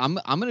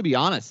gonna be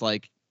honest.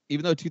 Like,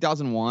 even though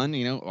 2001,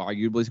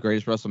 arguably is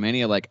greatest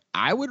WrestleMania, like,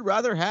 I would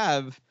rather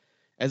have,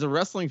 as a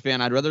wrestling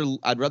fan, I'd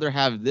rather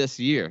have this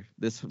year,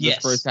 this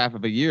first half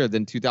of a year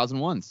than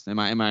 2001's. Am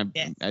I?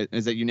 Yes.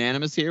 Is it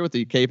unanimous here with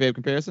the kayfabe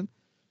comparison?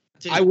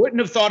 I wouldn't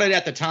have thought it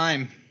at the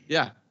time.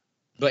 Yeah,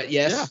 but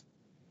yes. Yeah.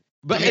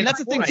 But and that's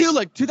the thing too.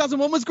 Like,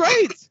 2001 was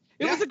great.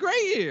 It was a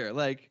great year.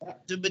 Like,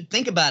 but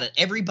think about it.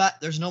 Everybody,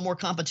 there's no more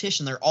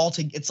competition.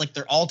 It's like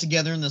they're all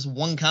together in this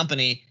one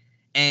company.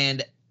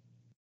 And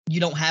you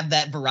don't have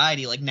that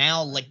variety. Like,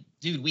 now, like,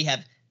 dude, we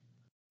have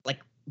like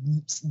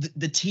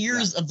the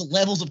tiers of the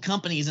levels of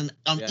companies, and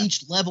on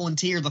each level and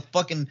tier, the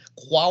fucking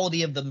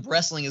quality of the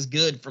wrestling is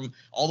good, from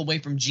all the way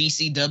from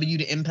GCW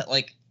to Impact,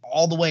 like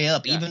all the way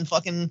up. Even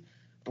fucking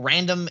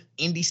random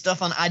indie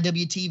stuff on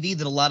IWTV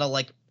that a lot of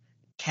like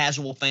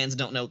casual fans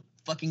don't know.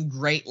 Fucking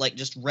great. Like,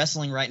 just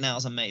wrestling right now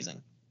is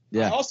amazing.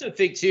 Yeah. I also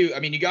think too,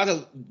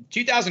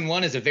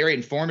 2001 is a very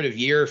informative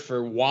year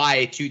for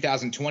why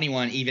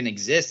 2021 even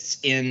exists,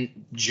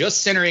 in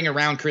just centering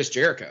around Chris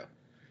Jericho.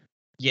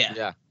 Yeah.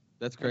 Yeah.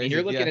 That's crazy.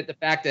 You're looking at the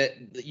fact that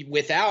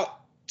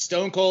without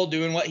Stone Cold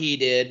doing what he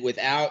did,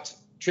 without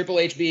Triple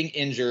H being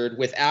injured,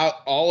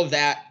 without all of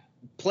that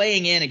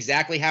playing in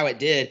exactly how it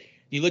did,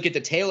 you look at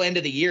the tail end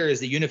of the year as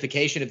the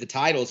unification of the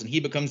titles, and he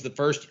becomes the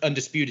first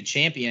undisputed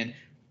champion,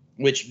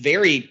 which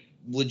very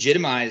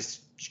legitimized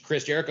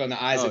Chris Jericho in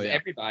the eyes of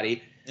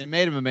everybody. It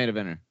made him a main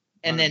eventer. 100%.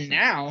 And then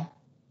now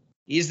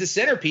he's the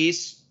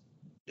centerpiece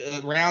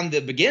around the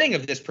beginning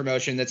of this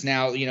promotion that's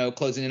now,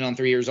 closing in on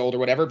 3 years old or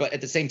whatever. But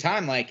at the same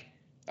time, like,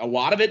 a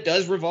lot of it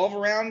does revolve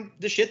around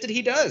the shit that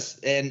he does.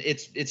 And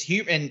it's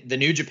huge. And the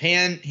New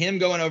Japan, him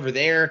going over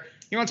there,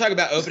 you want to talk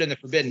about opening the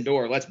forbidden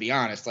door. Let's be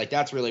honest. Like,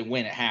 that's really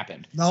when it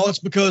happened. No, it's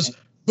because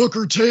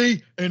Booker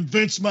T and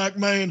Vince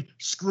McMahon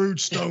screwed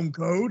Stone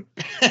Cold.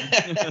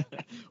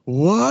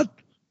 What?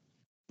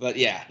 But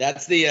yeah,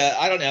 that's the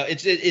I don't know.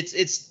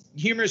 It's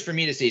humorous for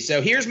me to see.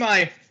 So here's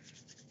my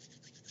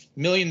 $1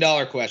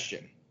 million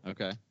question.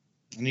 Okay.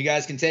 And you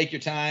guys can take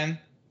your time.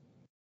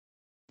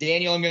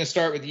 Daniel, I'm going to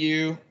start with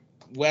you.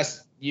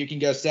 Wes, you can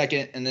go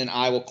second, and then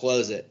I will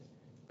close it.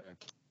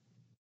 Okay.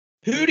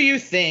 Who do you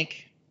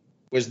think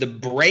was the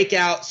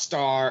breakout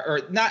star,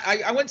 or not?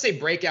 I wouldn't say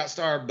breakout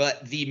star,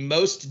 but the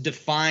most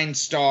defined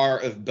star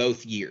of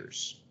both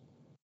years?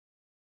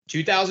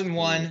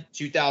 2001,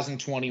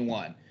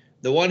 2021.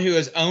 The one who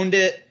has owned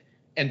it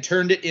and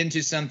turned it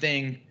into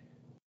something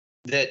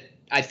that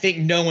I think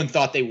no one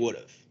thought they would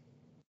have.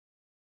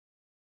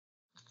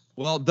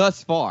 Well,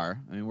 thus far,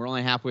 I mean, we're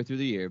only halfway through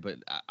the year, but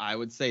I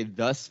would say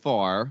thus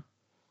far,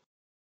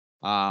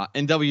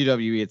 in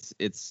WWE,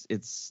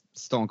 it's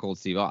Stone Cold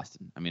Steve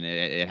Austin. I mean,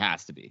 it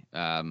has to be.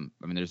 I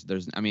mean,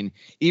 I mean,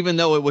 even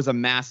though it was a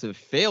massive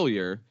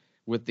failure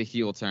with the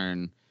heel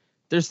turn,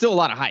 there's still a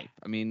lot of hype.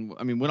 I mean,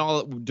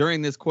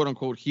 during this quote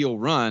unquote heel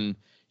run,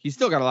 he's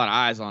still got a lot of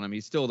eyes on him.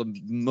 He's still the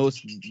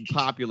most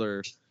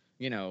popular,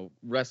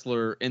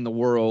 wrestler in the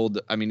world.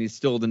 I mean, he's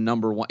still the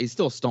number one. He's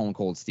still Stone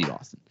Cold Steve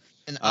Austin.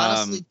 And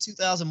honestly,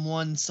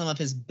 2001, some of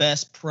his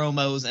best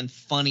promos and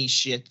funniest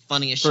shit.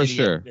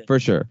 For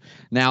sure.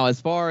 Now, as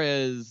far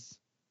as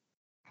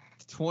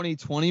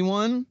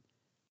 2021,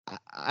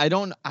 I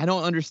don't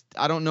understand.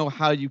 I don't know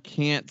how you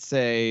can't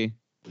say.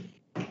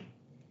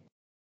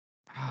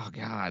 Oh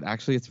God,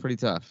 actually, it's pretty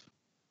tough.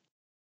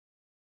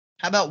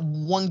 How about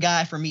one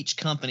guy from each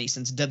company,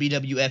 since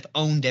WWF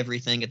owned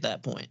everything at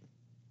that point?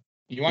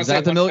 You want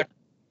to say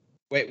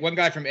one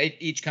guy from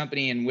each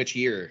company in which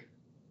year?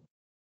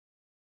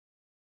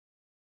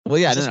 Well,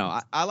 yeah, no.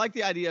 I like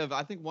the idea of,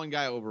 I think, one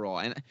guy overall.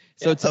 And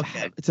so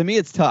to me,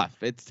 it's tough.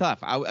 It's tough.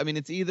 I mean,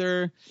 it's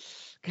either,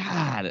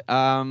 God,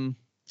 I mean,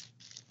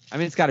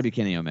 it's got to be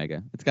Kenny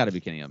Omega.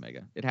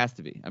 It has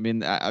to be. I mean,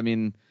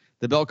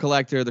 the belt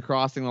collector, the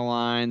crossing the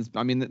lines.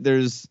 I mean,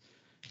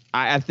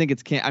 I think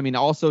it's I mean,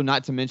 also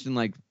not to mention,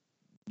 like,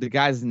 the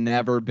guy's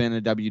never been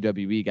a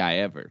WWE guy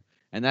ever.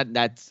 And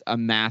that's a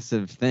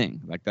massive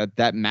thing. Like,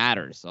 that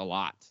matters a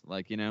lot.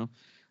 Like,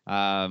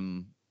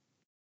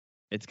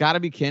 it's got to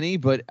be Kenny,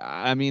 but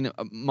I mean,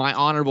 my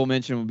honorable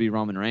mention would be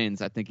Roman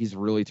Reigns. I think he's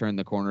really turned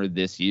the corner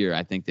this year.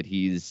 I think that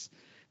he's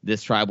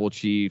this tribal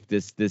chief,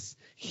 this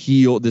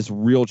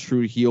real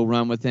true heel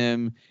run with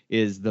him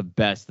is the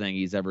best thing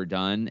he's ever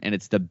done, and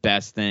it's the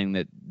best thing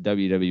that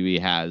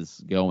WWE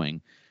has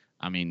going.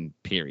 I mean,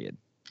 period.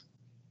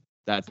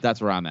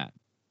 That's where I'm at.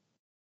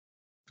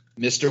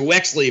 Mr.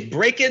 Wexley,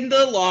 breaking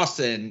the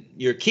Lawson,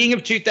 your king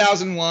of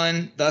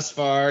 2001 thus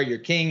far, your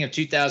king of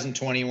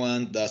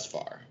 2021 thus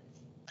far.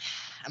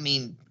 I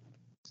mean,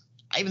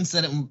 I even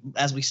said it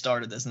as we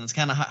started this, and it's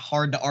kind of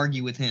hard to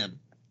argue with him.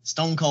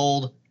 Stone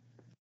Cold,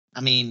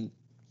 I mean,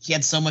 he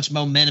had so much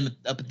momentum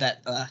up into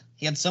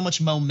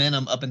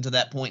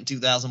that point,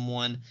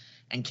 2001,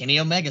 and Kenny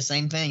Omega,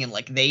 same thing. And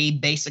like, they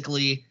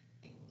basically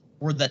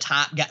were the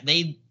top guy.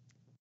 They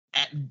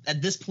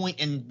at this point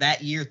in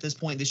that year, at this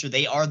point this year,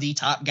 they are the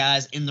top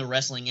guys in the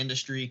wrestling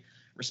industry,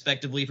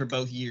 respectively, for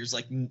both years.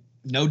 Like,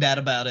 no doubt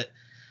about it.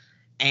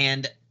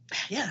 And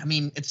yeah, I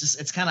mean,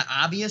 it's kind of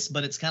obvious,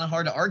 but it's kind of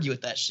hard to argue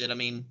with that shit. I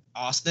mean,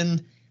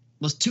 Austin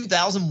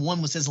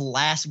 2001 was his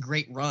last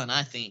great run,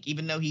 I think,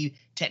 even though he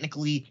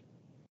technically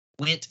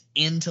went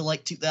into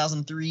like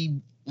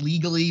 2003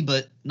 legally,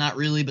 but not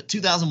really. But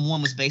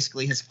 2001 was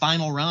basically his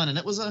final run, and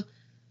it was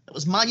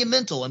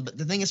monumental. But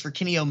the thing is, for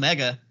Kenny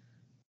Omega,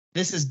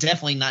 this is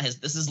definitely not his.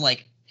 This is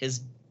like his.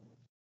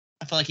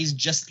 I feel like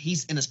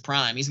he's in his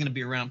prime. He's going to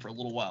be around for a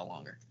little while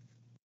longer.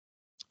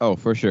 Oh,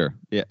 for sure.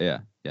 Yeah.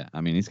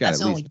 I mean, he's got. That's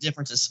the only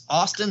difference. Is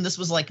Austin. This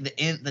was like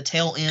the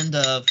tail end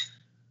of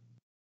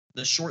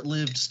the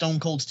short-lived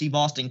Stone Cold Steve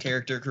Austin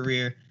character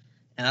career,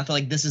 and I feel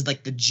like this is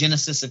like the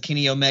genesis of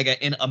Kenny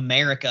Omega in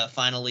America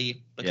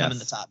finally becoming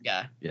the top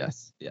guy.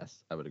 Yes,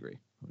 I would agree.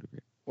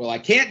 Well, I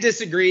can't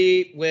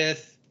disagree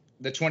with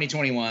the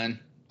 2021.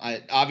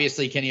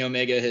 Obviously, Kenny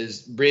Omega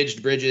has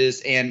bridged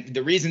bridges, and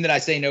the reason that I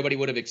say nobody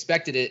would have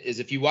expected it is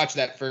if you watch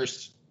that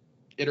first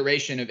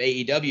iteration of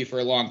AEW for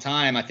a long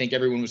time, I think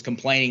everyone was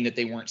complaining that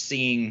they weren't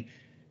seeing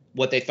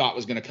what they thought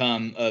was going to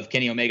come of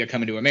Kenny Omega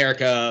coming to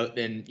America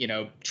and,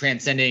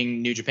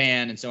 transcending New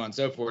Japan and so on and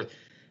so forth.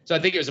 So I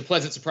think it was a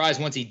pleasant surprise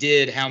once he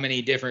did how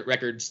many different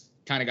records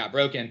kind of got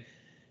broken.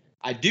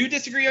 I do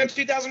disagree on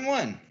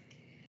 2001.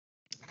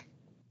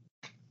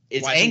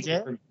 It's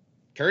Angle.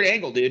 Kurt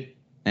Angle, dude.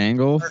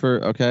 Angle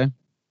for okay.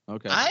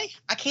 I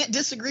can't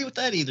disagree with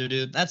that either,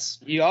 dude.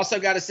 You also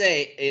got to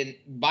say,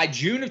 by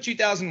June of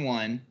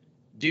 2001,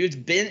 dude's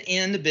been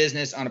in the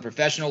business on a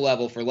professional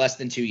level for less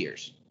than 2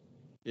 years.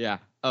 Yeah.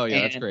 Oh,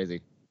 yeah, that's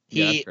crazy.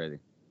 He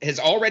has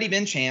already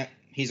been champ.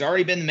 He's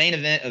already been the main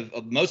event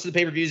of most of the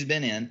pay-per-views he's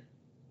been in.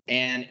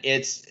 And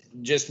it's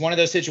just one of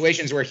those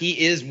situations where he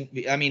is,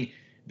 I mean,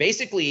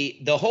 basically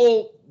the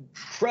whole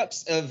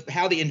crux of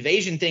how the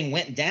invasion thing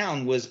went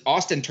down was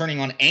Austin turning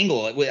on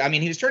Angle. I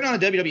mean, he was turning on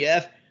the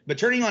WWF, but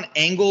turning on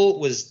Angle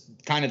was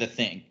kind of the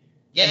thing.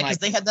 Yeah, because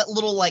they had that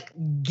little like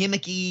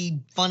gimmicky,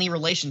 funny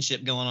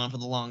relationship going on for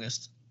the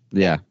longest.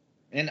 Yeah.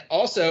 And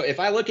also, if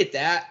I look at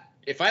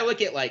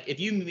like if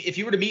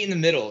you were to meet in the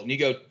middle and you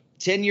go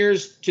 10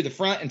 years to the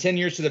front and 10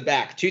 years to the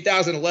back,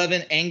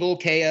 2011 Angle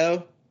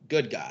KO,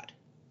 good God.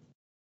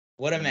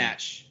 What a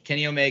match.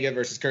 Kenny Omega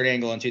versus Kurt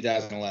Angle in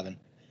 2011.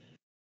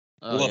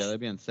 Oh, yeah, that'd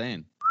be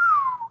insane.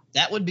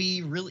 That would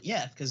be really,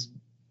 yeah, because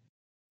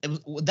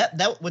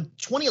that would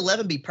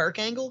 2011 be Perk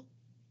Angle?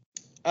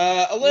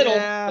 A little,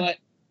 yeah.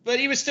 But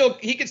he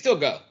could still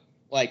go.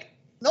 Like,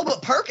 no,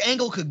 but Perk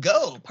Angle could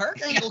go.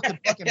 Perk Angle could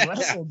fucking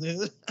wrestle,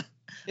 dude.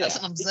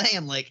 That's what I'm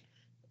saying. Like,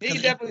 He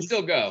could definitely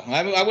still go.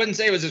 I wouldn't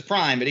say it was his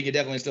prime, but he could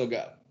definitely still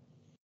go.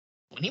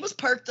 When he was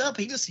perked up,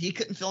 he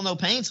couldn't feel no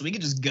pain, so he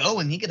could just go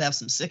and he could have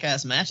some sick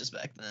ass matches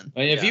back then. I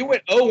mean, if Yeah. you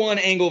went 01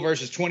 Angle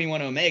versus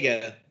 21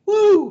 Omega,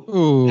 Woo!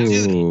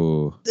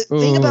 Ooh. The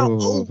thing about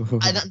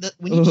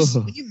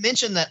when you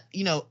mentioned that,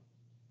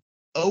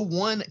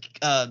 01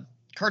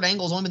 Kurt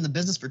Angle's only been in the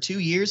business for 2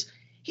 years,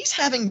 he's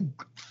having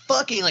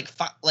fucking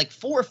like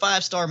 4 or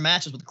 5 star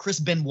matches with Chris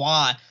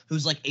Benoit,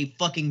 who's like a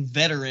fucking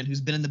veteran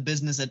who's been in the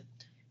business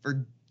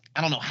for I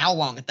don't know how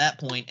long at that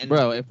point. And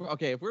Bro, if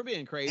we're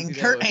being crazy, and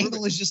though, Kurt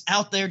Angle is just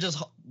out there just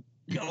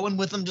going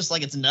with them just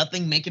like it's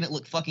nothing, making it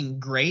look fucking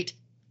great.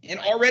 and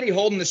already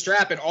holding the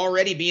strap and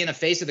already being a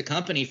face of the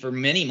company for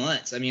many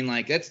months. I mean,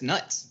 like, that's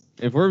nuts.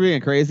 If we're being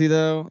crazy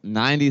though,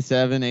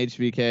 97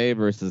 HBK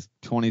versus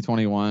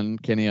 2021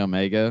 Kenny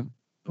Omega.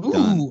 Ooh.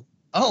 Done.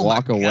 Oh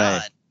Walk my away.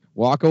 God.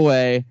 Walk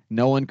away.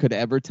 No one could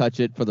ever touch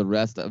it for the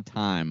rest of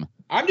time.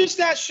 I'm just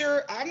not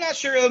sure. I'm not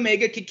sure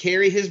Omega could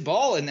carry his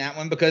ball in that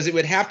one because it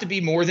would have to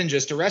be more than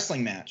just a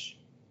wrestling match.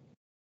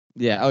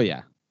 Yeah. Oh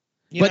yeah.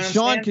 You know But what I'm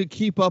Sean saying? could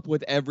keep up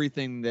with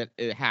everything that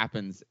it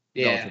happens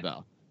bell Yeah. to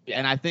bell. Yeah.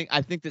 And I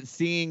think that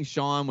seeing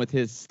Sean with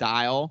his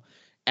style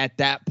at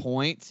that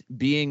point,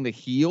 being the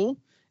heel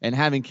and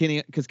having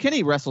Kenny, because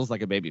Kenny wrestles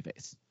like a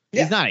babyface.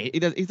 Yeah. He's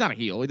not a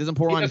heel. He doesn't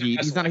pour He on doesn't heat.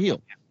 He's wrestle not a like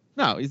heel.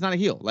 No, he's not a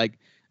heel. Like,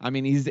 I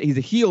mean, he's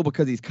a heel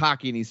because he's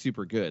cocky and he's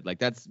super good. Like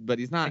but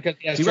he's not. Because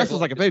has He wrestles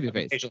triple- like a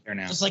babyface. facial hair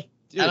now. Just like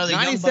Dude, I know the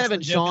Young Bucks were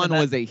 97 joking Sean about-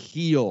 was a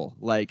heel,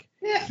 like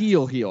Yeah.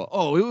 heel.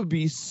 Oh, it would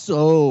be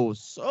so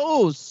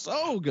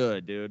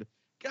good, dude.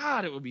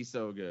 God, it would be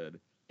so good.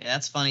 Yeah,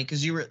 that's funny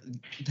because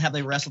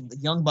they wrestled. The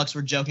Young Bucks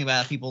were joking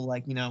about people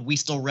like, we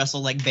still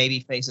wrestle like baby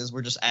faces.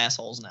 We're just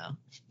assholes now.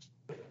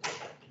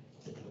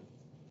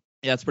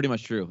 Yeah, it's pretty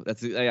much true.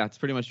 It's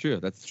pretty much true.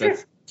 That's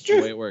It's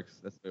the way it works.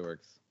 That's the way it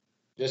works.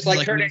 Just like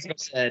Like Kurt we- Angle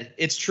said,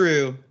 it's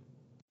true.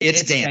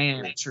 It's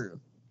damn true. true.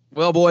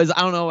 Well, boys,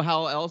 I don't know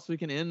how else we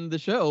can end the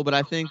show, but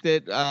I think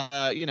that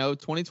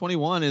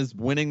 2021 is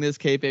winning this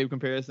kayfabe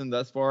comparison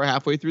thus far,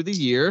 halfway through the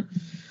year.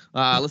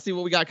 Let's see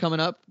what we got coming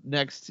up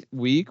next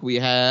week. We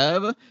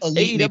have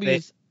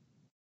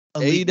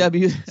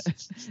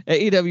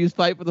AEW's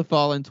Fight for the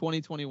Fallen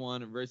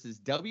 2021 versus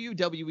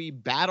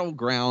WWE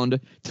Battleground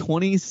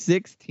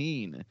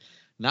 2016.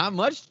 Not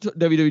much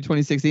WWE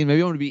 2016. Maybe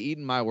I'm going to be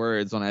eating my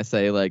words when I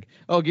say, like,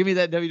 oh, give me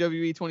that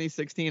WWE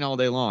 2016 all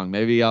day long.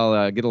 Maybe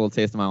I'll get a little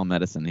taste of my own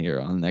medicine here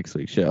on next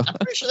week's show. I'm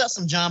pretty sure that's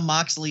some John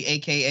Moxley,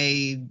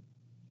 a.k.a.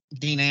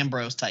 Dean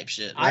Ambrose type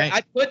shit, right?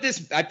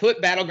 I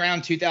put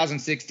Battleground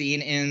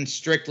 2016 in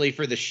strictly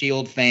for the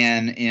Shield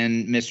fan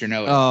in Mr.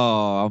 Noah.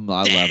 Oh,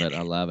 I love it.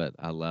 I love it.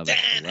 I love it.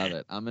 I love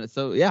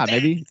it.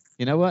 Maybe,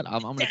 you know what?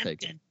 I'm going to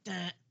take it.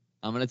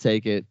 I'm going to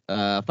take it.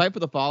 Fight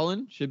for the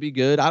Fallen should be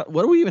good.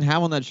 What do we even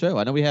have on that show?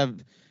 I know we have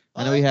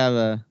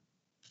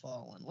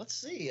Fallen. Let's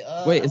see.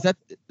 wait,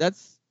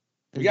 that's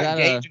we got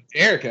Gage and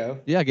Jericho.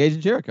 Yeah, Gage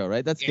and Jericho,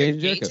 right? That's Gage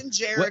and Jericho. Gage and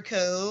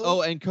Jericho.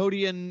 Oh, and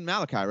Cody and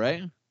Malachi,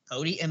 right?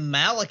 Cody and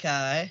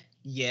Malachi.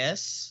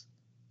 Yes.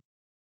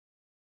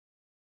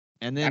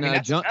 And then I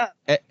mean, that's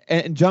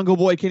and Jungle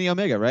Boy Kenny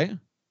Omega, right?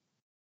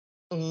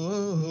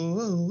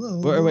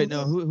 Wait,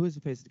 no, who is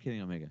the face of Kenny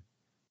Omega?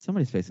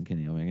 Somebody's facing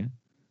Kenny Omega.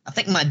 I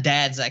think my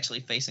dad's actually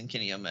facing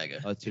Kenny Omega.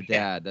 Oh, it's your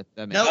dad. That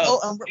makes No,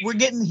 sense. we're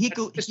getting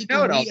Hiko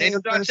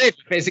Daniel John versus, Schaefer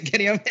facing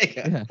Kenny Omega.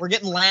 Yeah. we're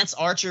getting Lance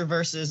Archer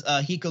versus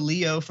Hiko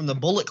Leo from the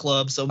Bullet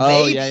Club. So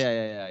Oh, maybe,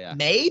 yeah.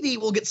 maybe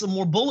we'll get some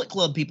more Bullet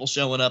Club people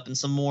showing up and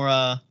some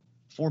more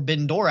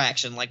Forbidden Door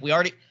action. Like we've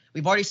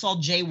already saw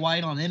Jay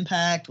White on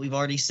Impact. We've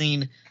already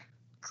seen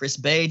Chris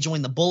Bay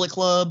join the Bullet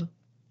Club.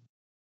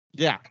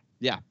 Yeah,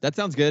 that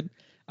sounds good.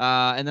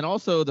 And then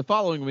also the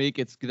following week,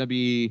 it's going to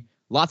be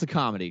lots of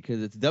comedy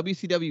because it's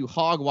WCW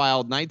Hog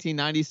Wild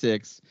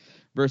 1996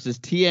 versus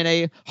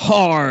TNA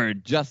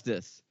Hard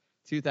Justice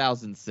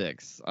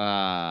 2006.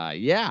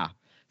 Yeah.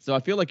 So I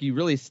feel like you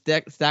really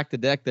stacked the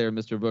deck there,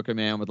 Mr. Booker,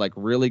 man, with like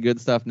really good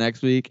stuff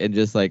next week and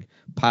just like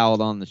piled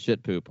on the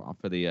shit poop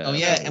for the.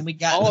 And we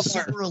got all the of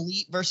our- Super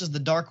Elite versus the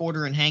Dark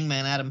Order and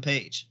Hangman Adam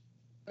Page.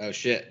 Oh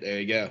shit! There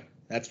you go.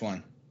 That's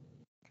one.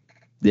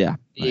 Yeah.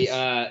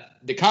 Nice.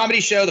 The comedy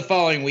show the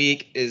following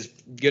week is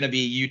gonna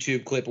be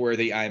YouTube clip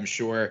worthy, I'm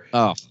sure.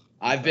 Oh.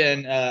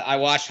 I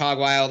watched Hog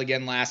Wild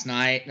again last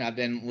night, and I've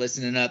been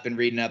listening up and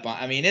reading up on.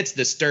 I mean, it's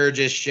the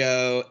Sturgis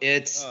show.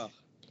 It's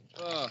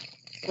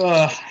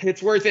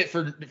worth it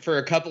for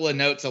a couple of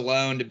notes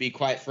alone. To be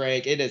quite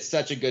frank, it is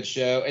such a good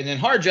show. And then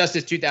Hard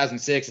Justice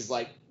 2006 is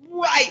like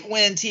right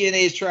when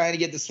TNA is trying to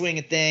get the swing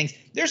of things.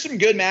 There's some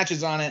good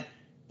matches on it.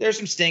 There's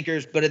some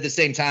stinkers, but at the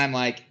same time,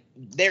 like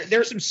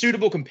there's some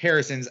suitable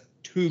comparisons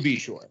to be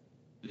sure.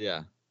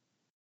 Yeah.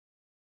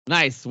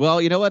 Nice.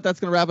 Well, you know what? That's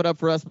going to wrap it up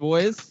for us,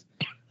 boys.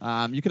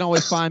 You can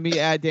always find me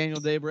at Daniel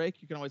Daybreak.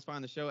 You can always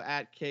find the show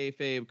at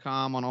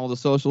KFabeCom on all the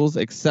socials,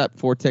 except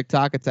for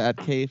TikTok. It's at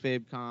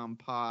KFabeCom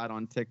Pod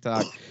on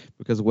TikTok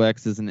because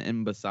Wex is an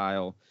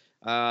imbecile.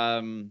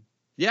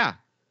 Yeah.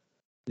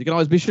 You can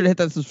always be sure to hit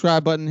that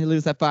subscribe button, leave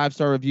us that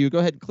 5-star review. Go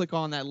ahead and click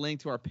on that link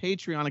to our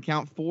Patreon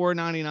account.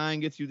 $4.99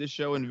 gets you this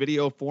show in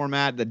video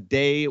format the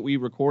day we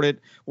record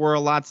it, or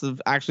most of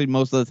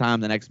the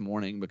time the next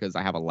morning because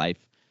I have a life.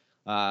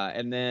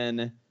 And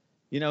then,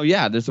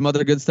 there's some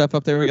other good stuff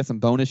up there. We got some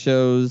bonus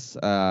shows.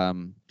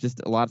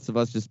 Just lots of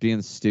us just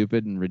being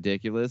stupid and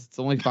ridiculous. It's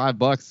only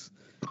 $5.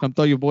 Come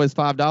throw your boys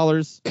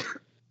 $5.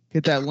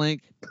 Hit that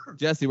link.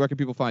 Jesse, where can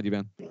people find you,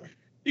 man?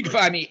 You can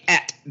find me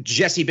at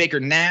Jesse Baker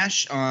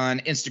Nash on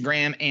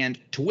Instagram and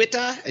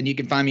Twitter, and you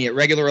can find me at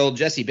regular old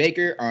Jesse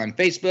Baker on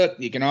Facebook.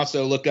 You can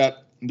also look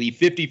up the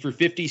 50 for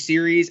 50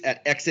 series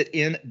at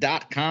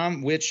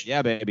exitin.com, which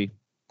baby,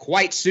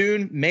 quite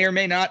soon may or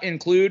may not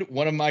include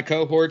one of my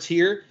cohorts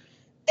here,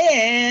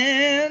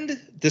 and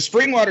the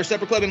Springwater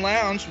Supper Club and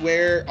Lounge,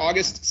 where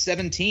August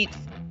 17th,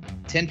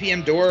 10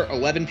 p.m. door,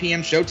 11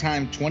 p.m.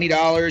 showtime,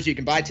 $20. You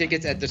can buy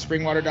tickets at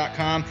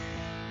thespringwater.com.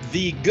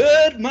 The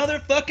Good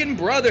Motherfucking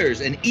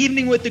Brothers, an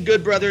evening with the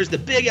Good Brothers, the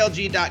Big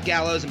LG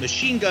Gallows, and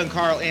Machine Gun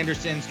Carl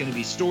Anderson. It's going to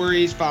be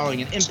stories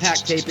following an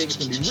Impact taping. It's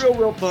going to be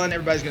real fun.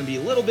 Everybody's going to be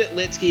a little bit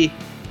litsky.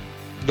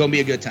 Going to be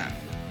a good time.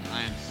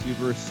 I am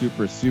super,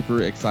 super,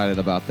 super excited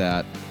about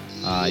that.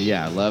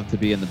 I love to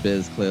be in the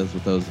biz clips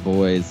with those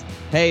boys.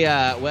 Hey,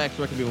 Wex,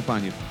 where can people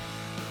find you?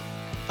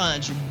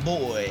 Find your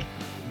boy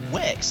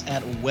Wex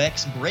at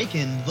Wex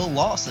Breaking the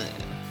Lawson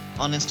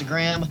on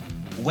Instagram.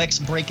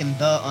 Wex Breaking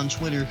the on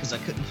Twitter because I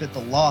couldn't fit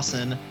the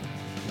Lawson.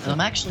 And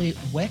I'm actually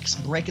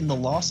Wex Breaking the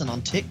Lawson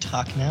on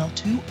TikTok now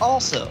too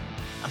also.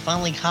 I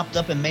finally hopped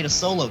up and made a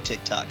solo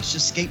TikTok. It's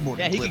just skateboarding.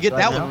 Yeah, he clips could get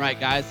that now. one right,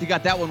 guys. He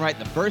got that one right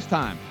the first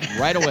time,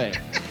 right away.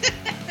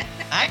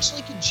 I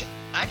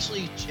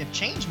actually have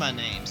changed my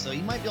name, so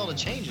you might be able to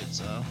change it,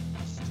 so.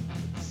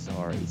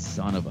 Sorry,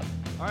 son of a.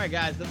 All right,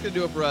 guys, that's going to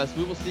do it for us.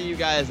 We will see you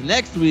guys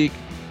next week.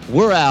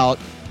 We're out.